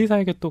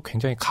멜리사에게 또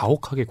굉장히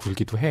가혹하게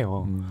굴기도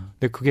해요.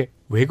 근데 그게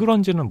왜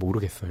그런지는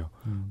모르겠어요.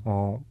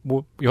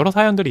 뭐 여러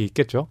사연들이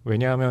있겠죠.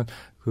 왜냐하면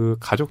그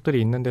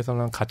가족들이 있는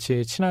데서는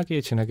같이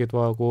친하게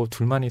지내기도 하고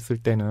둘만 있을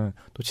때는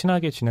또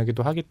친하게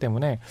지내기도 하기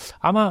때문에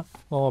아마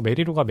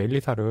메리루가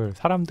멜리사를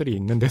사람들이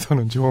있는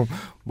데서는 좀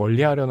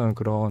멀리하려는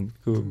그런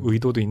그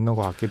의도도 있는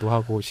것 같기도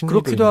하고 심리도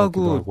그렇기도 있는 하고,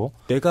 것 같기도 하고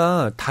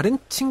내가 다른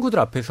친구들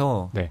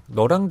앞에서 네.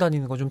 너랑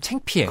다니는 건 좀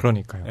창피해.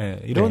 그러니까요.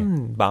 이런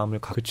네. 마음을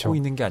갖고 그쵸.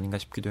 있는 게 아닌가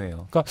싶기도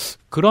해요. 그러니까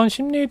그런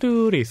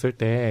심리들이 있을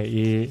때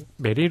이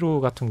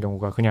메리루 같은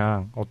경우가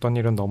그냥 어떤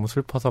일은 너무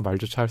슬퍼서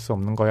말조차 할 수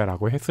없는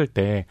거야라고 했을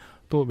때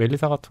또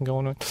멜리사 같은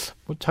경우는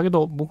뭐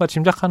자기도 뭔가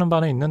짐작하는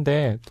바는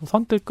있는데 또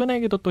선뜻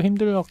꺼내기도 또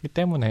힘들었기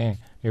때문에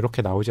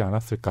이렇게 나오지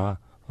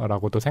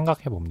않았을까라고도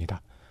생각해 봅니다.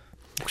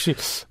 혹시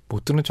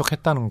못 듣는 척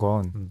했다는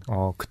건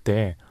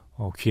그때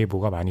귀에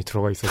뭐가 많이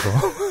들어가 있어서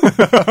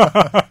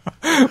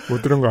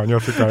못 들은 거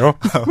아니었을까요?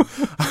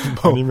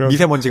 뭐 아니면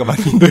미세먼지가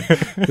많이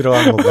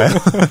들어간 건가요?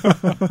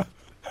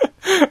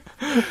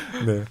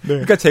 네.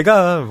 그러니까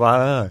제가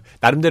막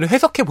나름대로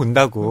해석해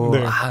본다고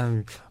네.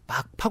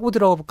 막 파고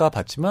들어가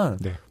봤지만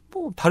네.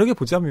 뭐 다르게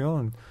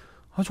보자면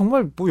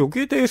정말 뭐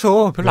여기에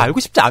대해서 별로 알고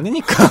싶지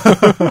않으니까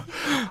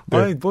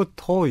네. 뭐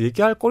더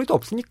얘기할 거리도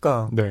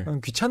없으니까 네.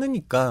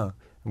 귀찮으니까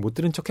못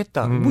들은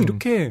척했다. 뭐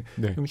이렇게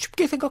네. 좀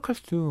쉽게 생각할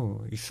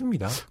수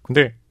있습니다.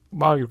 근데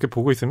막 이렇게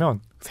보고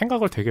있으면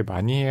생각을 되게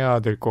많이 해야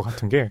될 것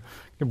같은 게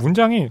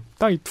문장이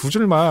딱 이 두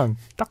줄만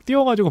딱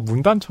띄워가지고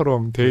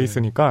문단처럼 돼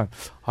있으니까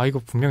이거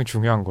분명히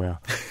중요한 거야.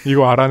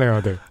 이거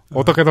알아내야 돼.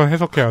 어떻게든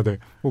해석해야 돼.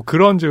 뭐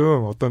그런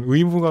좀 어떤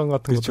의무감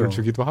같은 그렇죠. 것들을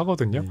주기도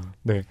하거든요.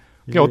 네.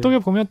 이게 어떻게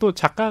보면 또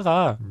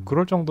작가가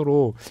그럴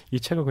정도로 이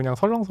책을 그냥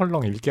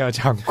설렁설렁 읽게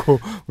하지 않고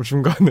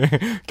중간에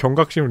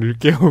경각심을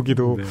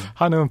일깨우기도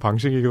하는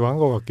방식이기도 한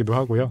것 같기도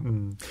하고요.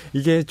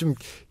 이게 좀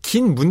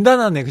긴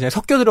문단 안에 그냥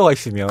섞여 들어가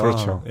있으면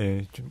그렇죠.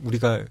 좀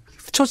우리가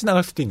스쳐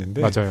지나갈 수도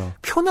있는데 맞아요.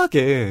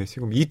 편하게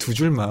지금 이 두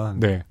줄만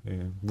네.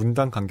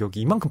 문단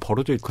간격이 이만큼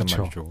벌어져 있단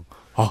그렇죠. 말이죠.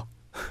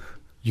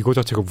 이거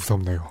자체가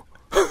무섭네요.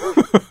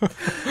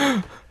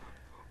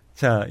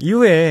 자,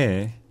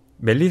 이후에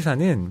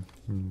멜리사는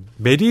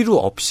메리루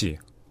없이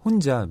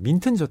혼자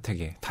민튼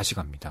저택에 다시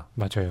갑니다.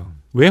 맞아요.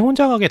 왜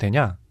혼자 가게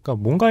되냐?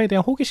 그러니까 뭔가에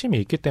대한 호기심이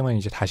있기 때문에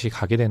이제 다시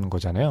가게 되는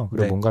거잖아요.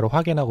 그리고 네. 뭔가를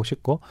확인하고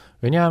싶고.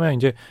 왜냐하면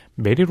이제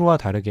메리루와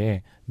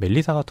다르게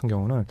멜리사 같은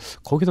경우는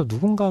거기서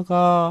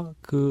누군가가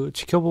그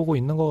지켜보고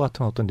있는 것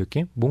같은 어떤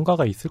느낌?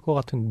 뭔가가 있을 것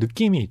같은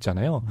느낌이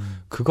있잖아요.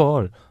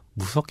 그걸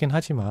무섭긴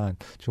하지만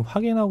좀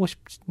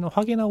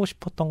확인하고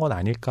싶었던 건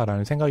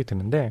아닐까라는 생각이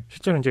드는데,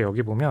 실제로 이제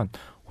여기 보면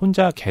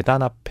혼자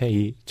계단 앞에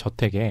이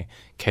저택에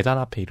계단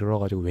앞에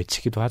이르러가지고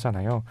외치기도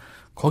하잖아요.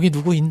 거기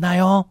누구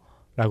있나요?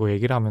 라고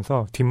얘기를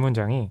하면서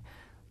뒷문장이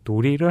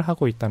놀이를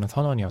하고 있다는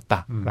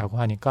선언이었다라고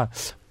하니까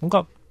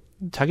뭔가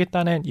자기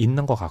딴엔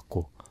있는 것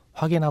같고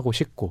확인하고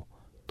싶고,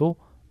 또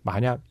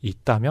만약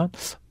있다면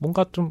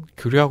뭔가 좀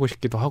교류하고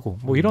싶기도 하고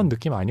뭐 이런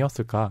느낌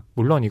아니었을까.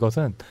 물론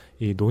이것은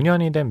이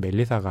노년이 된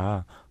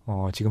멜리사가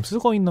지금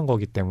쓰고 있는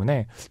거기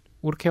때문에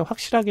그렇게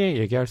확실하게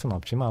얘기할 수는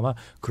없지만 아마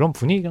그런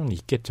분위기는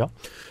있겠죠.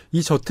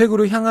 이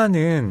저택으로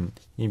향하는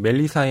이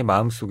멜리사의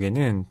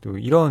마음속에는 또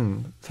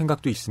이런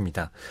생각도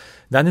있습니다.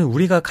 나는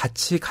우리가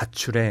같이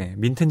가출해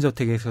민튼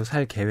저택에서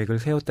살 계획을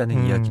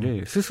세웠다는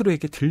이야기를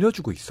스스로에게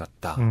들려주고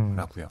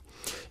있었다라고요.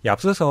 이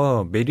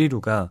앞서서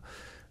메리루가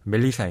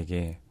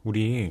멜리사에게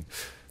우리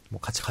뭐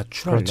같이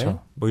가출할래?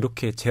 그렇죠. 뭐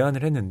이렇게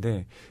제안을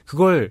했는데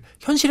그걸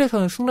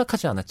현실에서는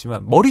승낙하지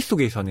않았지만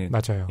머릿속에서는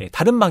맞아요. 예,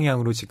 다른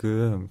방향으로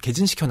지금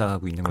개진시켜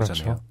나가고 있는 그렇죠.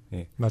 거잖아요.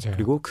 예. 맞아요.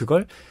 그리고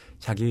그걸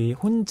자기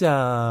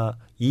혼자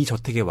이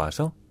저택에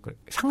와서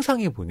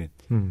상상해보는.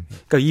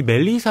 그러니까 이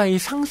멜리사의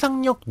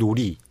상상력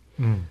놀이,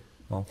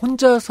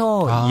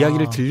 혼자서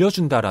이야기를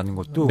들려준다라는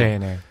것도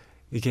네네.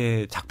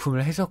 이게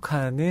작품을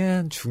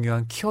해석하는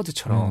중요한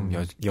키워드처럼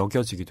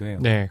여겨지기도 해요.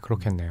 네,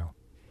 그렇겠네요.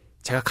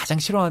 제가 가장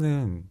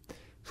싫어하는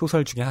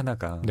소설 중에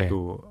하나가 네.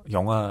 또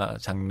영화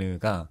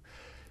장르가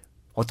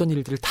어떤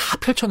일들을 다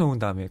펼쳐놓은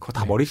다음에 그거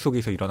다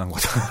머릿속에서 일어난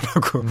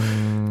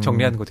거다라고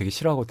정리하는 거 되게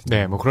싫어하거든요.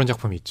 네, 뭐 그런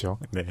작품이 있죠.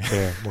 네.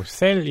 네, 뭐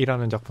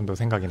셀이라는 작품도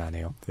생각이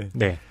나네요. 네.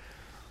 네.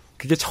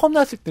 그게 처음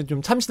나왔을 때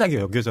좀 참신하게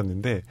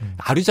여겨졌는데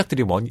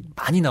아류작들이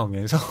많이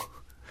나오면서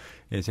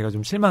예, 제가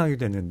좀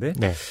실망하기도 했는데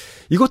네.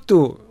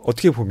 이것도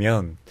어떻게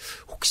보면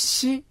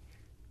혹시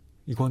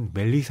이건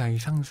멜리사의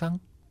상상?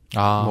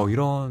 뭐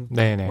이런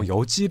뭐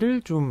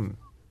여지를 좀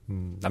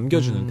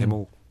남겨주는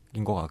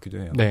대목인 것 같기도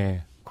해요.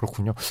 네,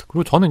 그렇군요.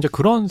 그리고 저는 이제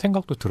그런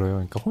생각도 들어요.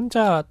 그러니까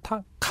혼자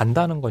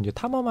간다는 건 이제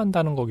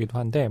탐험한다는 거기도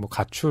한데, 뭐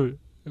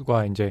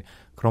가출과 이제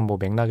그런 뭐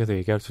맥락에서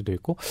얘기할 수도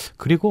있고,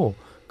 그리고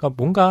그러니까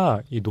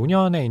뭔가 이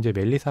노년의 이제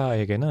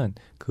멜리사에게는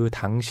그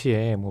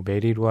당시에 뭐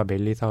메리루와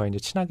멜리사와 이제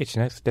친하게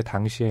지냈을 때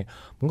당시에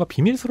뭔가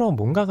비밀스러운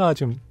뭔가가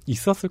좀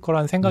있었을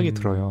거라는 생각이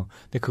들어요.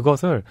 근데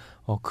그것을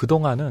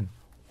그동안은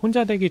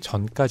혼자 되기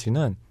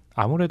전까지는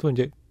아무래도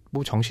이제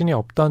뭐 정신이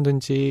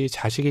없다든지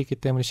자식이 있기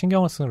때문에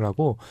신경을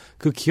쓰느라고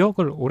그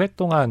기억을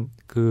오랫동안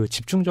그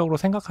집중적으로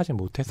생각하지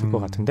못했을 것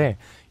같은데,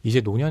 이제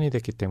노년이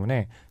됐기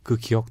때문에 그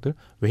기억들,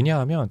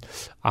 왜냐하면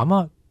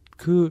아마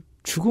그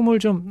죽음을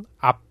좀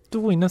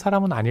앞두고 있는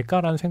사람은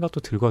아닐까라는 생각도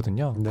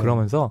들거든요. 네.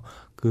 그러면서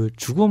그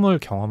죽음을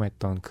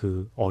경험했던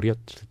그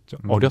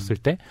어렸을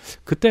때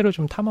그때를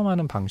좀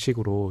탐험하는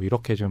방식으로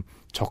이렇게 좀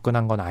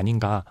접근한 건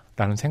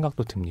아닌가라는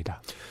생각도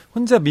듭니다.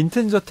 혼자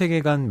민튼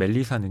저택에 간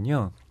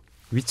멜리사는요,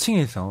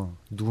 위층에서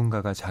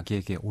누군가가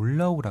자기에게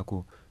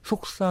올라오라고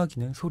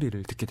속삭이는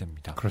소리를 듣게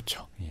됩니다.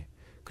 그렇죠. 예.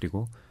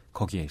 그리고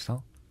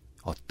거기에서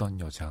어떤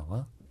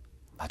여자와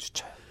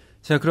마주쳐요.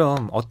 자,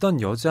 그럼 어떤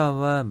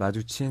여자와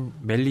마주친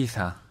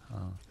멜리사,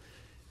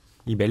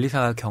 이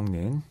멜리사가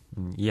겪는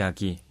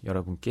이야기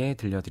여러분께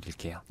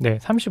들려드릴게요. 네,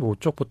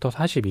 35쪽부터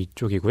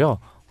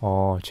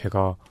 42쪽이고요.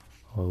 제가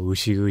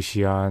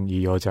으시으시한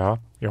이 여자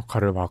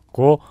역할을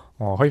맡고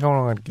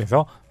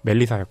허이평론가님께서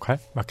멜리사 역할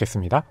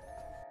맡겠습니다.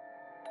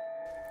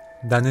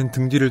 나는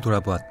등 뒤를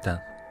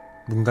돌아보았다.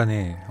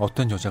 문간에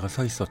어떤 여자가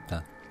서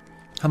있었다.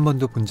 한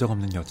번도 본 적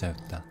없는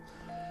여자였다.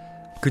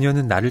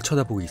 그녀는 나를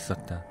쳐다보고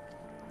있었다.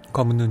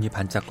 검은 눈이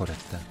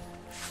반짝거렸다.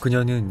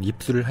 그녀는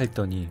입술을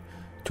핥더니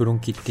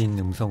조롱기 띤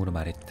음성으로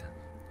말했다.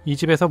 이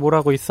집에서 뭘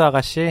하고 있어,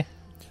 아가씨?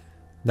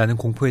 나는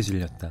공포에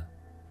질렸다.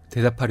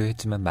 대답하려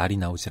했지만 말이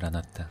나오질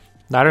않았다.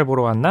 나를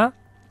보러 왔나?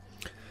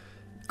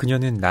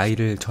 그녀는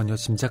나이를 전혀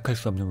짐작할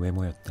수 없는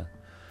외모였다.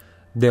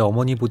 내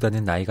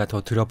어머니보다는 나이가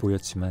더 들어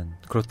보였지만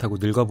그렇다고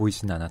늙어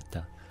보이진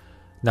않았다.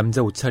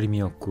 남자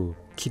옷차림이었고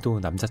키도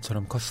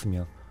남자처럼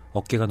컸으며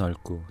어깨가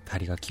넓고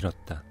다리가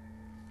길었다.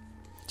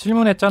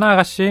 질문했잖아,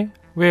 아가씨.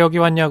 왜 여기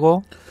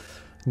왔냐고?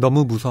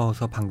 너무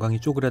무서워서 방광이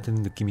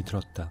쪼그라드는 느낌이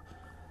들었다.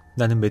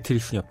 나는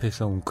매트리스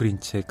옆에서 웅크린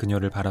채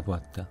그녀를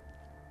바라보았다.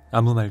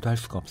 아무 말도 할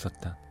수가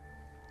없었다.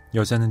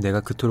 여자는 내가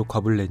그토록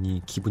겁을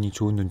내니 기분이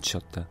좋은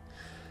눈치였다.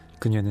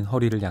 그녀는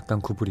허리를 약간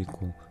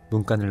구부리고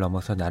문간을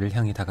넘어서 나를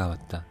향해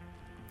다가왔다.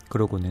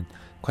 그러고는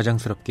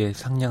과장스럽게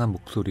상냥한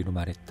목소리로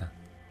말했다.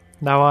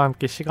 나와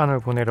함께 시간을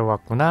보내러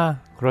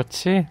왔구나.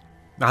 그렇지?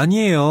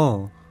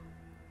 아니에요.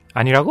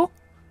 아니라고?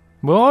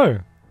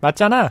 뭘?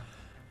 맞잖아.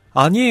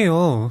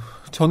 아니에요.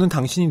 저는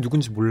당신이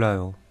누군지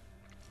몰라요.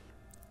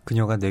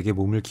 그녀가 내게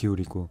몸을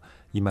기울이고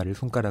이마를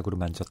손가락으로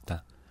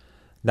만졌다.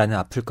 나는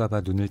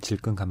아플까봐 눈을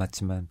질끈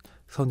감았지만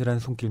서늘한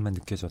손길만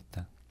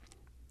느껴졌다.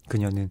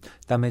 그녀는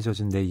땀에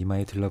젖은 내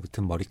이마에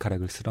들러붙은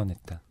머리카락을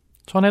쓸어냈다.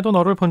 전에도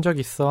너를 본 적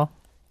있어.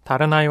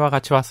 다른 아이와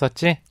같이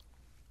왔었지?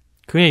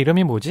 그의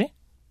이름이 뭐지?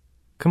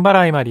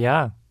 금발아이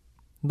말이야.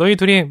 너희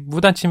둘이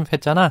무단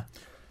침입했잖아.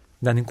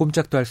 나는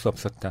꼼짝도 할 수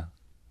없었다.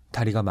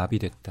 다리가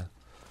마비됐다.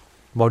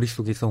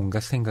 머릿속에서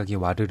온갖 생각이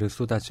와르르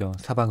쏟아져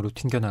사방으로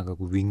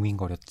튕겨나가고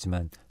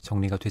윙윙거렸지만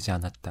정리가 되지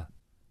않았다.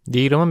 네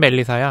이름은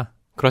멜리사야.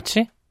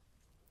 그렇지?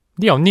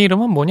 네 언니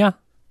이름은 뭐냐?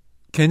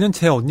 걔는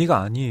제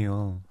언니가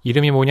아니에요.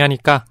 이름이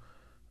뭐냐니까?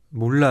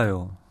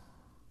 몰라요.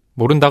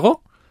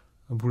 모른다고?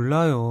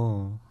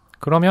 몰라요.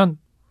 그러면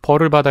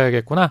벌을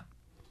받아야겠구나.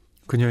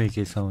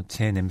 그녀에게서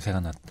제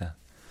냄새가 났다.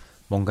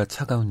 뭔가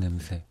차가운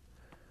냄새.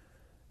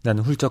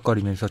 나는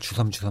훌쩍거리면서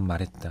주섬주섬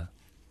말했다.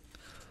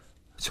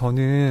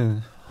 저는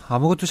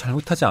아무것도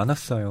잘못하지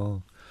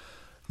않았어요.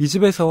 이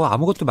집에서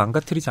아무것도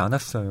망가뜨리지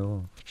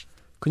않았어요.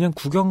 그냥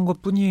구경한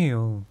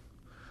것뿐이에요.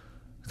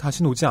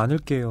 다신 오지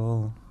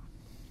않을게요.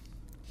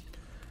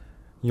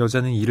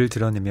 여자는 이를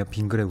드러내며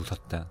빙그레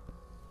웃었다.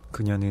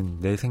 그녀는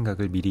내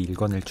생각을 미리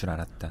읽어낼 줄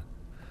알았다.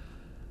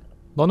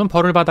 너는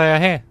벌을 받아야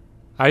해.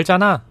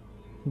 알잖아.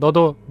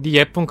 너도 네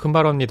예쁜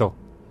금발 언니도.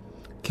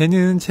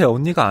 걔는 제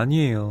언니가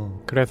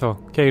아니에요. 그래서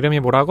걔 이름이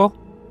뭐라고?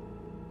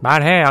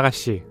 말해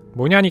아가씨.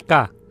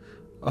 뭐냐니까.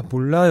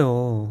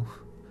 몰라요.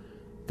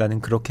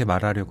 나는 그렇게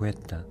말하려고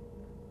했다.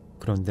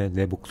 그런데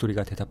내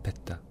목소리가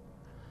대답했다.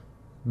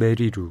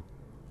 메리루.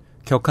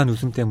 격한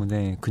웃음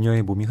때문에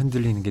그녀의 몸이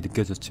흔들리는 게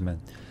느껴졌지만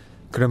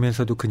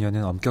그러면서도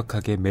그녀는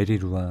엄격하게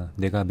메리루와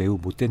내가 매우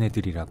못된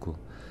애들이라고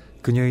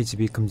그녀의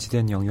집이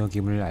금지된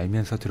영역임을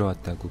알면서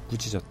들어왔다고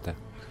꾸짖었다.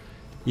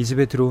 이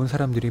집에 들어온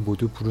사람들이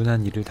모두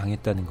불운한 일을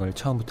당했다는 걸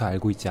처음부터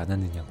알고 있지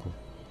않았느냐고.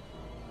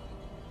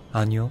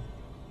 아니요.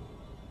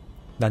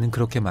 나는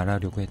그렇게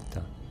말하려고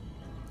했다.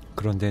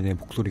 그런데 내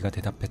목소리가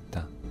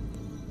대답했다.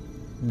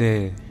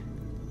 네.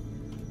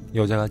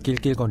 여자가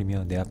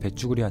낄낄거리며 내 앞에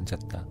쭈그려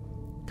앉았다.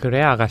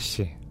 그래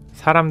아가씨.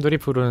 사람들이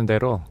부르는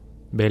대로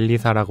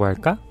멜리사라고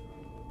할까?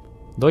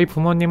 너희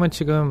부모님은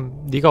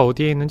지금 네가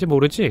어디에 있는지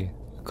모르지?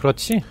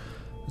 그렇지?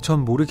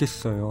 전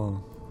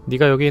모르겠어요.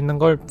 네가 여기 있는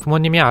걸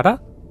부모님이 알아?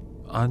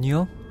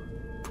 아니요.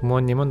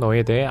 부모님은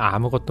너에 대해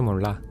아무것도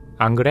몰라.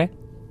 안 그래?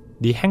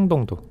 네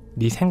행동도,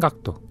 네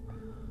생각도.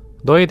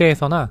 너에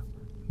대해서나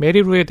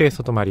메리루에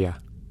대해서도 말이야.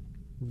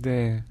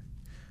 네.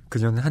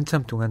 그녀는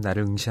한참 동안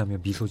나를 응시하며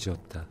미소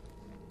지었다.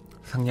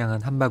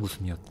 상냥한 한박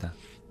웃음이었다.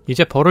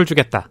 이제 벌을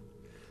주겠다.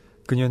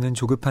 그녀는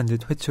조급한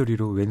듯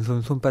회초리로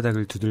왼손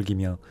손바닥을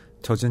두들기며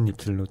젖은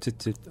입술로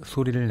찢찢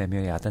소리를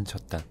내며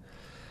야단쳤다.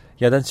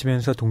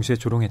 야단치면서 동시에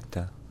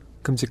조롱했다.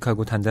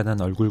 큼직하고 단단한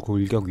얼굴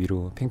골격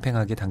위로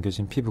팽팽하게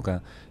당겨진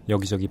피부가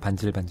여기저기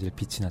반질반질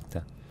빛이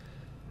났다.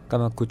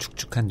 까맣고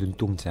축축한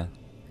눈동자,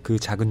 그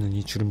작은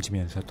눈이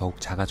주름지면서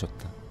더욱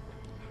작아졌다.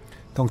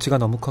 덩치가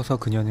너무 커서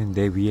그녀는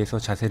내 위에서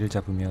자세를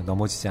잡으며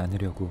넘어지지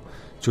않으려고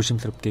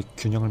조심스럽게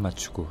균형을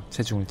맞추고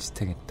체중을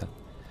지탱했다.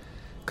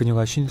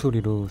 그녀가 쉰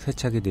소리로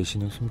세차게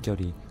내쉬는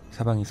숨결이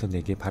사방에서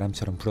내게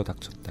바람처럼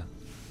불어닥쳤다.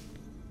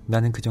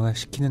 나는 그녀가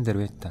시키는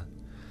대로 했다.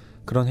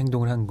 그런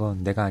행동을 한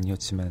건 내가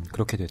아니었지만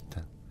그렇게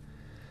됐다.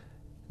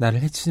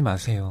 나를 해치지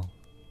마세요.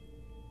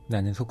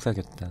 나는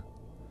속삭였다.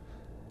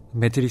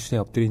 매트리스에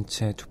엎드린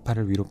채 두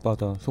팔을 위로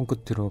뻗어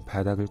손끝으로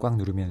바닥을 꽉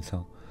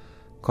누르면서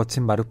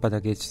거친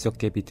마룻바닥의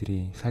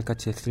지적개비들이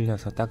살갗에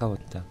쓸려서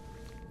따가웠다.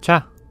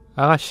 자,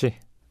 아가씨.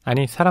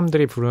 아니,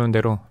 사람들이 부르는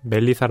대로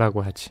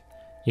멜리사라고 하지.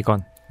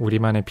 이건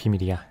우리만의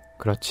비밀이야.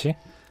 그렇지?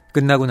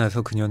 끝나고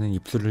나서 그녀는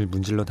입술을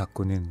문질러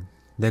닫고는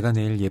내가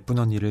내일 예쁜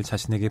언니를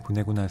자신에게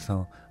보내고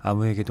나서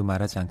아무에게도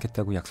말하지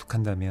않겠다고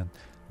약속한다면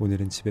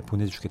오늘은 집에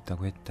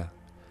보내주겠다고 했다.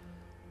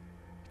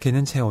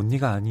 걔는 제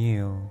언니가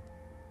아니에요.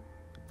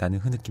 나는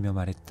흐느끼며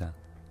말했다.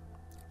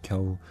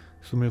 겨우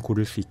숨을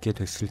고를 수 있게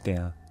됐을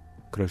때야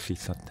그럴 수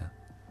있었다.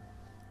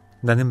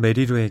 나는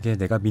메리루에게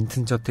내가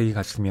민튼 저택에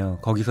갔으며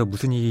거기서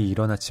무슨 일이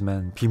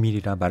일어났지만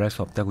비밀이라 말할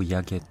수 없다고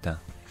이야기했다.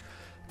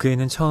 그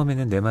애는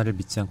처음에는 내 말을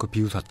믿지 않고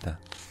비웃었다.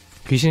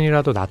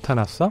 귀신이라도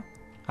나타났어?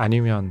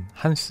 아니면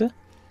한스?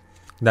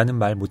 나는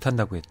말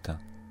못한다고 했다.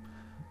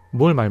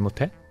 뭘 말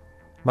못해?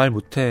 말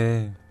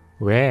못해.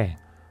 왜?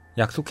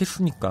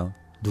 약속했으니까.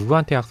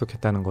 누구한테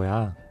약속했다는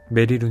거야?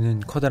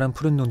 메리루는 커다란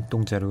푸른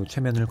눈동자로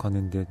최면을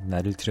거는 듯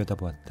나를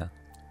들여다보았다.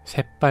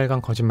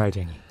 새빨간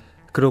거짓말쟁이.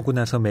 그러고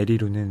나서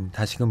메리루는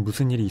다시금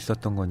무슨 일이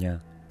있었던 거냐,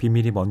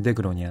 비밀이 뭔데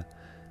그러냐,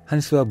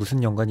 한스와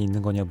무슨 연관이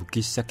있는 거냐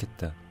묻기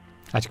시작했다.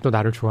 아직도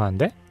나를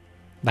좋아한대?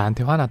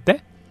 나한테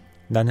화났대?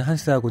 나는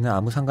한스하고는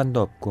아무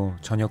상관도 없고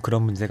전혀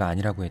그런 문제가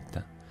아니라고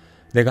했다.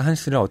 내가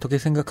한스를 어떻게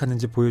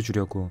생각하는지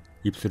보여주려고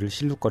입술을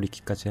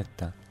실룩거리기까지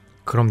했다.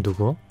 그럼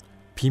누구?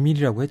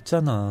 비밀이라고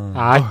했잖아.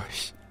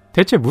 아이씨,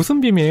 대체 무슨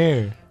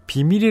비밀?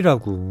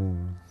 비밀이라고.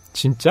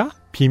 진짜?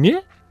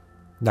 비밀?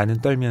 나는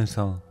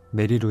떨면서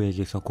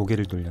메리루에게서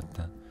고개를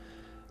돌렸다.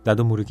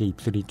 나도 모르게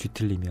입술이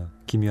뒤틀리며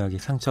기묘하게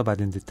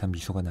상처받은 듯한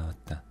미소가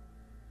나왔다.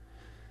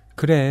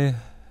 그래,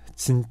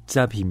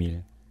 진짜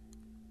비밀.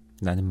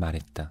 나는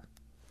말했다.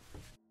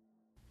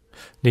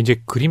 근데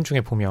이제 그림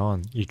중에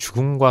보면 이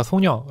죽음과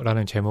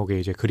소녀라는 제목의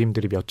이제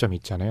그림들이 몇 점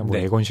있잖아요. 뭐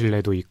네. 에건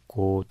실레도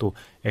있고 또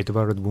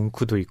에드바르드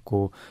뭉크도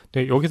있고.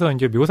 근데 여기서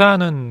이제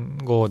묘사하는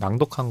거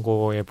낭독한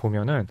거에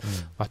보면은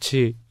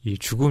마치 이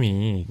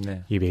죽음이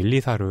네. 이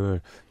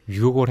멜리사를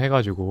유혹을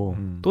해가지고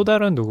또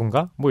다른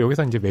누군가 뭐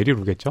여기서 이제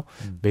메리루겠죠.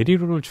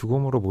 메리루를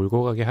죽음으로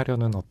몰고 가게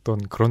하려는 어떤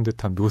그런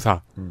듯한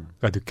묘사가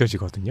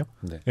느껴지거든요.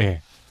 네.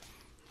 예.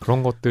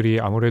 그런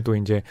것들이 아무래도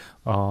이제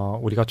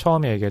우리가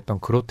처음에 얘기했던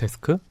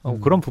그로테스크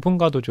그런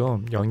부분과도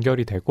좀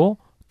연결이 되고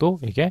또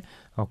이게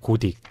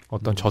고딕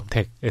어떤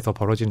저택에서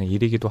벌어지는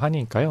일이기도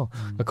하니까요.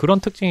 그런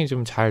특징이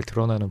좀 잘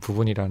드러나는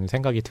부분이라는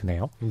생각이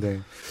드네요. 네.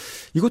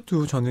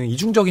 이것도 저는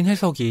이중적인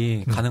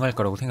해석이 가능할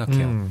거라고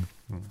생각해요.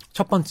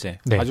 첫 번째,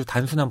 네. 아주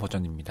단순한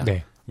버전입니다.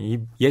 네. 이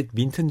옛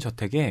민튼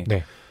저택에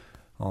네.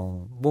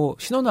 뭐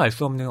신원을 알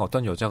수 없는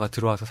어떤 여자가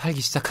들어와서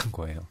살기 시작한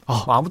거예요.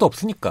 아무도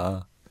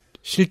없으니까.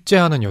 실제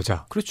하는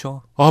여자.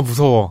 그렇죠. 아,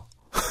 무서워.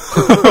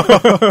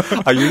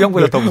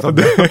 유령보다 더 무섭네.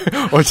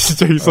 네.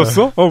 진짜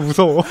있었어?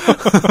 무서워.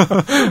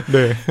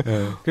 네.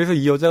 네. 그래서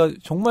이 여자가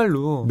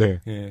정말로 네.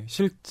 예,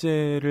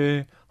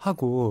 실제를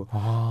하고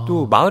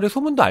또 마을의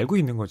소문도 알고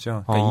있는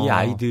거죠. 그러니까 이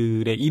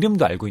아이들의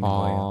이름도 알고 있는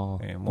거예요.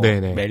 예, 뭐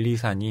네네.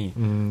 멜리사니,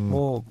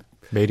 뭐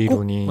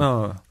메리론이.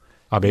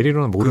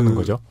 메리론은 모르는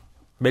거죠?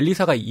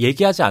 멜리사가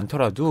얘기하지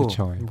않더라도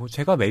그쵸. 뭐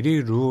제가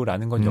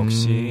메리루라는 건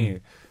역시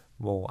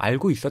뭐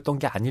알고 있었던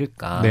게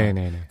아닐까.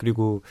 네네네.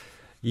 그리고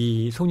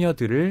이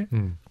소녀들을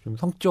좀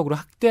성적으로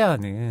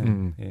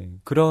학대하는 예,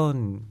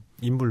 그런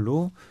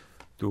인물로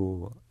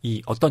또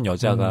이 어떤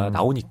여자가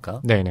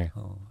나오니까 네네.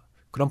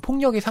 그런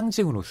폭력의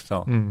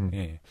상징으로서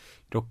예,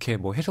 이렇게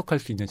뭐 해석할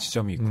수 있는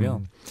지점이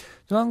있고요.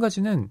 또 한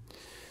가지는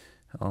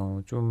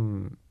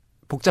좀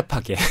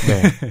복잡하게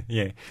네.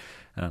 예,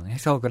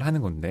 해석을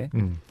하는 건데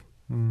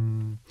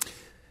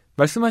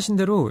말씀하신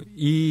대로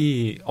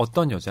이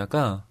어떤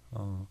여자가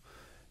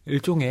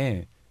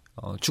일종의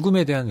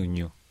죽음에 대한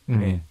은유,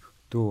 예,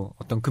 또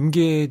어떤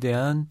금기에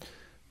대한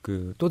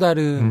그 또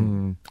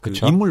다른 그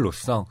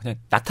인물로서 그냥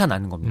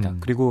나타나는 겁니다.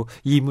 그리고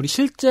이 인물이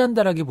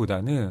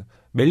실제한다라기보다는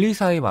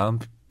멜리사의 마음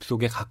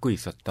속에 갖고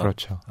있었던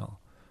그렇죠.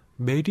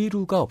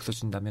 메리루가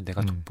없어진다면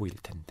내가 돋보일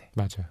텐데.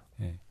 맞아요.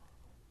 예.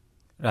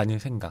 라는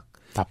생각.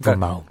 나쁜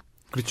마음.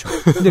 그렇죠.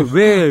 근데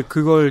왜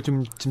그걸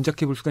좀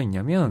짐작해 볼 수가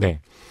있냐면,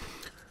 네.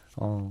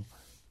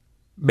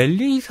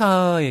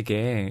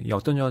 멜리사에게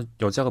어떤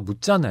여자가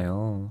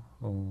묻잖아요.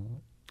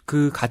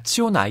 그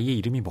같이 온 아이의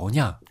이름이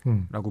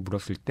뭐냐라고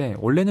물었을 때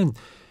원래는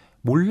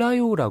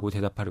몰라요라고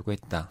대답하려고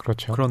했다.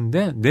 그렇죠.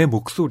 그런데 내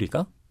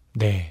목소리가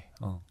네.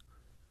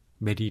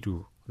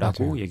 메리루라고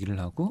맞아요. 얘기를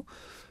하고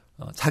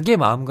자기의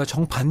마음과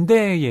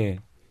정반대의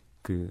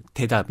그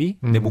대답이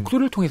내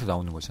목소리를 통해서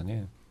나오는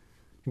거잖아요.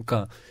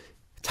 그러니까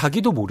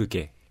자기도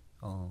모르게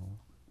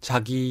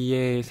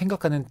자기의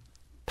생각하는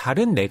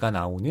다른 내가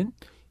나오는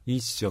이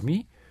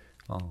지점이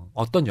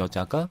어떤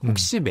여자가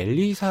혹시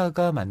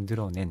멜리사가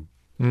만들어낸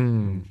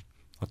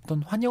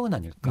어떤 환영은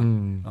아닐까.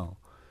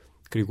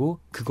 그리고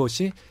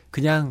그것이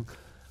그냥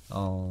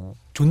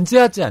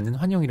존재하지 않는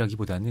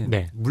환영이라기보다는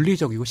네.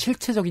 물리적이고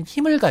실체적인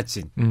힘을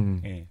가진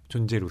예,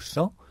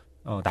 존재로서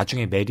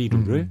나중에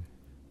메리루를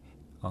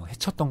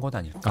해쳤던 것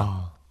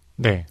아닐까.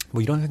 네.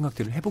 뭐 이런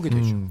생각들을 해보게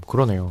되죠.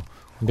 그러네요.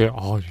 근데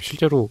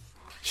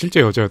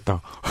실제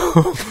여자였다.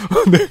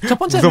 네. 첫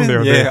번째는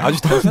무섭네요. 예, 네.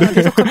 아주 단순하게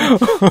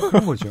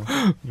해석하는 거죠.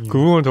 그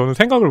부분 저는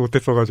생각을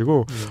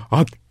못했어가지고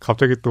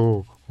갑자기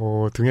또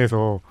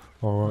등에서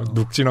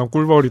눅진한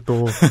꿀벌이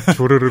또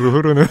조르르르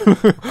흐르는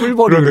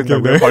꿀벌이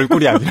흐른다고요? 네.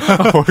 벌꿀이 아니라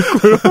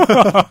벌꿀.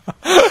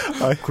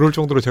 그럴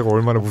정도로 제가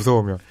얼마나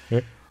무서우면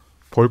예?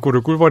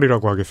 벌꿀을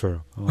꿀벌이라고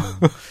하겠어요.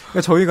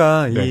 그러니까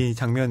저희가 네. 이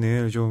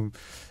장면을 좀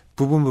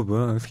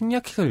부분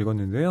생략해서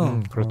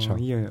읽었는데요. 그렇죠.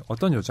 이게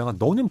어떤 여자가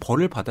너는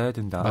벌을 받아야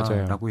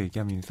된다라고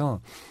얘기하면서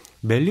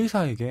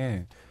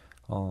멜리사에게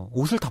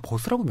옷을 다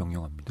벗으라고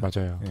명령합니다.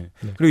 맞아요. 네.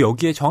 네. 그리고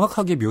여기에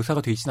정확하게 묘사가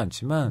되어 있진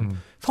않지만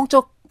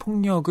성적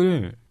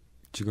폭력을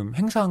지금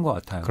행사한 것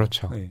같아요.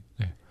 그렇죠. 네.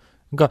 네.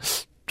 그러니까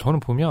저는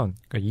보면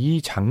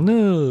이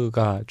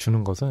장르가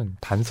주는 것은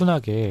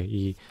단순하게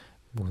이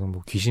무슨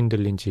뭐 귀신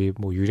들린 집,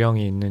 뭐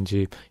유령이 있는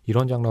집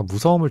이런 장르가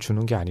무서움을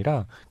주는 게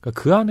아니라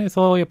그러니까 그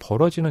안에서의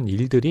벌어지는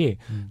일들이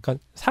그러니까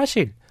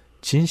사실,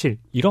 진실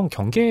이런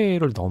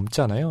경계를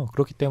넘잖아요.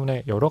 그렇기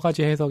때문에 여러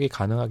가지 해석이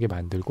가능하게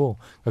만들고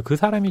그러니까 그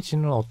사람이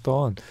지닌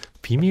어떤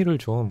비밀을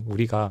좀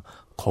우리가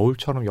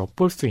거울처럼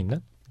엿볼 수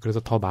있는 그래서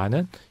더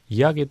많은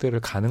이야기들을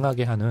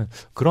가능하게 하는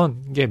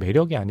그런 게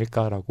매력이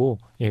아닐까라고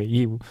예,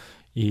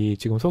 이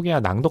지금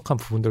소개한 낭독한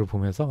부분들을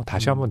보면서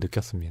다시 한번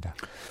느꼈습니다.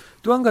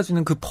 또 한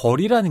가지는 그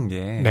벌이라는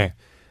게 네.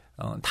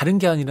 다른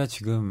게 아니라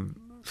지금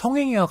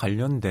성행위와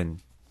관련된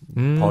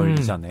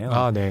벌이잖아요.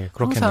 아, 네,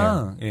 그렇겠네요.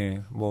 항상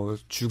예, 뭐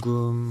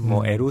죽음,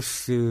 뭐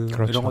에로스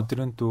그렇죠. 이런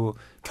것들은 또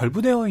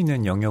결부되어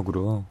있는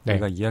영역으로 네.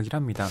 우리가 이야기를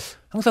합니다.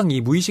 항상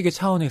이 무의식의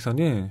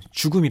차원에서는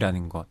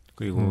죽음이라는 것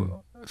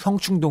그리고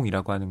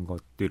성충동이라고 하는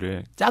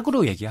것들을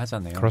짝으로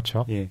얘기하잖아요.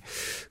 그렇죠. 예,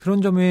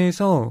 그런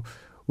점에서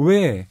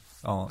왜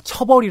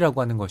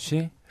처벌이라고 하는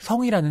것이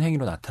성이라는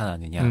행위로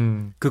나타나느냐.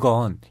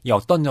 그건 이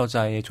어떤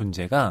여자의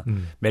존재가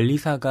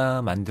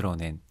멜리사가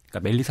만들어낸,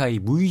 그러니까 멜리사의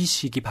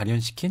무의식이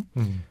발현시킨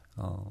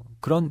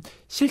그런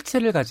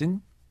실체를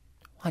가진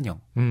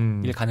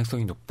환영일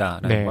가능성이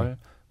높다라는 네. 걸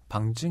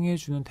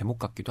방증해주는 대목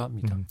같기도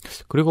합니다.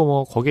 그리고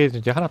뭐 거기에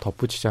이제 하나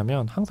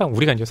덧붙이자면 항상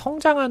우리가 이제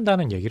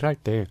성장한다는 얘기를 할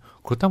때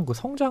그렇다면 그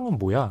성장은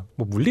뭐야?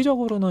 뭐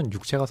물리적으로는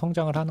육체가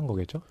성장을 하는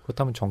거겠죠?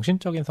 그렇다면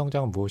정신적인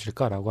성장은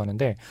무엇일까라고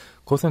하는데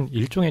그것은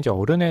일종의 이제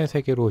어른의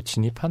세계로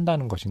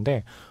진입한다는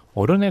것인데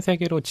어른의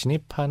세계로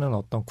진입하는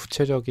어떤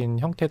구체적인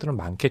형태들은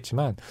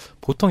많겠지만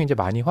보통 이제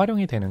많이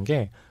활용이 되는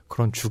게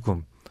그런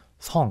죽음,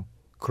 성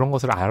그런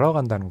것을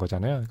알아간다는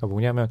거잖아요. 그러니까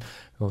뭐냐면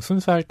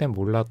순수할 땐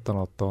몰랐던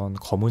어떤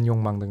검은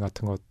욕망 등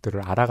같은 것들을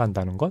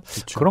알아간다는 것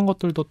그렇죠. 그런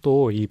것들도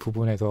또 이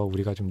부분에서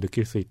우리가 좀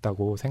느낄 수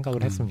있다고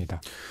생각을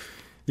했습니다.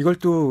 이걸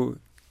또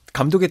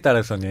감독에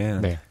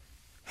따라서는 네.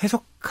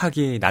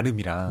 해석하기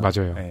나름이라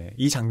맞아요. 예,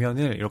 이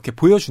장면을 이렇게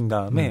보여준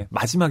다음에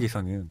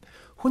마지막에서는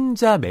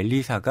혼자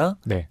멜리사가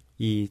네.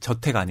 이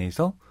저택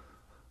안에서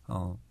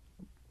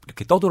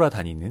이렇게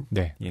떠돌아다니는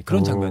네. 예,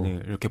 그런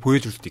장면을 이렇게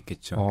보여줄 수도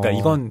있겠죠. 그러니까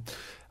이건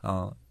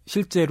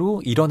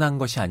실제로 일어난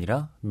것이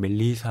아니라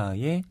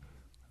멜리사의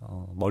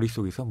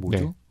머릿속에서 모두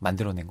네.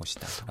 만들어낸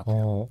것이다.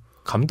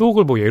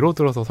 감독을 뭐 예로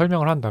들어서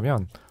설명을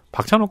한다면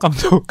박찬욱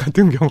감독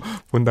같은 경우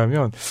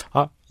본다면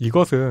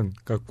이것은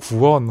그러니까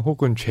구원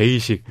혹은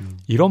죄의식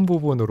이런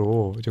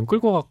부분으로 좀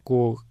끌고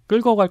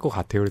갈 것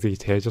같아요. 그래서 이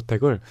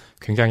대저택을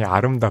굉장히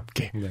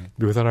아름답게 네.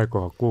 묘사를 할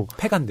것 같고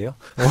폐가인데요?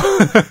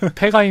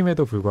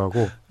 폐가임에도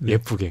불구하고 네.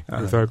 예쁘게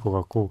묘사할 것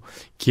같고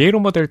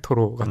기에르모 델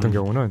토로 같은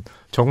경우는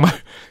정말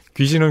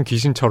귀신은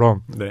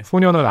귀신처럼 네.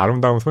 소녀는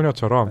아름다운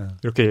소녀처럼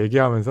이렇게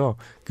얘기하면서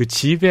그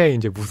집의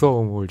이제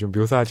무서움을 좀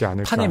묘사하지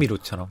않을까.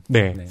 파네미로처럼.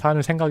 네,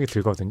 사는 생각이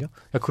들거든요.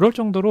 그러니까 그럴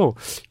정도로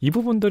이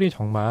부분들이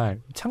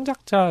정말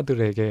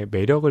창작자들에게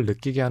매력을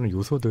느끼게 하는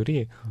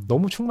요소들이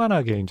너무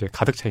충만하게 이제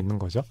가득 차 있는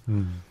거죠.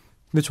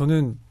 근데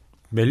저는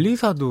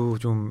멜리사도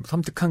좀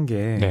섬뜩한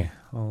게 네.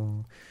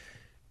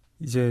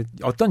 이제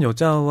어떤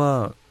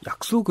여자와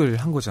약속을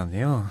한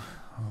거잖아요.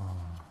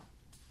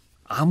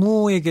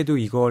 아무에게도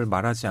이걸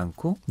말하지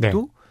않고 네.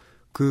 또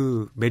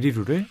그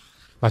메리루를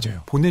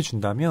맞아요.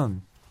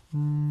 보내준다면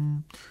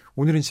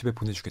오늘은 집에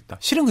보내주겠다.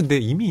 실은 근데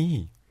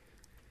이미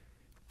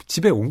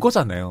집에 온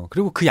거잖아요.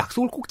 그리고 그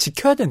약속을 꼭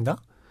지켜야 된다?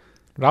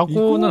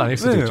 라고는 아닐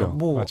수도 있죠.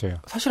 뭐 맞아요.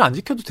 사실 안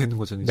지켜도 되는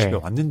거잖아요. 네. 집에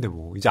왔는데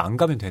뭐 이제 안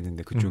가면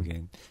되는데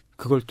그쪽엔.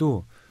 그걸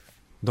또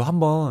너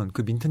한번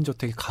그 민튼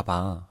저택에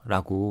가봐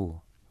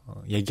라고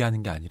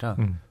얘기하는 게 아니라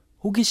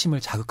호기심을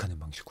자극하는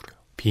방식으로요.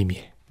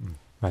 비밀.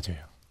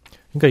 맞아요.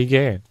 그러니까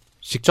이게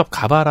직접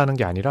가봐라는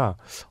게 아니라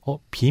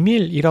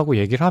비밀이라고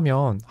얘기를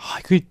하면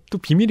그게 또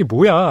비밀이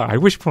뭐야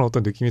알고 싶은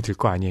어떤 느낌이 들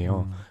거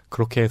아니에요.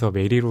 그렇게 해서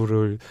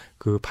메리루를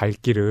그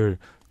발길을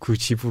그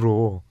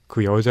집으로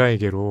그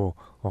여자에게로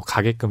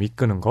가게끔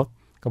이끄는 것.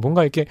 그러니까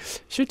뭔가 이렇게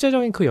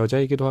실제적인 그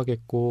여자이기도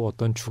하겠고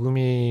어떤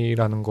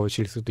죽음이라는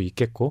것일 수도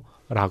있겠고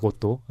라고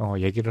또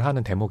얘기를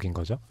하는 대목인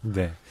거죠.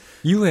 네.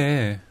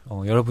 이후에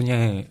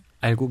여러분이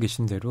알고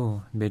계신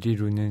대로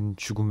메리루는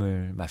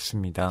죽음을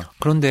맞습니다.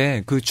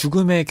 그런데 그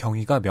죽음의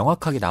경위가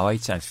명확하게 나와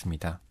있지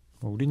않습니다.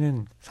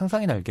 우리는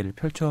상상의 날개를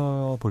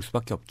펼쳐볼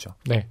수밖에 없죠.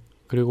 네.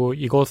 그리고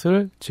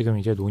이것을 지금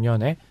이제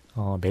노년에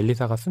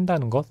멜리사가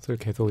쓴다는 것을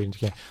계속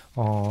이렇게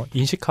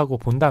인식하고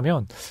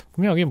본다면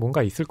분명 여기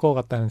뭔가 있을 것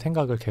같다는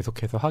생각을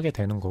계속해서 하게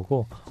되는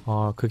거고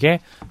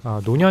그게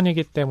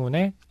노년이기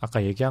때문에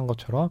아까 얘기한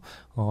것처럼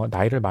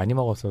나이를 많이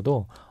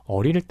먹었어도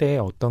어릴 때의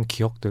어떤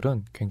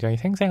기억들은 굉장히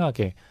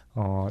생생하게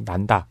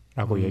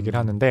난다라고 얘기를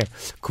하는데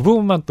그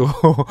부분만 또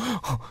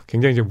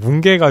굉장히 이제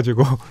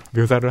뭉개가지고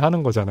묘사를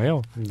하는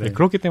거잖아요. 네.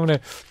 그렇기 때문에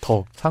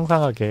더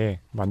상상하게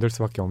만들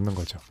수밖에 없는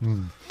거죠.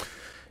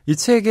 이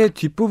책의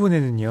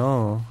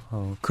뒷부분에는요,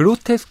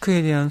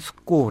 그로테스크에 대한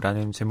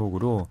숙고라는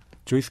제목으로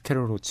조이스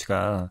캐럴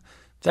로치가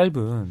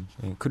짧은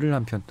글을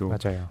한 편 또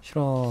맞아요.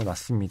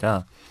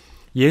 실어놨습니다.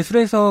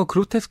 예술에서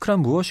그로테스크란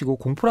무엇이고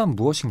공포란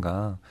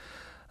무엇인가?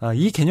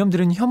 이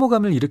개념들은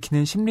혐오감을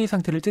일으키는 심리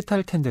상태를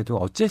뜻할 텐데도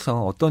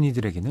어째서 어떤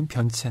이들에게는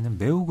변치 않은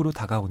매혹으로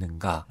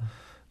다가오는가?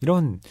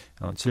 이런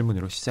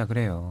질문으로 시작을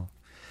해요.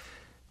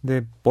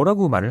 근데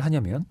뭐라고 말을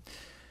하냐면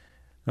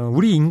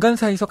우리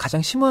인간사에서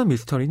가장 심오한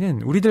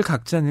미스터리는 우리들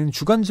각자는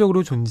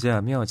주관적으로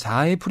존재하며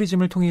자아의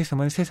프리즘을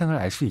통해서만 세상을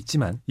알 수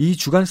있지만 이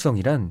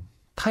주관성이란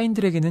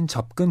타인들에게는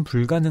접근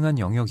불가능한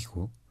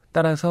영역이고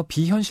따라서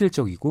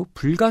비현실적이고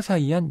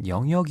불가사의한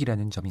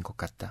영역이라는 점인 것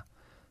같다.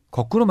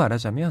 거꾸로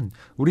말하자면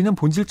우리는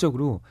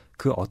본질적으로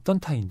그 어떤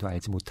타인도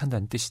알지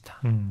못한다는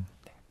뜻이다.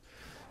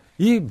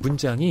 이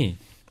문장이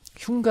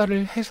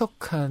흉가를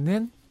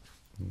해석하는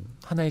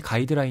하나의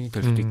가이드라인이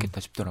될 수도 있겠다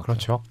싶더라고요.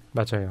 그렇죠.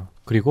 맞아요.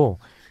 그리고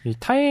이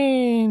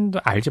타인도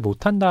알지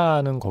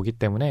못한다는 거기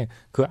때문에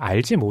그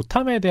알지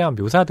못함에 대한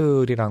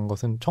묘사들이라는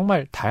것은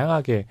정말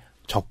다양하게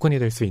접근이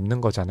될 수 있는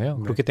거잖아요.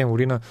 네. 그렇기 때문에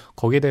우리는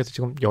거기에 대해서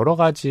지금 여러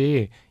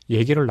가지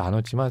얘기를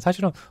나눴지만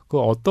사실은 그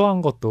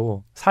어떠한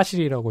것도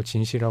사실이라고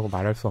진실이라고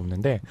말할 수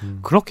없는데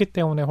그렇기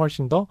때문에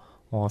훨씬 더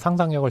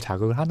상상력을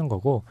자극을 하는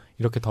거고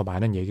이렇게 더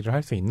많은 얘기를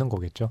할 수 있는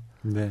거겠죠.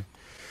 네.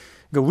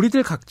 그러니까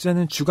우리들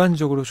각자는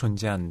주관적으로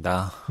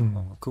존재한다.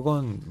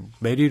 그건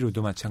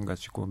메리루도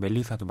마찬가지고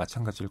멜리사도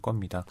마찬가지일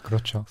겁니다.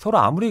 그렇죠. 서로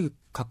아무리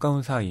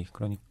가까운 사이,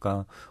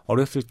 그러니까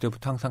어렸을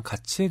때부터 항상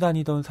같이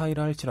다니던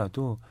사이라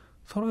할지라도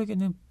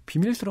서로에게는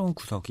비밀스러운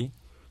구석이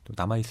또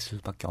남아있을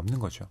수밖에 없는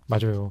거죠.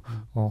 맞아요.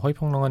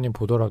 허위평론가님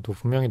보더라도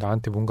분명히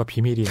나한테 뭔가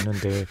비밀이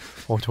있는데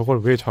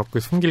저걸 왜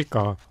자꾸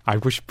숨길까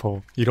알고 싶어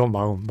이런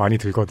마음 많이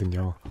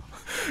들거든요.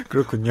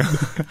 그렇군요.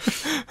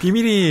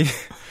 비밀이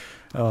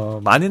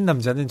많은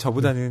남자는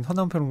저보다는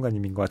허나운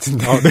평론가님인 것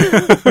같은데. 아, 네.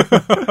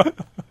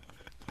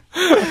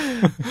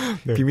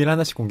 네. 비밀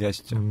하나씩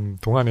공개하시죠.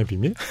 동안의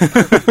비밀?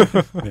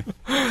 네.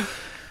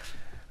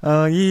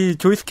 이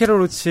조이스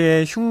캐럴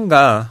로치의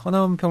흉가,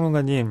 허나운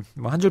평론가님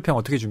한 줄 평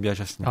어떻게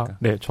준비하셨습니까?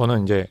 네,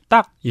 저는 이제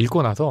딱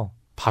읽고 나서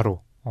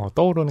바로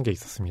떠오르는 게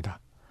있었습니다.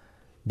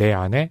 내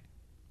안에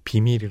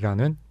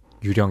비밀이라는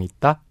유령이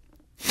있다?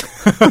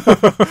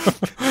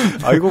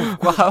 이거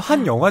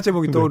한 영화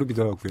제목이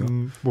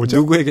떠오르기더라고요. 뭐죠?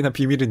 누구에게나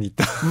비밀은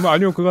있다.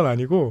 아니요, 그건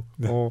아니고,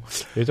 네.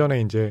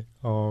 예전에 이제,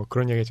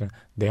 그런 얘기 했잖아요.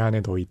 내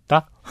안에 너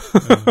있다?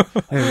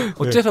 네.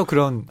 어째서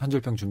그런 한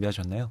줄 평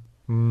준비하셨나요?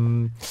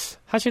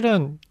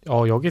 사실은,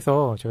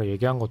 여기서 제가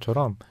얘기한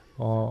것처럼,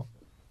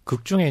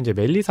 극 중에 이제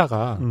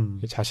멜리사가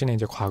자신의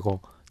이제 과거,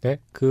 네,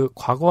 그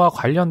과거와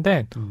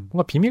관련된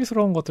뭔가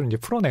비밀스러운 것들을 이제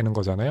풀어내는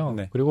거잖아요.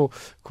 네. 그리고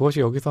그것이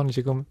여기서는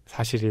지금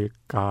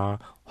사실일까,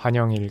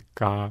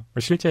 환영일까,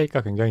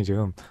 실제일까 굉장히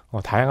지금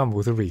다양한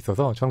모습으로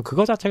있어서 저는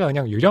그거 자체가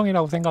그냥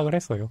유령이라고 생각을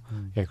했어요.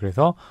 예,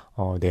 그래서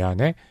내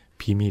안에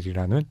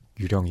비밀이라는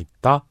유령이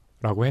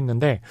있다라고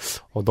했는데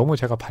너무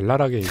제가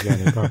발랄하게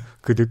얘기하니까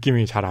그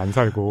느낌이 잘 안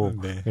살고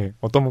네. 예,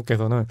 어떤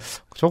분께서는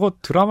저거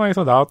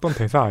드라마에서 나왔던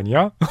대사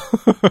아니야?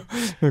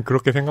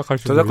 그렇게 생각할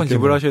수도 있겠네요. 저작권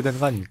지불하셔야 되는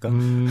거 아닙니까?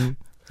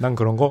 난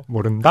그런 거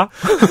모른다?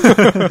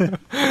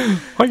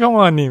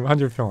 허경화님 한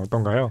줄 평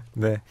어떤가요?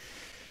 네.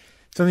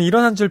 저는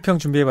이런 한 줄 평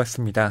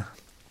준비해봤습니다.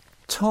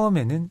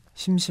 처음에는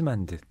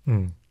심심한 듯.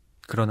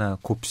 그러나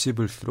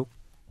곱씹을수록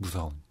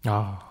무서운.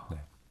 네.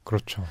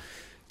 그렇죠.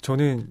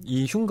 저는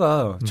이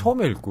흉가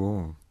처음에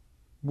읽고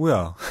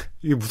뭐야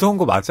이게 무서운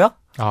거 맞아?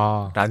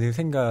 라는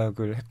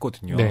생각을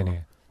했거든요.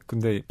 네네.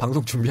 근데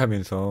방송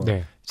준비하면서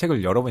네.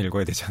 책을 여러 번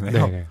읽어야 되잖아요.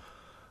 네네.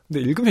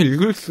 근데 읽으면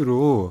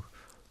읽을수록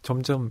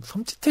점점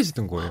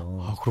섬찟해지는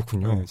거예요.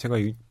 그렇군요. 네, 제가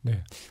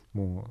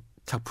뭐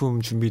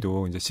작품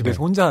준비도 이제 집에서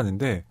네. 혼자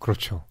하는데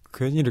그렇죠.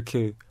 괜히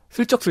이렇게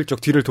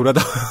슬쩍슬쩍 뒤를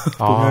돌아다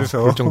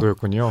보면서 그럴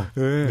정도였군요.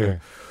 네. 네.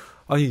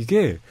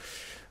 이게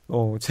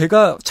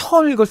제가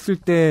처음 읽었을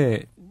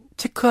때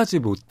체크하지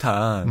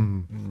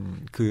못한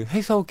그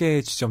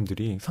해석의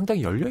지점들이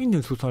상당히 열려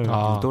있는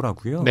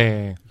소설이더라고요.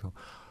 네. 그래서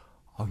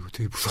이거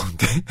되게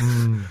무서운데.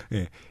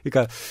 네.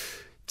 그러니까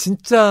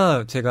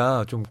진짜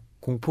제가 좀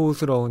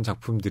공포스러운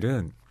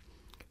작품들은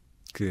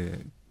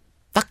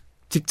딱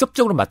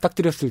직접적으로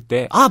맞닥뜨렸을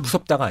때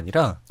무섭다가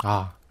아니라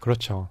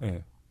그렇죠.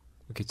 네.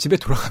 이렇게 집에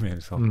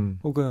돌아가면서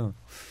혹은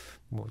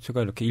뭐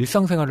제가 이렇게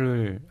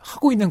일상생활을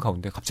하고 있는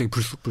가운데 갑자기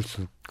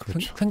불쑥불쑥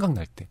그렇죠.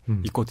 생각날 때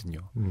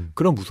있거든요.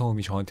 그런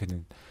무서움이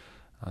저한테는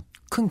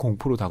큰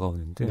공포로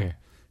다가오는데 네.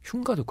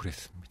 흉가도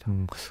그랬습니다.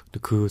 근데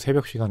그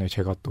새벽 시간에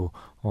제가 또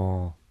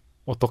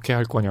어떻게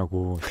할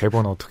거냐고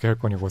대본 어떻게 할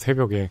거냐고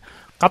새벽에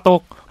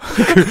까똑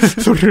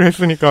그 소리를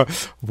했으니까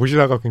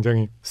보시다가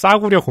굉장히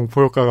싸구려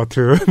공포효과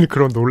같은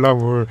그런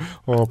놀람을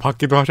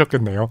받기도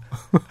하셨겠네요.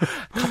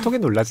 카톡에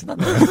놀라진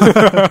않아요.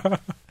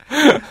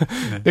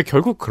 근데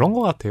결국 그런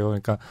것 같아요.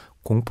 그러니까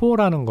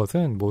공포라는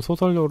것은 뭐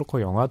소설도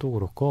그렇고 영화도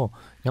그렇고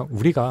그냥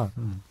우리가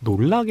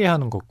놀라게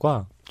하는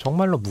것과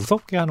정말로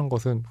무섭게 하는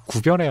것은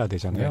구별해야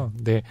되잖아요. 네.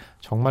 근데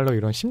정말로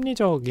이런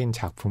심리적인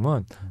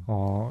작품은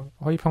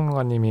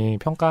허위평론가님이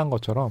평가한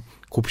것처럼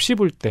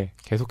곱씹을 때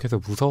계속해서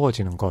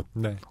무서워지는 것.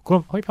 네.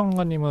 그럼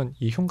허위평론가님은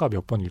이 흉가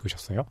몇 번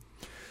읽으셨어요?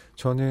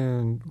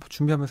 저는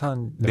준비하면서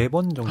한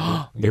 4번 정도.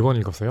 4번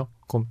읽었어요?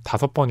 그럼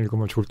 5번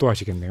읽으면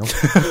졸도하시겠네요.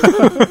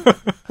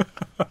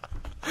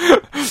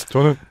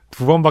 저는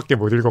 2번밖에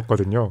못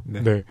읽었거든요.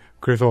 네. 네.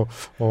 그래서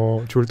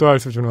졸도할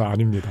수준은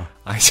아닙니다.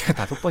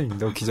 제가 5번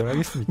읽는다고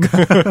기절하겠습니까?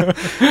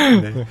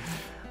 네.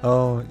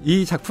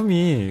 이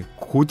작품이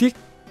고딕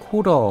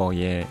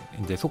호러에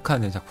이제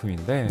속하는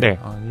작품인데, 네.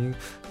 이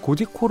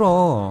고딕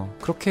호러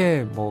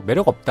그렇게 뭐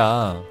매력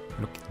없다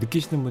이렇게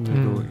느끼시는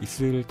분들도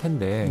있을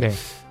텐데, 네.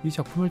 이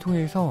작품을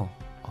통해서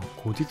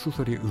고딕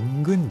소설이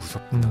은근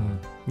무섭다.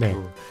 네.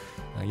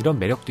 이런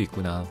매력도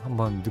있구나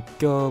한번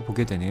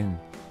느껴보게 되는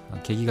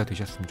계기가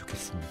되셨으면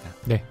좋겠습니다.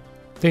 네.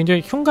 근데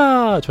이제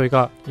흉가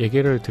저희가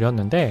얘기를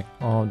드렸는데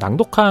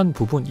낭독한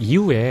부분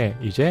이후에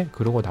이제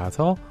그러고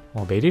나서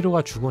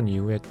메리루가 죽은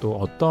이후에 또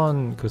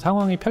어떤 그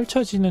상황이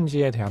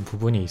펼쳐지는지에 대한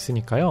부분이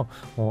있으니까요.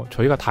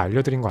 저희가 다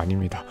알려드린 거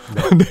아닙니다.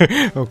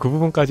 네. 그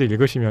부분까지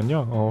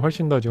읽으시면요.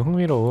 훨씬 더 좀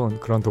흥미로운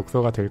그런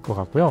독서가 될 것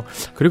같고요.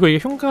 그리고 이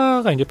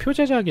흉가가 이제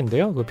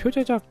표제작인데요. 그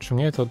표제작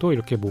중에서도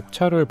이렇게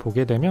목차를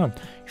보게 되면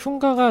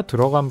흉가가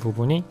들어간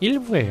부분이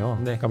일부예요.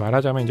 네. 그러니까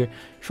말하자면 이제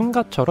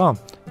흉가처럼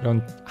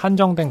이런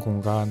한정된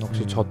공간,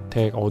 혹시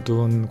저택,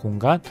 어두운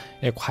공간에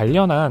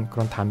관련한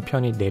그런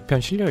단편이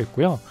 4편 실려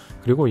있고요.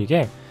 그리고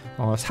이게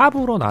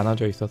 4부로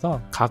나눠져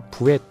있어서 각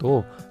부에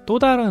또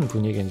다른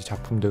분위기의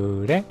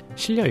작품들에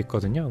실려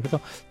있거든요. 그래서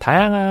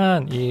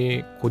다양한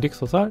이 고딕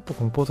소설, 또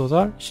공포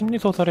소설, 심리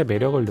소설의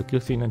매력을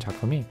느낄 수 있는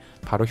작품이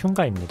바로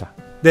흉가입니다.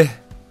 네,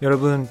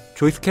 여러분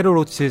조이스 캐롤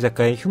로치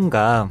작가의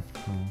흉가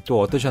또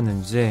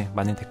어떠셨는지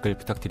많은 댓글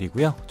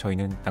부탁드리고요.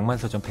 저희는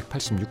낭만서점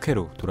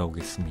 186회로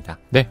돌아오겠습니다.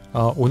 네,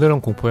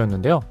 오늘은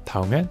공포였는데요.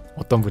 다음엔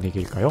어떤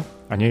분위기일까요?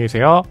 안녕히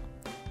계세요.